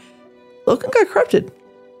whatever. Loken got corrupted.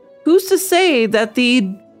 Who's to say that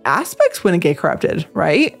the aspects wouldn't get corrupted,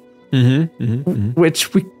 right?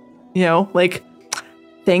 Which we, like,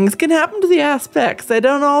 things can happen to the aspects. They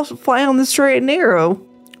don't all fly on the straight and narrow.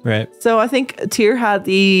 Right. So I think Tyr had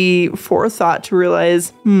the forethought to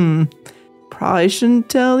realize, probably shouldn't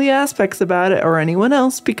tell the aspects about it or anyone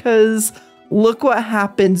else because look what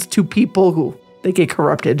happens to people who they get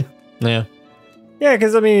corrupted. Yeah. Yeah,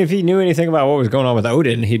 because, I mean, if he knew anything about what was going on with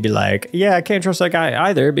Odin, he'd be like, yeah, I can't trust that guy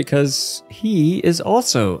either because he is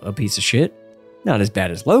also a piece of shit. Not as bad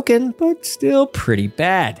as Loken, but still pretty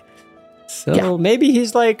bad. So maybe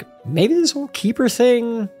he's like, maybe this whole keeper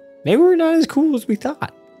thing, maybe we're not as cool as we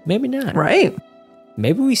thought. Maybe not. Right.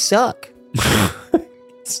 Maybe we suck.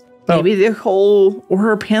 Maybe the whole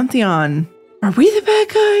Order Pantheon. Are we the bad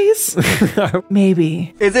guys?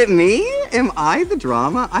 Maybe. Is it me? Am I the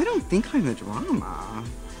drama? I don't think I'm the drama.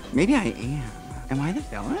 Maybe I am. Am I the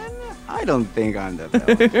villain? I don't think I'm the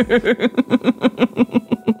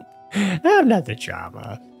villain. I'm not the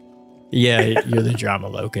drama. Yeah, you're the drama,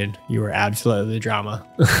 Loken. You were absolutely the drama.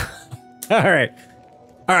 All right.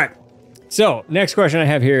 So, next question I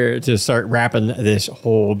have here to start wrapping this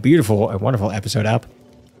whole beautiful and wonderful episode up.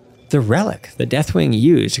 The relic that Deathwing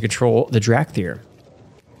used to control the Drakthir.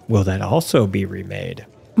 Will that also be remade?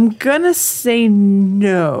 I'm gonna say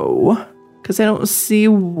no, because I don't see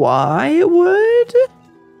why it would.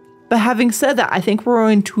 But having said that, I think we're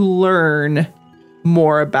going to learn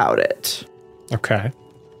more about it. Okay.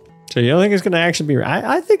 So you don't think it's going to actually be...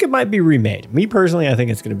 I think it might be remade. Me personally, I think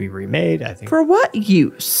it's going to be remade. I think. For what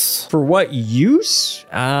use? For what use?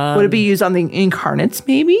 Would it be used on the Incarnates,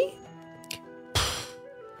 maybe?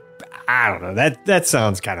 I don't know. That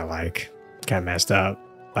sounds kind of messed up.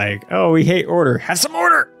 Like, oh, we hate order. Have some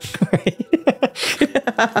order.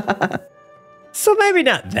 So maybe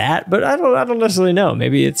not that, but I don't necessarily know.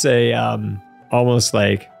 Maybe it's a almost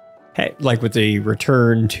like, hey, like with the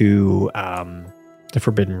return to the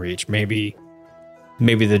Forbidden Reach. Maybe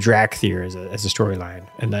the Drakthir as a storyline.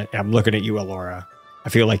 And I'm looking at you, Alora. I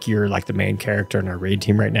feel like you're like the main character in our raid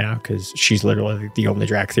team right now because she's literally the only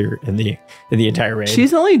Drakthir in the entire raid.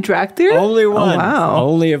 She's the only Drakthir? Only one. Oh, wow.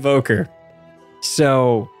 Only Evoker.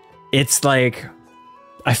 So it's like,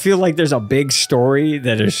 I feel like there's a big story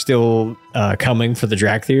that is still coming for the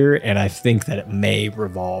Drakthir, and I think that it may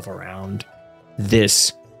revolve around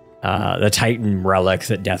this, the Titan relic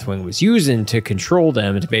that Deathwing was using to control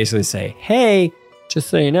them, and to basically say, hey, just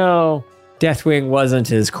so you know, Deathwing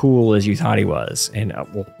wasn't as cool as you thought he was. And,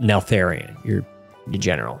 Neltharion,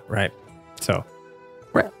 general, right? So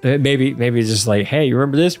maybe it's just like, hey, you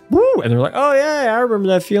remember this? Woo! And they're like, oh yeah, I remember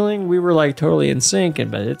that feeling. We were like totally in sync,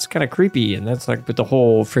 but it's kind of creepy. And that's like with the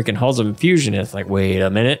whole freaking Halls of Infusion. It's like, wait a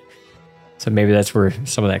minute. So maybe that's where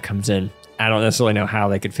some of that comes in. I don't necessarily know how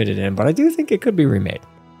they could fit it in, but I do think it could be remade.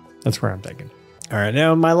 That's where I'm thinking. All right,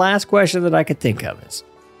 now my last question that I could think of is,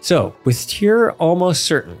 so with Tyr almost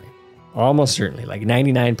certainly, like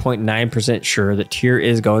 99.9% sure that Tyr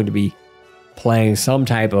is going to be playing some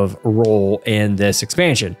type of role in this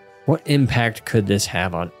expansion, what impact could this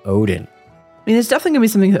have on Odin? I mean, there's definitely going to be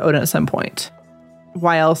something with Odin at some point.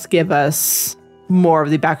 Why else give us more of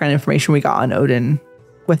the background information we got on Odin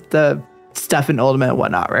with the stuff in Ultimate and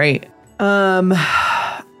whatnot, right?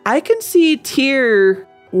 I can see Tyr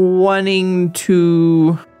wanting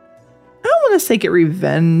to, I don't want to say get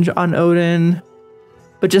revenge on Odin,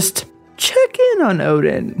 but just check in on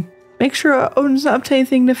Odin. Make sure Odin's not up to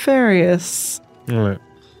anything nefarious. All right.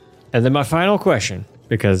 And then my final question,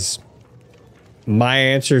 because my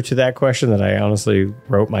answer to that question that I honestly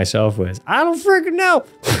wrote myself was, I don't freaking know.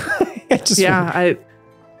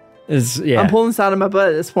 I'm pulling this out of my butt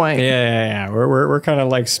at this point. Yeah. We're kind of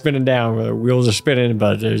like spinning down where the wheels are spinning,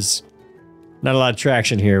 but there's not a lot of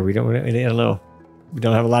traction here. I don't know. We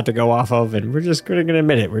don't have a lot to go off of, and we're just going to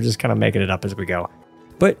admit it. We're just kind of making it up as we go.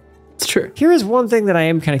 But it's true. Here is one thing that I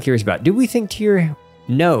am kind of curious about. Do we think Tyr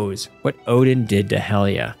knows what Odin did to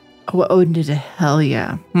Helya? What Odin did to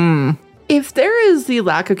Helya? If there is the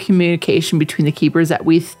lack of communication between the keepers that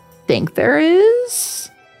we think there is,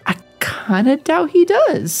 I kind of doubt he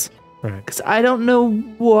does. Right. Because I don't know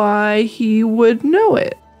why he would know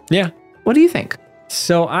it. Yeah. What do you think?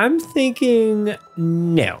 So I'm thinking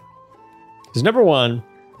no. Because number one,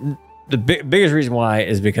 the biggest reason why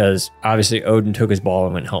is because obviously Odin took his ball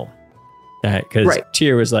and went home. Because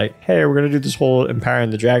Tyr was like, hey, we're going to do this whole empowering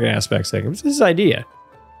the dragon aspects thing. It was his idea.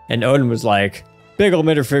 And Odin was like, biggle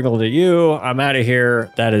middle fickle to you. I'm out of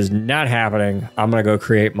here. That is not happening. I'm going to go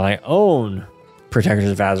create my own Protectors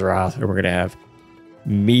of Azeroth. And we're going to have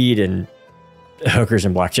mead and hookers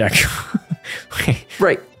and blackjack.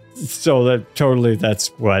 Right. So that's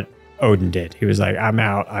what Odin did. He was like, I'm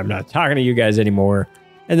out. I'm not talking to you guys anymore.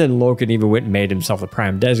 And then Loken even went and made himself the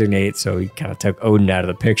Prime Designate, so he kind of took Odin out of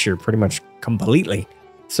the picture pretty much completely.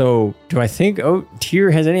 So do I think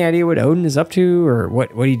Tyr has any idea what Odin is up to or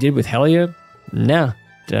what he did with Helya? No.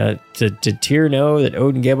 Did Tyr know that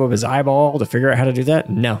Odin gave up his eyeball to figure out how to do that?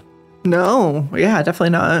 No. No. Yeah,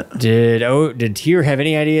 definitely not. Did Tyr have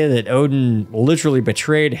any idea that Odin literally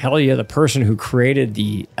betrayed Helya, the person who created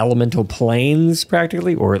the elemental planes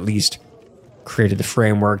practically, or at least created the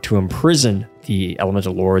framework to imprison the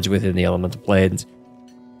elemental lords within the elemental planes?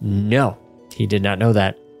 No, he did not know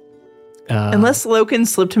that. Unless Loken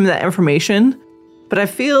slipped him that information. But I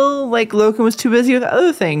feel like Loken was too busy with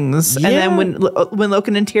other things. Yeah. And then when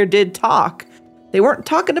Loken and Tyr did talk, they weren't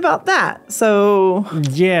talking about that. So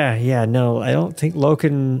no, I don't think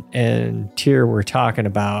Loken and Tyr were talking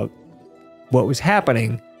about what was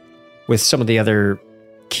happening with some of the other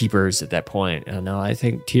keepers at that point. No, I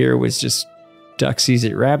think Tyr was just duck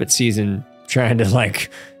season, rabbit season, trying to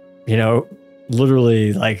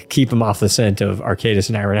literally keep him off the scent of Arcadis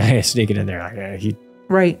and Irenaeus sneaking in there.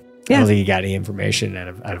 Right. I don't think he got any information out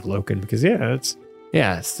of Loken because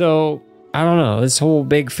so I don't know, this whole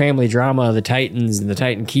big family drama of the Titans and the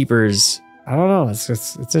Titan Keepers, I don't know, it's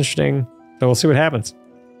interesting. So we'll see what happens.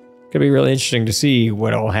 It's gonna be really interesting to see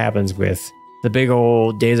what all happens with the big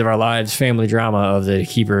old Days of Our Lives family drama of the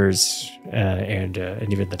Keepers and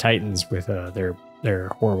even the Titans with their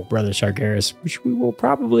horrible brother Sargeras, which we will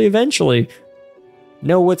probably eventually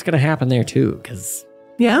know what's going to happen there too. Because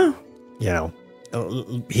he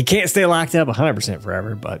can't stay locked up 100%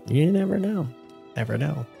 forever, but you never know. Never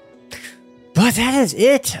know. But that is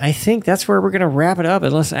it. I think that's where we're going to wrap it up.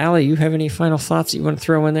 Unless, Allie, you have any final thoughts that you want to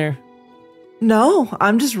throw in there? No,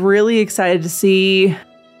 I'm just really excited to see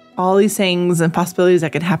all these things and possibilities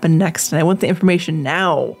that could happen next. And I want the information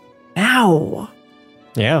now.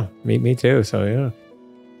 Yeah, me too. So, yeah.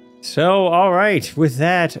 So, all right. With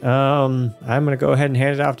that, I'm going to go ahead and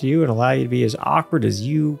hand it off to you and allow you to be as awkward as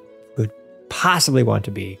you could possibly want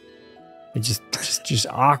to be. And just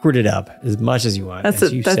awkward it up as much as you want. That's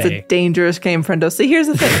a dangerous game, friendo. See, here's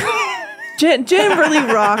the thing. Jen really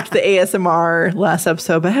rocked the ASMR last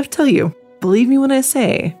episode, but I have to tell you, believe me when I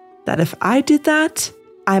say that if I did that,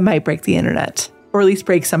 I might break the internet, or at least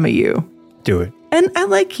break some of you. Do it. And I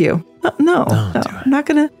like you. No, I'm not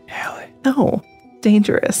gonna. Haley. No,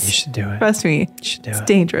 dangerous. You should do it. Trust me. You should do it's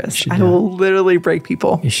dangerous. I will literally break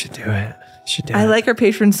people. You should do it. I like our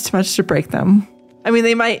patrons too much to break them. I mean,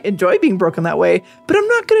 they might enjoy being broken that way, but I'm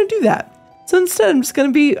not going to do that. So instead, I'm just going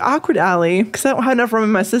to be awkward Allie because I don't have enough room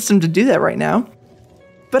in my system to do that right now.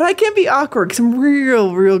 But I can be awkward because I'm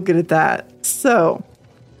real good at that. So,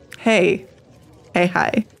 hey,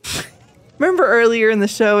 hi. Remember earlier in the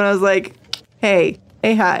show when I was like, hey,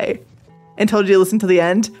 hi, and told you to listen to the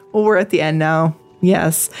end? Well, we're at the end now.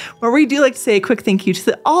 Yes. Where we do like to say a quick thank you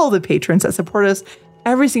to all the patrons that support us.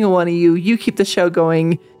 Every single one of you. You keep the show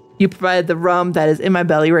going. You provide the rum that is in my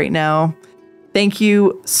belly right now. Thank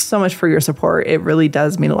you so much for your support. It really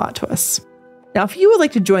does mean a lot to us. Now, if you would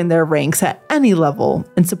like to join their ranks at any level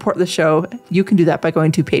and support the show, you can do that by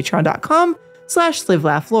going to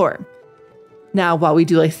patreon.com/livelaughLore. Now, while we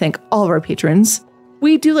do like to thank all of our patrons,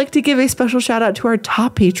 we do like to give a special shout out to our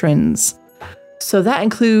top patrons. So that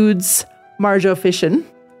includes Marjo Fishin,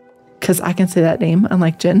 because I can say that name,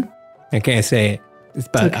 unlike Jen. I can't say it. It's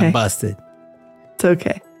okay. I'm busted. It's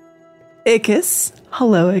okay. Ickis.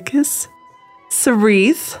 Hello, Ickis.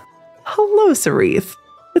 Sarith. Hello, Sarith.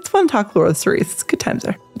 It's fun to talk lore with Sarith. It's good times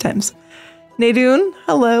there. Good times. Nadoon.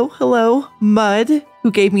 Hello. Mud,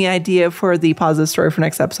 who gave me an idea for the positive story for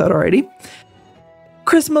next episode already.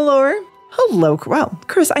 Chris Malore. Hello. Wow,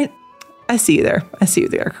 Chris, I see you there. I see you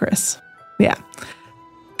there, Chris. Yeah.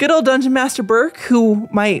 Good old Dungeon Master Burke, who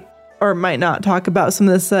might or might not talk about some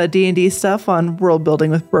of this D&D stuff on World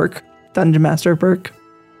Building with Burke. Dungeon Master Burke.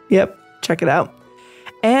 Yep, check it out.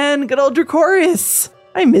 And good old Dracoris.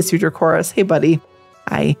 I miss you, Dracoris. Hey, buddy.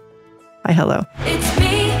 Hi, hello. It's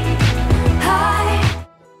me. Hi.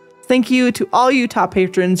 Thank you to all you top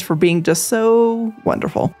patrons for being just so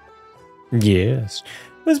wonderful. Yes.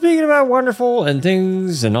 But speaking about wonderful and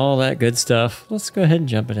things and all that good stuff, let's go ahead and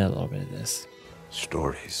jump into a little bit of this.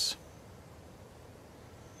 Stories.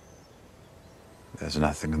 There's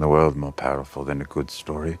nothing in the world more powerful than a good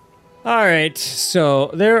story. All right, so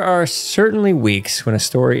there are certainly weeks when a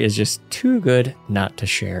story is just too good not to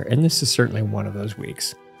share, and this is certainly one of those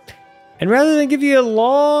weeks. And rather than give you a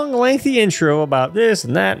long, lengthy intro about this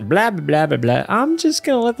and that, blah, blah, blah, blah, blah, I'm just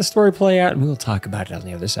going to let the story play out, and we'll talk about it on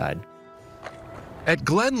the other side. At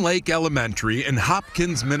Glen Lake Elementary in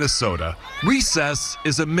Hopkins, Minnesota, recess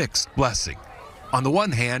is a mixed blessing. On the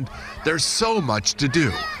one hand, there's so much to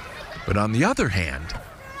do, but on the other hand,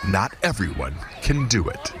 not everyone can do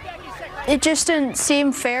it. It just didn't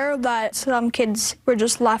seem fair that some kids were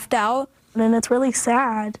just left out. And it's really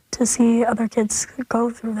sad to see other kids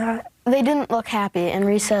go through that. They didn't look happy, and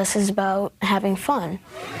recess is about having fun.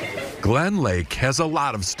 Glen Lake has a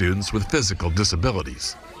lot of students with physical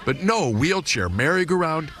disabilities, but no wheelchair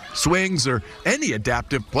merry-go-round, swings, or any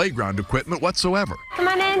adaptive playground equipment whatsoever. Come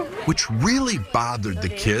on in. Which really bothered the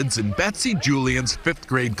kids in Betsy Julian's 5th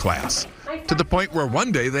grade class, to the point where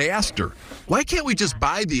one day they asked her, why can't we just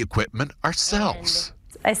buy the equipment ourselves?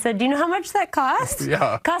 I said, do you know how much that costs?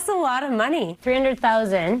 Yeah. It costs a lot of money.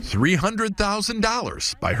 $300,000.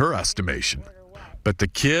 $300,000 by her estimation. But the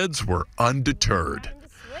kids were undeterred.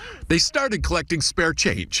 They started collecting spare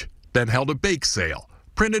change, then held a bake sale,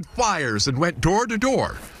 printed flyers, and went door to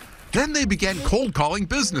door. Then they began cold calling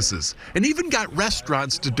businesses and even got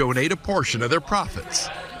restaurants to donate a portion of their profits.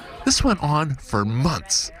 This went on for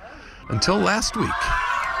months until last week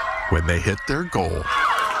when they hit their goal.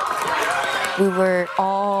 We were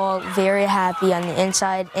all very happy on the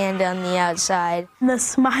inside and on the outside. The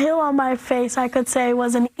smile on my face, I could say,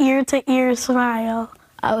 was an ear-to-ear smile.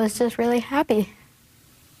 I was just really happy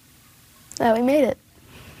that we made it.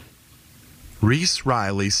 Reese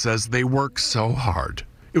Riley says they worked so hard.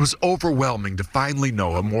 It was overwhelming to finally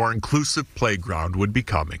know a more inclusive playground would be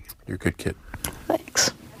coming. You're a good kid.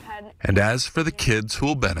 Thanks. And as for the kids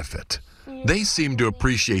who'll benefit, they seem to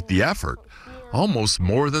appreciate the effort almost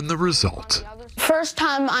more than the result. First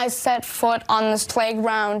time I set foot on this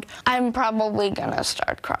playground, I'm probably gonna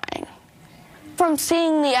start crying. From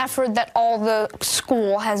seeing the effort that all the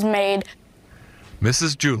school has made.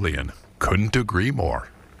 Mrs. Julian couldn't agree more.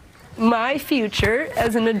 My future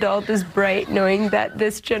as an adult is bright, knowing that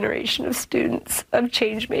this generation of students, of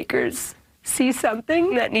change makers, see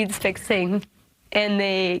something that needs fixing, and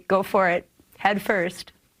they go for it head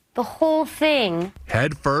first. The whole thing.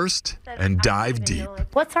 Head first and dive deep.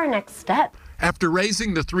 What's our next step? After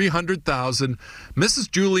raising the $300,000,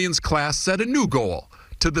 Mrs. Julian's class set a new goal,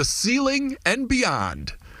 to the ceiling and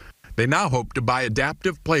beyond. They now hope to buy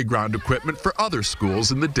adaptive playground equipment for other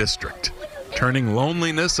schools in the district, turning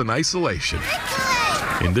loneliness and isolation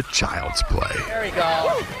into child's play. There we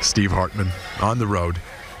go. Steve Hartman, on the road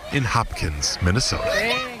in Hopkins,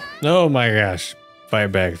 Minnesota. Oh my gosh. Fire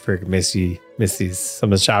back for Missy's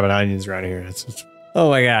some of the chopping onions around here. Oh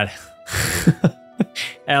my God.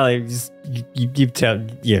 Allie, just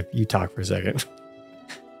you talk for a second.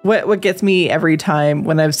 what gets me every time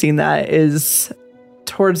when I've seen that is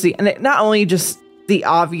towards the end, not only just the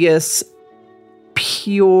obvious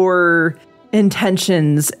pure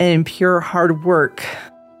intentions and pure hard work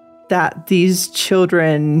that these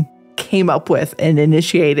children came up with and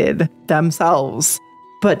initiated themselves,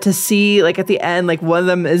 but to see like at the end, like one of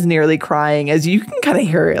them is nearly crying, as you can kind of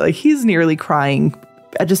hear it, like he's nearly crying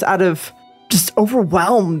just out of just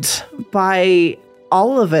overwhelmed by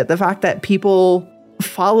all of it. The fact that people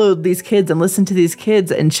followed these kids and listened to these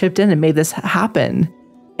kids and chipped in and made this happen.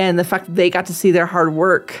 And the fact that they got to see their hard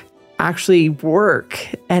work actually work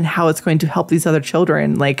and how it's going to help these other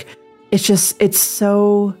children. Like, it's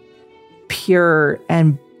so pure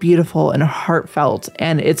and beautiful and heartfelt.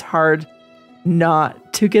 And it's hard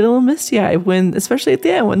not to get a little misty-eyed when, especially at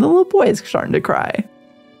the end, when the little boy is starting to cry.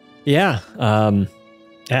 Yeah. I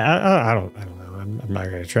don't know. I'm not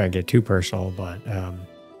going to try and get too personal, but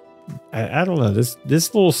I don't know. This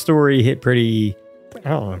little story hit pretty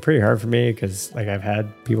hard for me because like I've had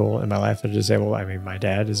people in my life that are disabled. I mean, my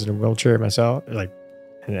dad is in a wheelchair myself. Like,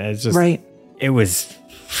 and it's just right. It was.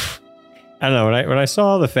 I don't know. When I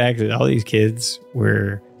saw the fact that all these kids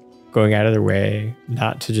were going out of their way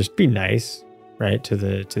not to just be nice, right, to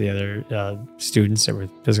the other students that were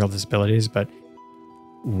physical disabilities, but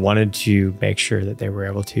wanted to make sure that they were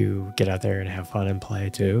able to get out there and have fun and play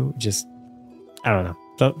too. Just, I don't know.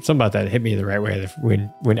 Something about that hit me the right way.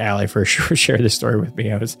 When Allie first shared this story with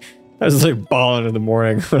me, I was like bawling in the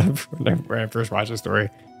morning when I first watched the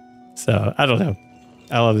story. So I don't know.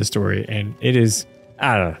 I love this story, and it is.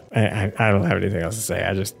 I don't know. I don't have anything else to say.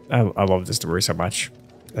 I love this story so much,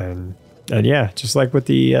 and yeah, just like what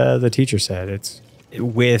the teacher said, it's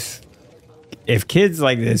with if kids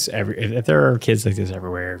like this if there are kids like this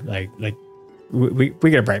everywhere, like we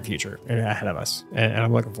get a bright future ahead of us, and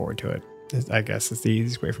I'm looking forward to it. I guess it's the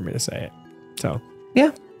easiest way for me to say it. So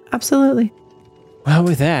yeah, absolutely. Well,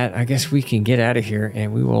 with that, I guess we can get out of here,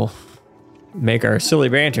 and we will make our silly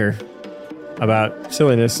banter about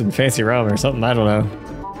silliness and fancy rum or something. I don't know.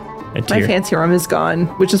 My fancy rum is gone,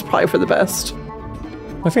 which is probably for the best.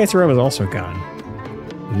 My fancy rum is also gone.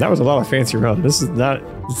 And that was a lot of fancy rum. This is not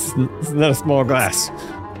a small glass.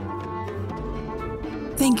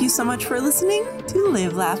 Thank you so much for listening to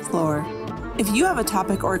Live, Laugh, Lore. If you have a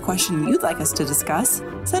topic or a question you'd like us to discuss,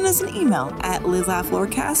 send us an email at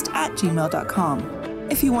livelaughlorecast@gmail.com.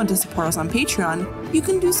 If you want to support us on Patreon, you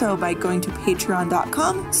can do so by going to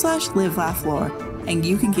patreon.com/livelaughLore, and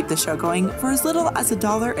you can keep the show going for as little as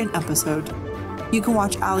 $1 an episode. You can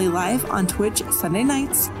watch Allie live on Twitch Sunday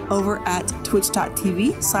nights over at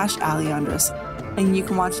twitch.tv/AllieAndress, and you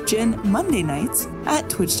can watch Jin Monday nights at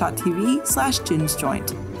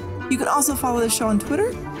twitch.tv/JinsJoint. You can also follow the show on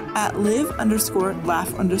Twitter at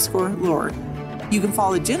live_laugh_lore. You can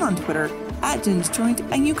follow Jin on Twitter at JinsJoint,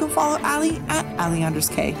 and you can follow Allie at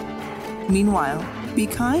AllieAndressK. Meanwhile, be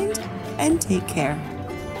kind and take care.